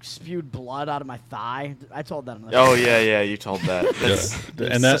 I like spewed blood out of my thigh. I told that on the show. Oh yeah, you told that.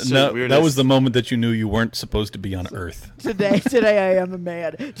 And that was the moment that you knew you weren't supposed to be on Earth. Today I am a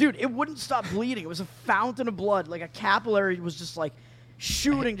man. Dude, it wouldn't stop bleeding. It was a fountain of blood. Like a capillary was just like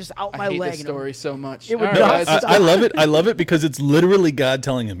shooting just out my leg. I hate this story so much. It would I love it. I love it because it's literally God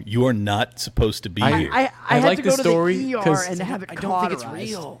telling him, you are not supposed to be here. I had like to go to the ER and have it cauterized. I don't think it's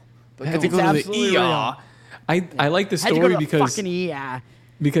real. I had to go to the ER. I like the story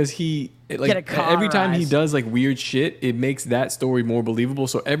because he every time he does like weird shit, it makes that story more believable.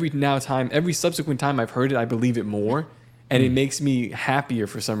 So every subsequent time I've heard it, I believe it more. And it makes me happier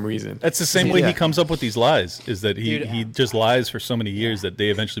for some reason. That's the same way he comes up with these lies, is that he just lies for so many years that they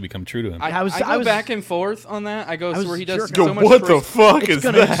eventually become true to him. I go back and forth on that. I go where he does so much what the fuck is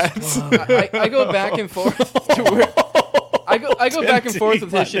that? I go back and forth to where I go back and forth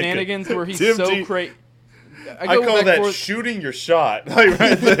with his shenanigans where he's so crazy. I call that shooting your shot. Like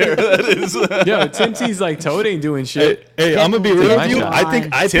right there. That is. Yo, Tim T's like, Toad ain't doing shit. Hey, I'm gonna be real with you.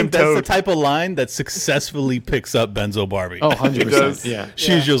 I think that's the type of line that successfully picks up Benzo Barbie. Oh, 100%. Yeah.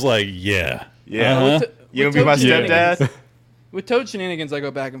 She's just like, yeah. You gonna be my stepdad? With Toad shenanigans, I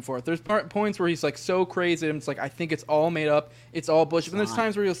go back and forth. There's points where he's like so crazy, and it's like I think it's all made up. It's all bullshit. And there's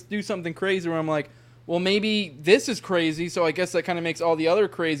times where he'll do something crazy where I'm like, well, maybe this is crazy, so I guess that kind of makes all the other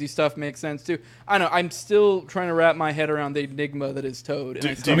crazy stuff make sense too. I don't know. I'm still trying to wrap my head around the enigma that is Toad. And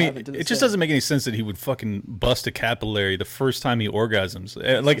it just doesn't make any sense that he would fucking bust a capillary the first time he orgasms.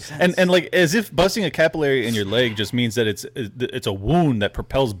 Like, and like as if busting a capillary in your leg just means that it's a wound that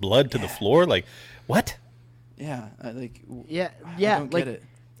propels blood to the floor. Like, what? Yeah, I don't get it.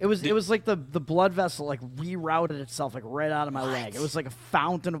 It was like the blood vessel like rerouted itself like right out of my leg. It was like a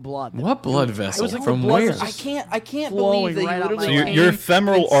fountain of blood. What blood vessel? It was like from where? I can't believe that you literally. So your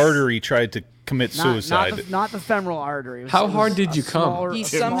femoral artery tried to commit suicide. Not the femoral artery. How hard did you come? He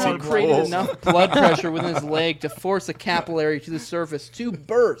somehow created enough blood pressure within his leg to force a capillary to the surface to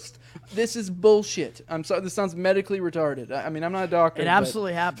burst. This is bullshit. I'm sorry. This sounds medically retarded. I mean, I'm not a doctor. It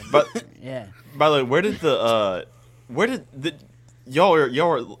absolutely happened. But yeah. By the way, where did the Y'all were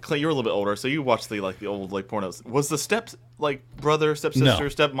Clint, you were a little bit older, so you watched the old pornos. Was the brother, stepsister,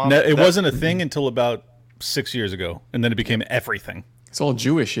 stepmom? No, it wasn't a thing until about 6 years ago, and then it became everything. It's all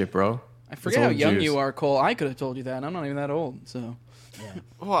Jewish shit, bro. I forget how young you are, Cole. I could have told you that, and I'm not even that old, so. Yeah.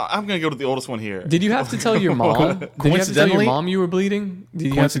 Well, I'm gonna go to the oldest one here. Did you have to tell your mom? Did you have to tell your mom you were bleeding?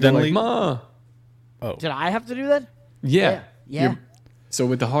 Did you have to be like, Ma? Oh. Did I have to do that? Yeah. Yeah. So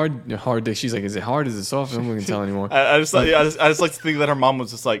with the hard day, she's like, "Is it hard? Is it soft?" I'm not gonna tell anymore. I just like to think that her mom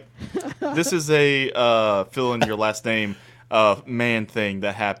was just like, "This is a fill in your last name man thing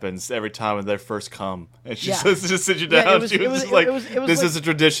that happens every time when they first come," and she just sit you down. This is a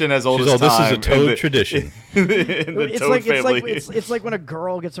tradition as old as time. This is a Toad tradition. It's like when a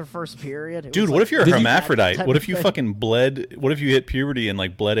girl gets her first period. Dude, what if you're a hermaphrodite? What if you fucking bled? What if you hit puberty and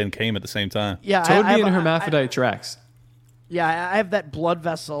like bled and came at the same time? Yeah, Toad being a hermaphrodite tracks. Yeah, I have that blood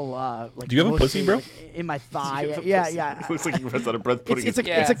vessel. Do you have a pussy, bro? In my thigh. Yeah. It looks like he runs out of breath putting it's a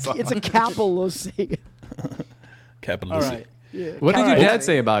capillary. Capillary. All right. Yeah. What did your dad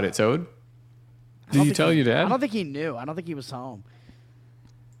say about it, Toad? Did you tell your dad? I don't think he knew. I don't think he was home.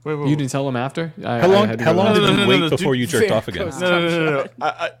 Wait. You didn't tell him after? How long did you wait before you jerked off again? No.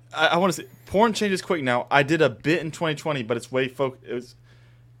 I want to say, porn changes quick now. I did a bit in 2020, but it's way focused.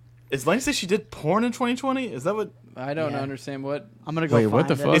 Is Lane say she did porn in 2020? Is that what? I don't understand what. I'm gonna go. Wait, what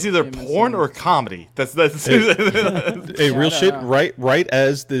the fuck? It's either porn or comedy. That's hey, real shit. Right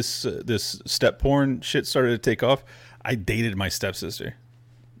as this step porn shit started to take off, I dated my stepsister.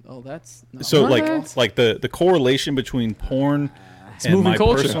 Oh, that's so like the correlation between porn and my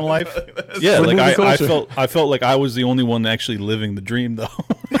culture. personal life. Yeah, like I felt like I was the only one actually living the dream though.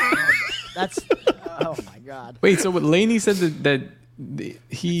 That's oh my god. Wait, so what Laney said that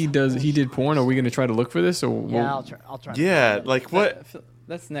he did porn? Are we going to try to look for this? Or yeah, I'll try. Yeah, like what?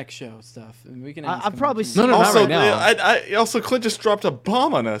 That's next show stuff. And we can. I've probably no, not right now. I also Clint just dropped a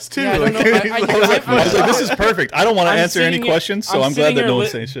bomb on us too. Yeah, like, I was like, this is perfect. I don't want to answer any questions, so I'm glad that no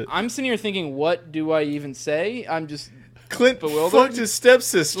one's saying shit. I'm sitting here thinking, what do I even say? I'm just. Clint fucked his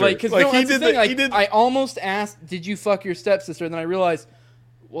stepsister. Like he did. I almost asked, "Did you fuck your stepsister?" And then I realized,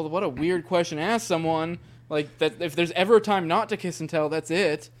 well, what a weird question to ask someone. Like that, if there's ever a time not to kiss and tell, that's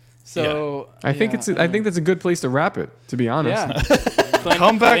it. So I think I think that's a good place to wrap it. To be honest, yeah.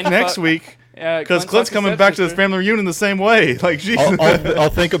 Come back next week because Clint's coming back to his family reunion the same way. Like, I'll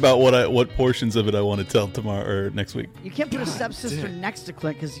think about what portions of it I want to tell tomorrow or next week. You can't put a stepsister next to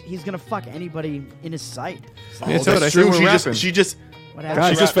Clint because he's gonna fuck anybody in his sight. So. That's true. She just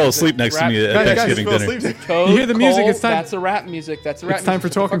fell asleep next to me at Thanksgiving dinner. You hear the music? It's time. That's a rap music. That's a rap. It's time for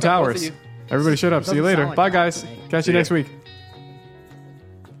Talking Towers. Everybody shut up. See you later. Bye, guys. Catch you next week.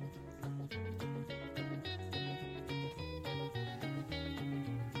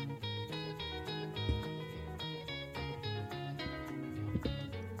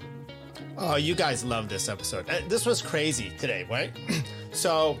 Oh, you guys love this episode. This was crazy today, right?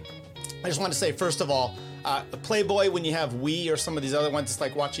 So I just want to say, first of all, Playboy, when you have We or some of these other ones, it's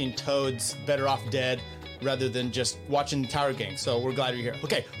like watching Toad's Better Off Dead rather than just watching Tower Gang. So we're glad you're here.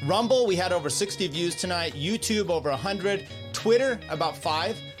 Okay, Rumble, we had over 60 views tonight. YouTube, over 100. Twitter, about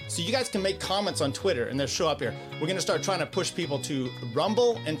 5. So you guys can make comments on Twitter and they'll show up here. We're going to start trying to push people to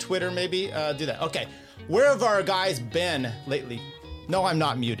Rumble and Twitter, maybe do that. Okay, where have our guys been lately? No, I'm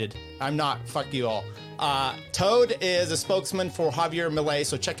not muted. I'm not. Fuck you all. Toad is a spokesman for Javier Milei,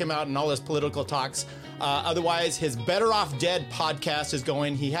 so check him out in all his political talks. Otherwise, his Better Off Dead podcast is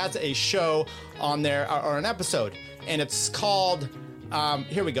going. He has a show on there, or an episode, and it's called,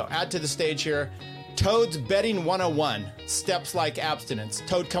 here we go, add to the stage here, Toad's Betting 101, Steps Like Abstinence.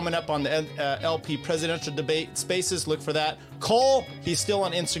 Toad coming up on the LP presidential debate spaces. Look for that. Cole, he's still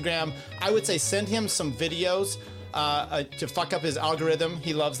on Instagram. I would say send him some videos to fuck up his algorithm.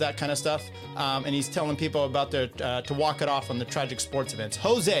 He loves that kind of stuff. And he's telling people about to walk it off on the tragic sports events.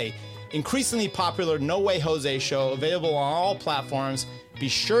 Jose, increasingly popular No Way Jose show, available on all platforms. Be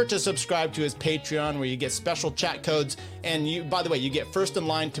sure to subscribe to his Patreon where you get special chat codes. And you, by the way, you get first in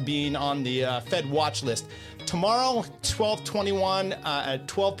line to being on the Fed watch list. Tomorrow, 12/21 at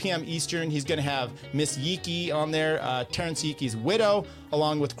 12 p.m. Eastern, he's going to have Miss Yeeky on there, Terrence Yeeky's widow,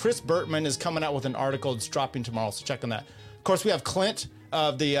 along with Chris Bertman is coming out with an article that's dropping tomorrow, so check on that. Of course, we have Clint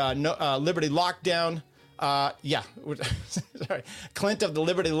of the Liberty Lockdown. Sorry, Clint of the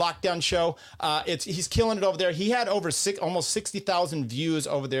Liberty Lockdown show. He's killing it over there. He had over almost 60,000 views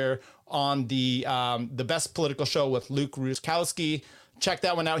over there on the Best Political Show with Luke Ruskowski. Check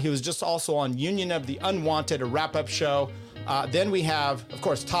that one out. He was just also on Union of the Unwanted, a wrap-up show. Then we have, of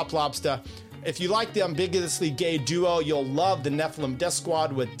course, Top Lobster. If you like the ambiguously gay duo, you'll love the Nephilim Death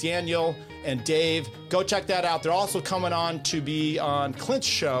Squad with Daniel and Dave. Go check that out. They're also coming on to be on Clint's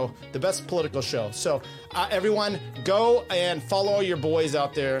show, the Best Political Show. So everyone, go and follow your boys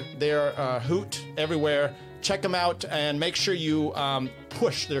out there. They're hoot everywhere. Check them out and make sure you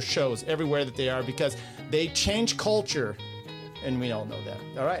push their shows everywhere that they are because they change culture, and we all know that.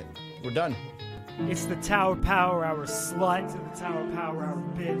 All right, we're done. It's the Tower Power Hour, slut. To the Tower Power Hour,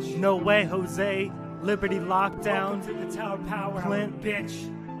 bitch. No Way Jose, Liberty Lockdown. To the Tower Power Clint, Hour, bitch.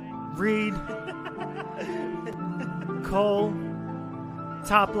 Reed, Cole,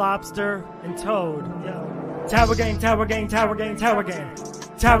 Top Lobster, and Toad. Yo. Tower Gang, Tower Gang, Tower Gang, Tower Gang.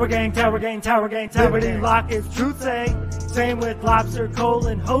 Tower Gang, Tower Gang, Tower Gang, Tower Liberty Lock is truth say. Same with Lobster, Cole,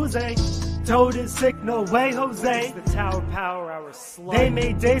 and Jose. Toad is sick, no way, Jose. It's the Tower Power Hour slut. They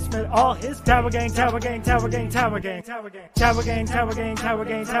made Dave Smith all his Tower Gang, Tower Gang, Tower Gang, Tower Gang, Tower Gang, Tower Gang, Tower Gang, Tower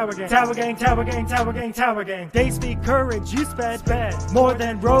Gang, Tower Gang, Tower Gang, Tower Gang, Tower Gang, Tower Gang. They speak courage, you sped more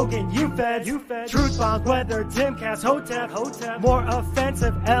than Rogan, you fed. Truth bombs, weather, Timcast, Hotep, more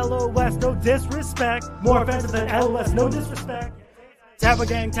offensive, LOS, no disrespect. More offensive than LOS, no disrespect. Tower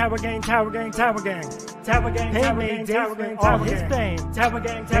Gang, Tower Gang, Tower Gang, Tower Gang. Tower Gang, Tower Gang, Tower Gang, all his fame. Tower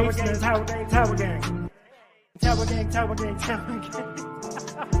Gang, Tower Gang, Tower Gang, Tower Gang. Tower Gang, Tower Gang, Tower Gang.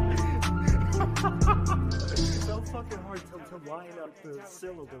 It's so fucking hard to line up the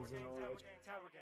syllables and all that.